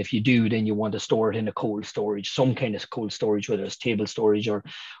 And then if you do, then you want to store it in a cold storage, some kind of cold storage, whether it's table storage or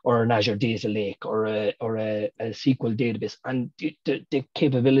an Azure Data Lake, or a SQL database. And the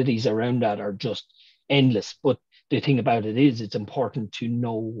capabilities around that are just endless. But the thing about it is, it's important to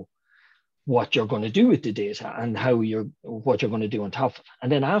know what you're going to do with the data, and what you're going to do on top of it.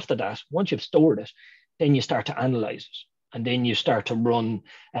 And then after that, once you've stored it, then you start to analyze it. And then you start to run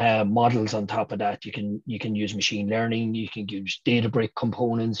models on top of that. You can use machine learning. You can use Databricks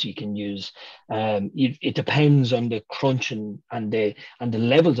components. You can use. It depends on the crunching and the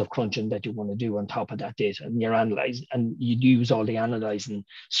levels of crunching that you want to do on top of that data. And you're analyzing, and you use all the analyzing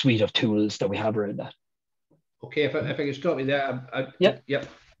suite of tools that we have around that. Okay, if I can stop you there. Yep.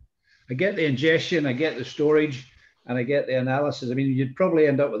 I get the ingestion. I get the storage, and I get the analysis. I mean, you'd probably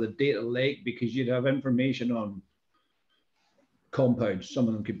end up with a data lake, because you'd have information on compounds. Some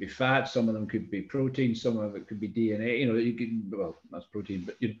of them could be fat, some of them could be protein, some of it could be DNA. You know, you can, well, that's protein,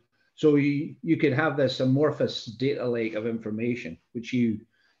 but so you could have this amorphous data lake of information, which you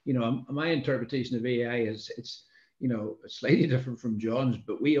know, my interpretation of AI is, it's, you know, slightly different from John's,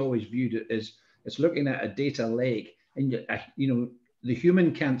 but we always viewed it as, it's looking at a data lake, and you know, the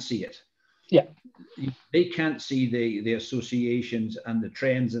human can't see it. Yeah. They can't see the associations and the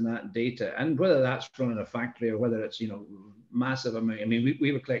trends in that data, and whether that's running a factory or whether it's, you know, massive amount. I mean,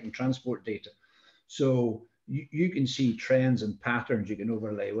 we were collecting transport data, so you can see trends and patterns. You can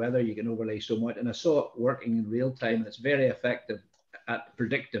overlay weather, you can overlay so much, and I saw it working in real time, and it's very effective at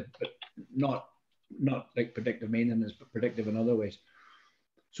predictive, but not like predictive maintenance, but predictive in other ways.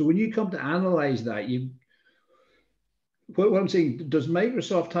 So when you come to analyze that, what I'm saying, does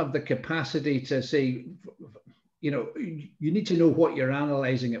Microsoft have the capacity to say, you know, you need to know what you're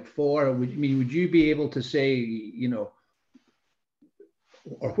analyzing it for? Or would you be able to say, you know,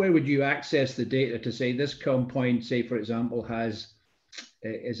 or where would you access the data to say this compound, say, for example,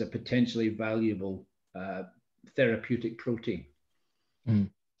 is a potentially valuable therapeutic protein? Mm.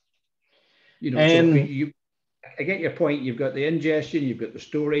 You know, so I get your point. You've got the ingestion, you've got the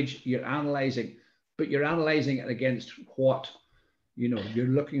storage, you're analyzing, but you're analyzing it against what, you know, you're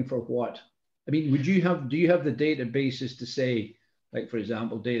looking for what. I mean, do you have the databases to say, like, for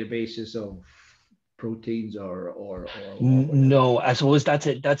example, databases of proteins or no, I suppose that's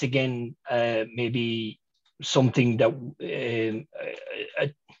again maybe something that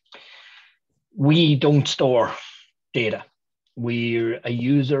we don't store data. We're a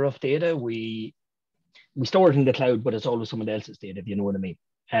user of data. We store it in the cloud, but it's always someone else's data, if you know what I mean.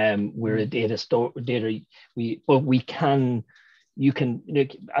 We're a data store, but we can you can,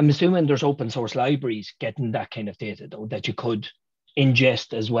 I'm assuming there's open source libraries getting that kind of data though, that you could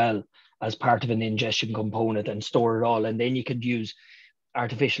ingest as well as part of an ingestion component and store it all. And then you could use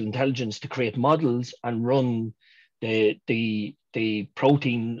artificial intelligence to create models and run the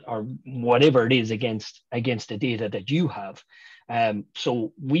protein or whatever it is against the data that you have.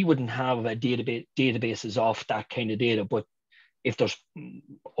 So we wouldn't have a databases off that kind of data, but if there's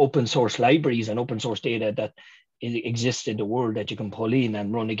open source libraries and open source data that exists in the world that you can pull in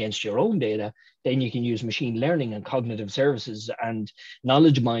and run against your own data, then you can use machine learning and cognitive services and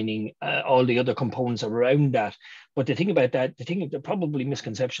knowledge mining, all the other components around that. But the thing about that, the probably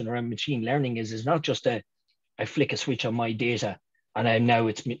misconception around machine learning is not just I flick a switch on my data and I've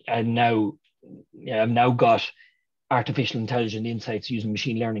now got artificial intelligent insights using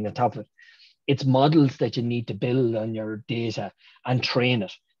machine learning on top of it. It's models that you need to build on your data and train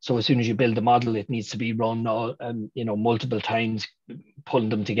it. So as soon as you build the model, it needs to be run multiple times, pulling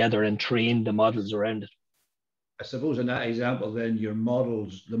them together and train the models around it. I suppose in that example, then the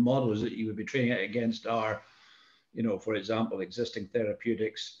models that you would be training it against are, for example, existing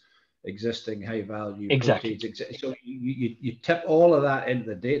therapeutics, existing high value proteins. So you tip all of that into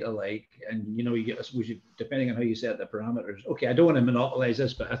the data lake, and you get, I suppose, depending on how you set the parameters. Okay, I don't want to monopolize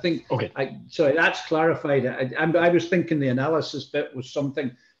this, but I think sorry, that's clarified. I was thinking the analysis bit was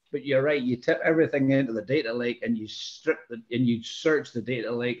something, but you're right. You tip everything into the data lake, and you you search the data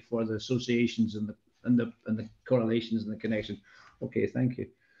lake for the associations and the correlations and the connection. Okay, thank you.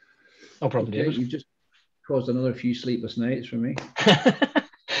 No problem. Okay, you just caused another few sleepless nights for me.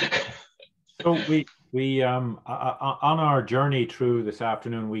 So we on our journey through this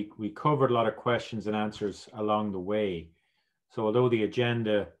afternoon, we covered a lot of questions and answers along the way. So although the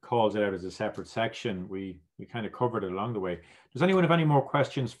agenda calls it out as a separate section, we kind of covered it along the way. Does anyone have any more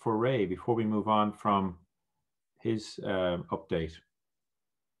questions for Ray before we move on from his update?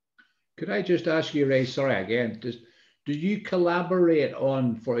 Could I just ask you, Ray, sorry again, do you collaborate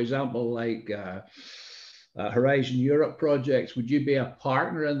on, for example, like Horizon Europe projects? Would you be a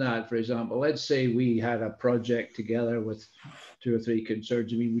partner in that? For example, let's say we had a project together with 2 or 3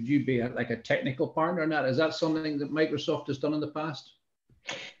 concerns. I mean, would you be like a technical partner in that? Is that something that Microsoft has done in the past?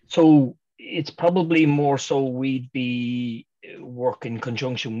 So it's probably more so we'd be working in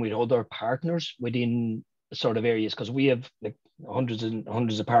conjunction with other partners within sort of areas, because we have like hundreds and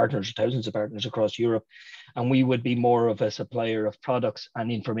hundreds of partners, thousands of partners across Europe, and we would be more of a supplier of products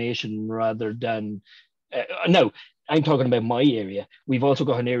and information rather than no, I'm talking about my area. We've also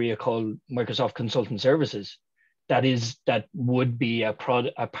got an area called Microsoft Consultant Services that would be a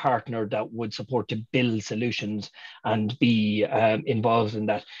partner that would support to build solutions and be involved in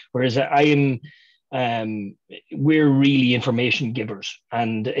that. Whereas we're really information givers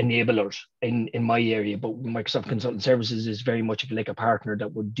and enablers in my area, but Microsoft Consultant Services is very much like a partner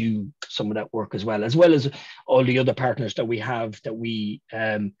that would do some of that work as well as all the other partners that we have that we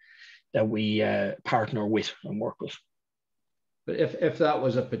partner with and work with. But if that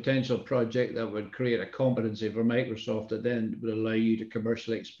was a potential project that would create a competency for Microsoft that then would allow you to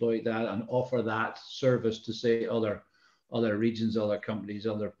commercially exploit that and offer that service to, say, other regions, other companies,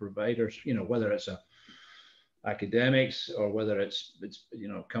 other providers, whether it's academics or whether it's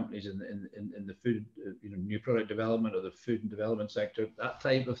companies in the food, new product development or the food and development sector, that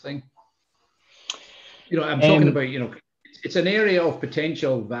type of thing. I'm talking about, it's an area of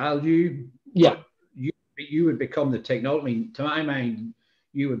potential value. Yeah. You would become the technology. To my mind,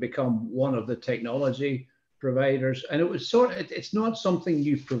 you would become one of the technology providers, and it's not something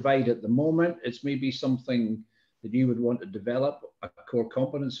you provide at the moment. It's maybe something that you would want to develop a core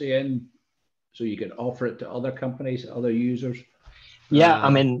competency in, so you can offer it to other companies, other users. Yeah, I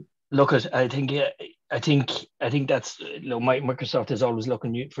mean, look, I think that's, Microsoft is always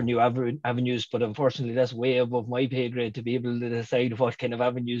looking for new avenues, but unfortunately that's way above my pay grade to be able to decide what kind of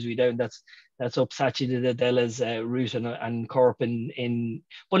avenues we down. That's up Satya Nadella's route and Corp in.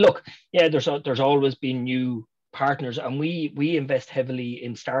 But look, yeah, there's always been new partners, and we invest heavily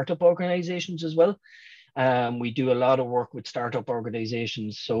in startup organizations as well. We do a lot of work with startup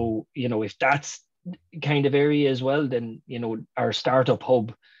organizations. So, if that's kind of area as well, then, our startup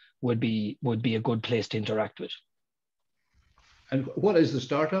hub would be a good place to interact with. And what is the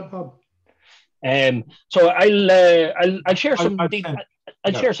startup hub? So I'll share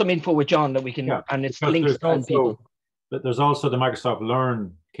share some info with John that we can, and it's links to people. But there's also the Microsoft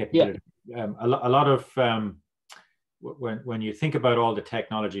Learn capability. Yeah. A lot of when you think about all the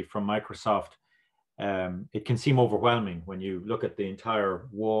technology from Microsoft, it can seem overwhelming when you look at the entire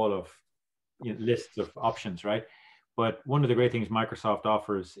wall of lists of options, right? But one of the great things Microsoft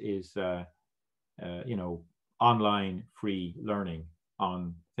offers is, online free learning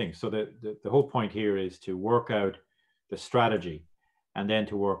on things. So the whole point here is to work out the strategy, and then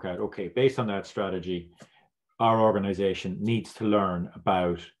to work out, okay, based on that strategy, our organization needs to learn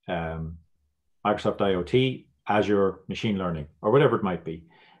about Microsoft IoT, Azure machine learning, or whatever it might be.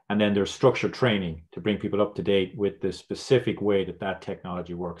 And then there's structured training to bring people up to date with the specific way that that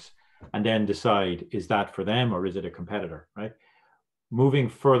technology works, and then decide, is that for them or is it a competitor, right? Moving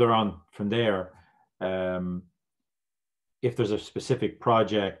further on from there, if there's a specific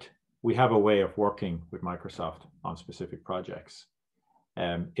project, we have a way of working with Microsoft on specific projects.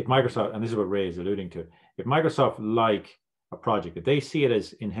 If Microsoft, and this is what Ray is alluding to, if Microsoft like a project, if they see it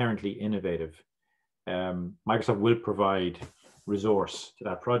as inherently innovative, Microsoft will provide resource to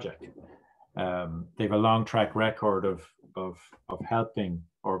that project. They have a long track record of helping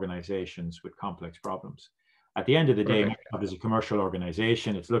organizations with complex problems. At the end of the day, Microsoft is a commercial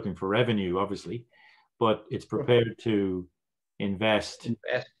organization. It's looking for revenue, obviously, but it's prepared to invest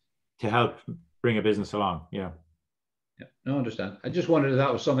to help bring a business along. Yeah. Yeah, no, I understand. I just wondered if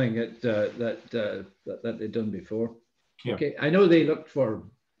that was something that they'd done before. Yeah. Okay, I know they looked for.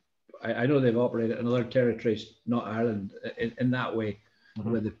 I know they've operated in other territories, not Ireland, in that way,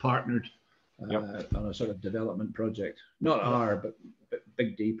 where they partnered on a sort of development project. Not R, but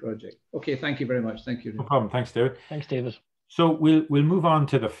big D project. Okay, thank you very much. Thank you. No problem. Thanks, David. Thanks, David. So we'll move on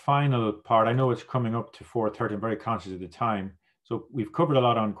to the final part. I know it's coming up to 4:30. I'm very conscious of the time. So we've covered a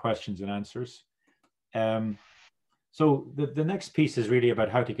lot on questions and answers. So the next piece is really about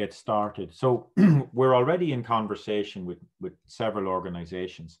how to get started. So we're already in conversation with several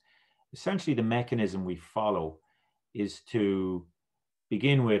organizations. Essentially, the mechanism we follow is to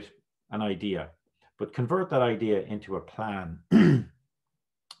begin with an idea, but convert that idea into a plan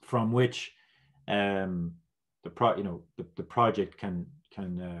from which the project can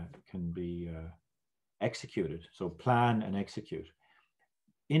be executed. So plan and execute.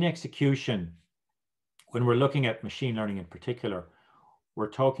 In execution, when we're looking at machine learning in particular, we're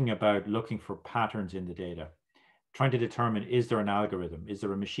talking about looking for patterns in the data, trying to determine, is there an algorithm? Is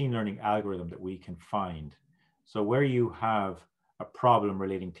there a machine learning algorithm that we can find? So where you have a problem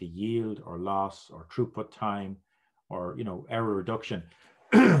relating to yield or loss or throughput time or error reduction,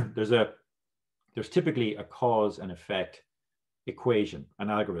 there's typically a cause and effect equation, an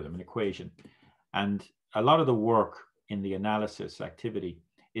algorithm, an equation. And a lot of the work in the analysis activity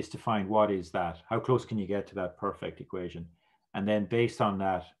is to find what is that, how close can you get to that perfect equation? And then based on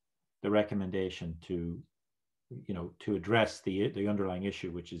that, the recommendation to address the underlying issue,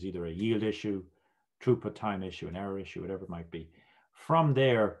 which is either a yield issue, throughput time issue, an error issue, whatever it might be. From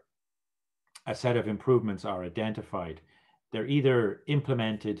there, a set of improvements are identified. They're either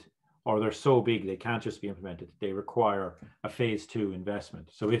implemented or they're so big they can't just be implemented. They require a phase 2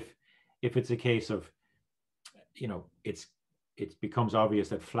 investment. So if it's a case of, it becomes obvious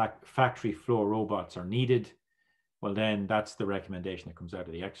that factory floor robots are needed, well, then that's the recommendation that comes out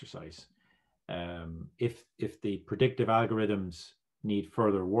of the exercise. If the predictive algorithms need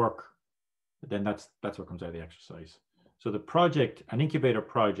further work, then that's what comes out of the exercise. So the project, an incubator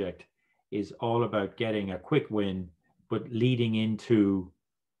project, is all about getting a quick win, but leading into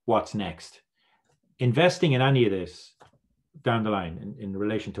what's next. Investing in any of this down the line in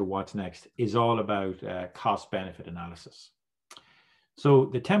relation to what's next is all about cost-benefit analysis. So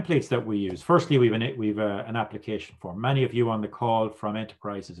the templates that we use, firstly, we've an application form. Many of you on the call from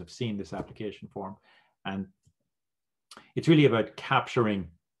enterprises have seen this application form, and it's really about capturing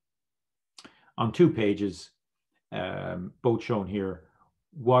on 2 pages, both shown here,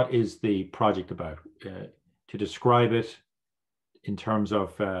 what is the project about, to describe it in terms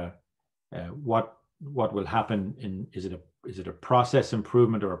of what will happen is it a process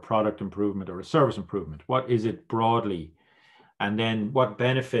improvement or a product improvement or a service improvement? What is it broadly? And then what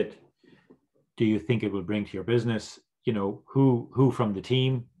benefit do you think it will bring to your business? Who from the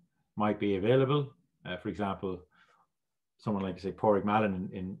team might be available? For example, someone like, say, Pádraig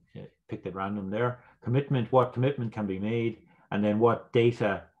Mallon picked at random there. Commitment, what commitment can be made? And then what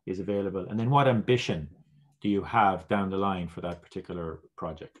data is available? And then what ambition do you have down the line for that particular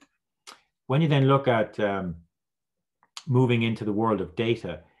project? When you then look at moving into the world of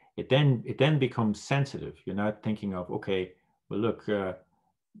data, it then becomes sensitive. You're not thinking of, okay, well, look,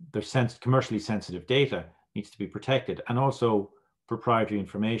 there's commercially sensitive data needs to be protected, and also proprietary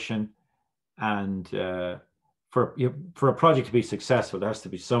information. And for a project to be successful, there has to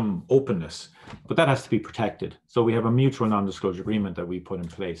be some openness, but that has to be protected. So we have a mutual non-disclosure agreement that we put in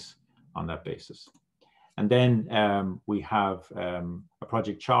place on that basis. And then we have a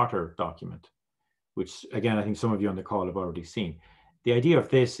project charter document, which, again, I think some of you on the call have already seen. The idea of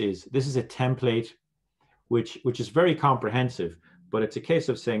this is a template which is very comprehensive, but it's a case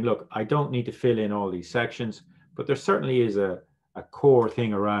of saying, look, I don't need to fill in all these sections, but there certainly is a core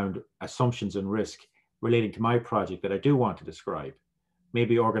thing around assumptions and risk relating to my project that I do want to describe.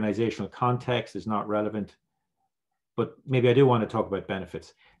 Maybe organizational context is not relevant, but maybe I do want to talk about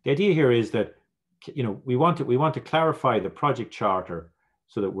benefits. The idea here is that, you know, we want to clarify the project charter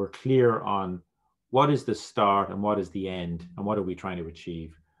so that we're clear on what is the start and what is the end, and what are we trying to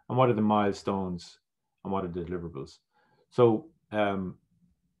achieve, and what are the milestones and what are the deliverables. So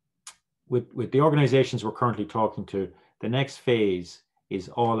with the organizations we're currently talking to, the next phase is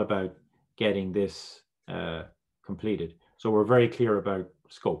all about getting this completed. So we're very clear about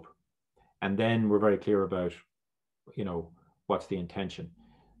scope, and then we're very clear about, you know, what's the intention.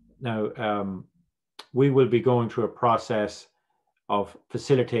 Now, we will be going through a process of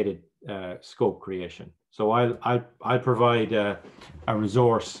facilitated scope creation. So I'll provide a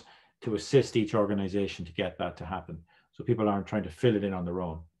resource to assist each organization to get that to happen, so people aren't trying to fill it in on their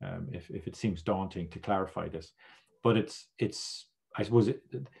own if it seems daunting to clarify this. But it's I suppose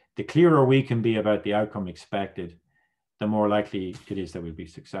the clearer we can be about the outcome expected, the more likely it is that we'll be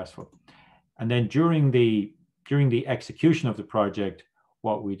successful. And then during the execution of the project,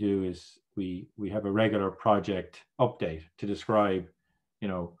 what we do is we have a regular project update to describe, you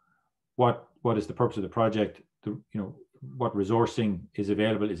know, what is the purpose of the project, you know, what resourcing is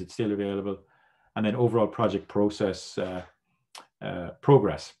available, is it still available, and then overall project process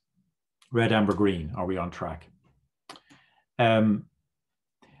progress, red, amber, green, are we on track? On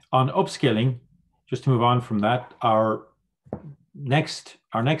upskilling, just to move on from that, our next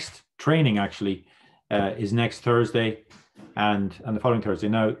training actually is next Thursday and the following Thursday.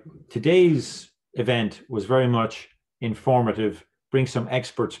 Now, today's event was very much informative, bring some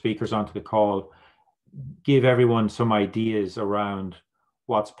expert speakers onto the call, give everyone some ideas around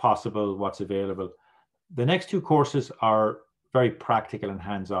what's possible, what's available. The next two courses are very practical and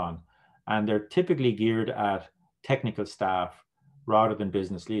hands-on, and they're typically geared at technical staff rather than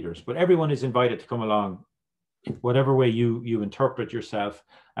business leaders. But everyone is invited to come along, whatever way you interpret yourself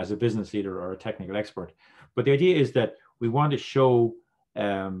as a business leader or a technical expert. But the idea is that we want to show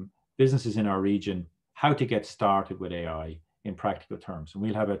businesses in our region how to get started with AI in practical terms. And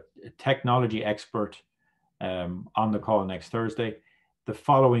we'll have a technology expert on the call next Thursday. The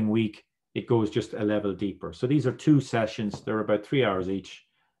following week, it goes just a level deeper. So these are two sessions. They're about 3 hours each,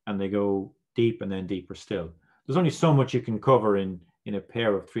 and they go deep and then deeper still. There's only so much you can cover in a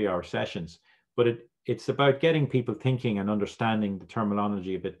pair of 3-hour sessions, but it's about getting people thinking and understanding the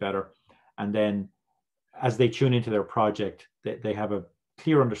terminology a bit better. And then as they tune into their project, they have a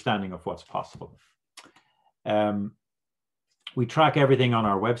clear understanding of what's possible. We track everything on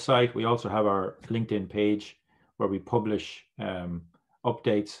our website. We also have our LinkedIn page where we publish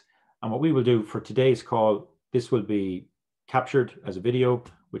updates. And what we will do for today's call, this will be captured as a video,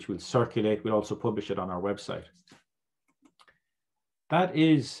 which will circulate. We'll also publish it on our website. That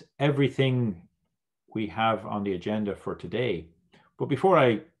is everything we have on the agenda for today. But before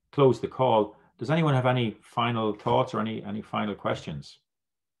I close the call, does anyone have any final thoughts or any final questions?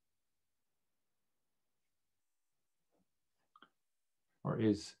 Or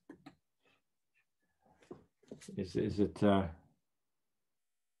is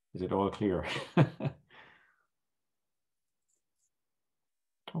it all clear?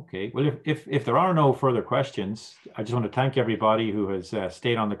 Okay, well, if there are no further questions, I just want to thank everybody who has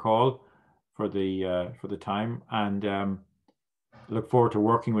stayed on the call for the time, and look forward to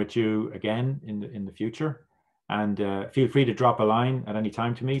working with you again in the future. And feel free to drop a line at any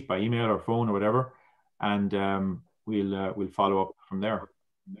time to me by email or phone or whatever, and we'll follow up from there.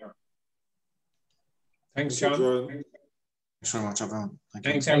 Thanks, John. Thanks very much, everyone.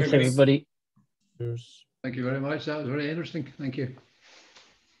 Thanks, everybody. Thank you very much. That was very interesting. Thank you.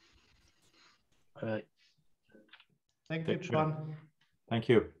 All right. Thank you, John. Thank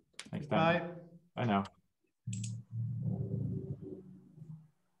you. Thanks, Dan. Bye. Bye now.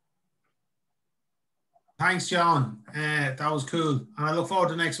 Thanks, John. That was cool. And I look forward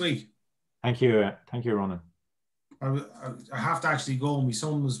to next week. Thank you. Thank you, Ronan. I have to actually go. My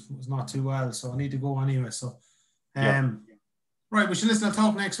son was not too well, so I need to go anyway. So, right, we should listen and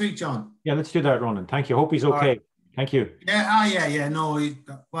talk next week, John. Yeah, let's do that, Ronan. Thank you. Hope he's okay. Right. Thank you. Yeah, yeah. No,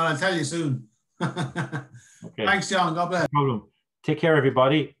 well, I'll tell you soon. Okay. Thanks, John. God bless. No problem. Take care,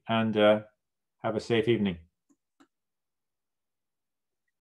 everybody, and have a safe evening.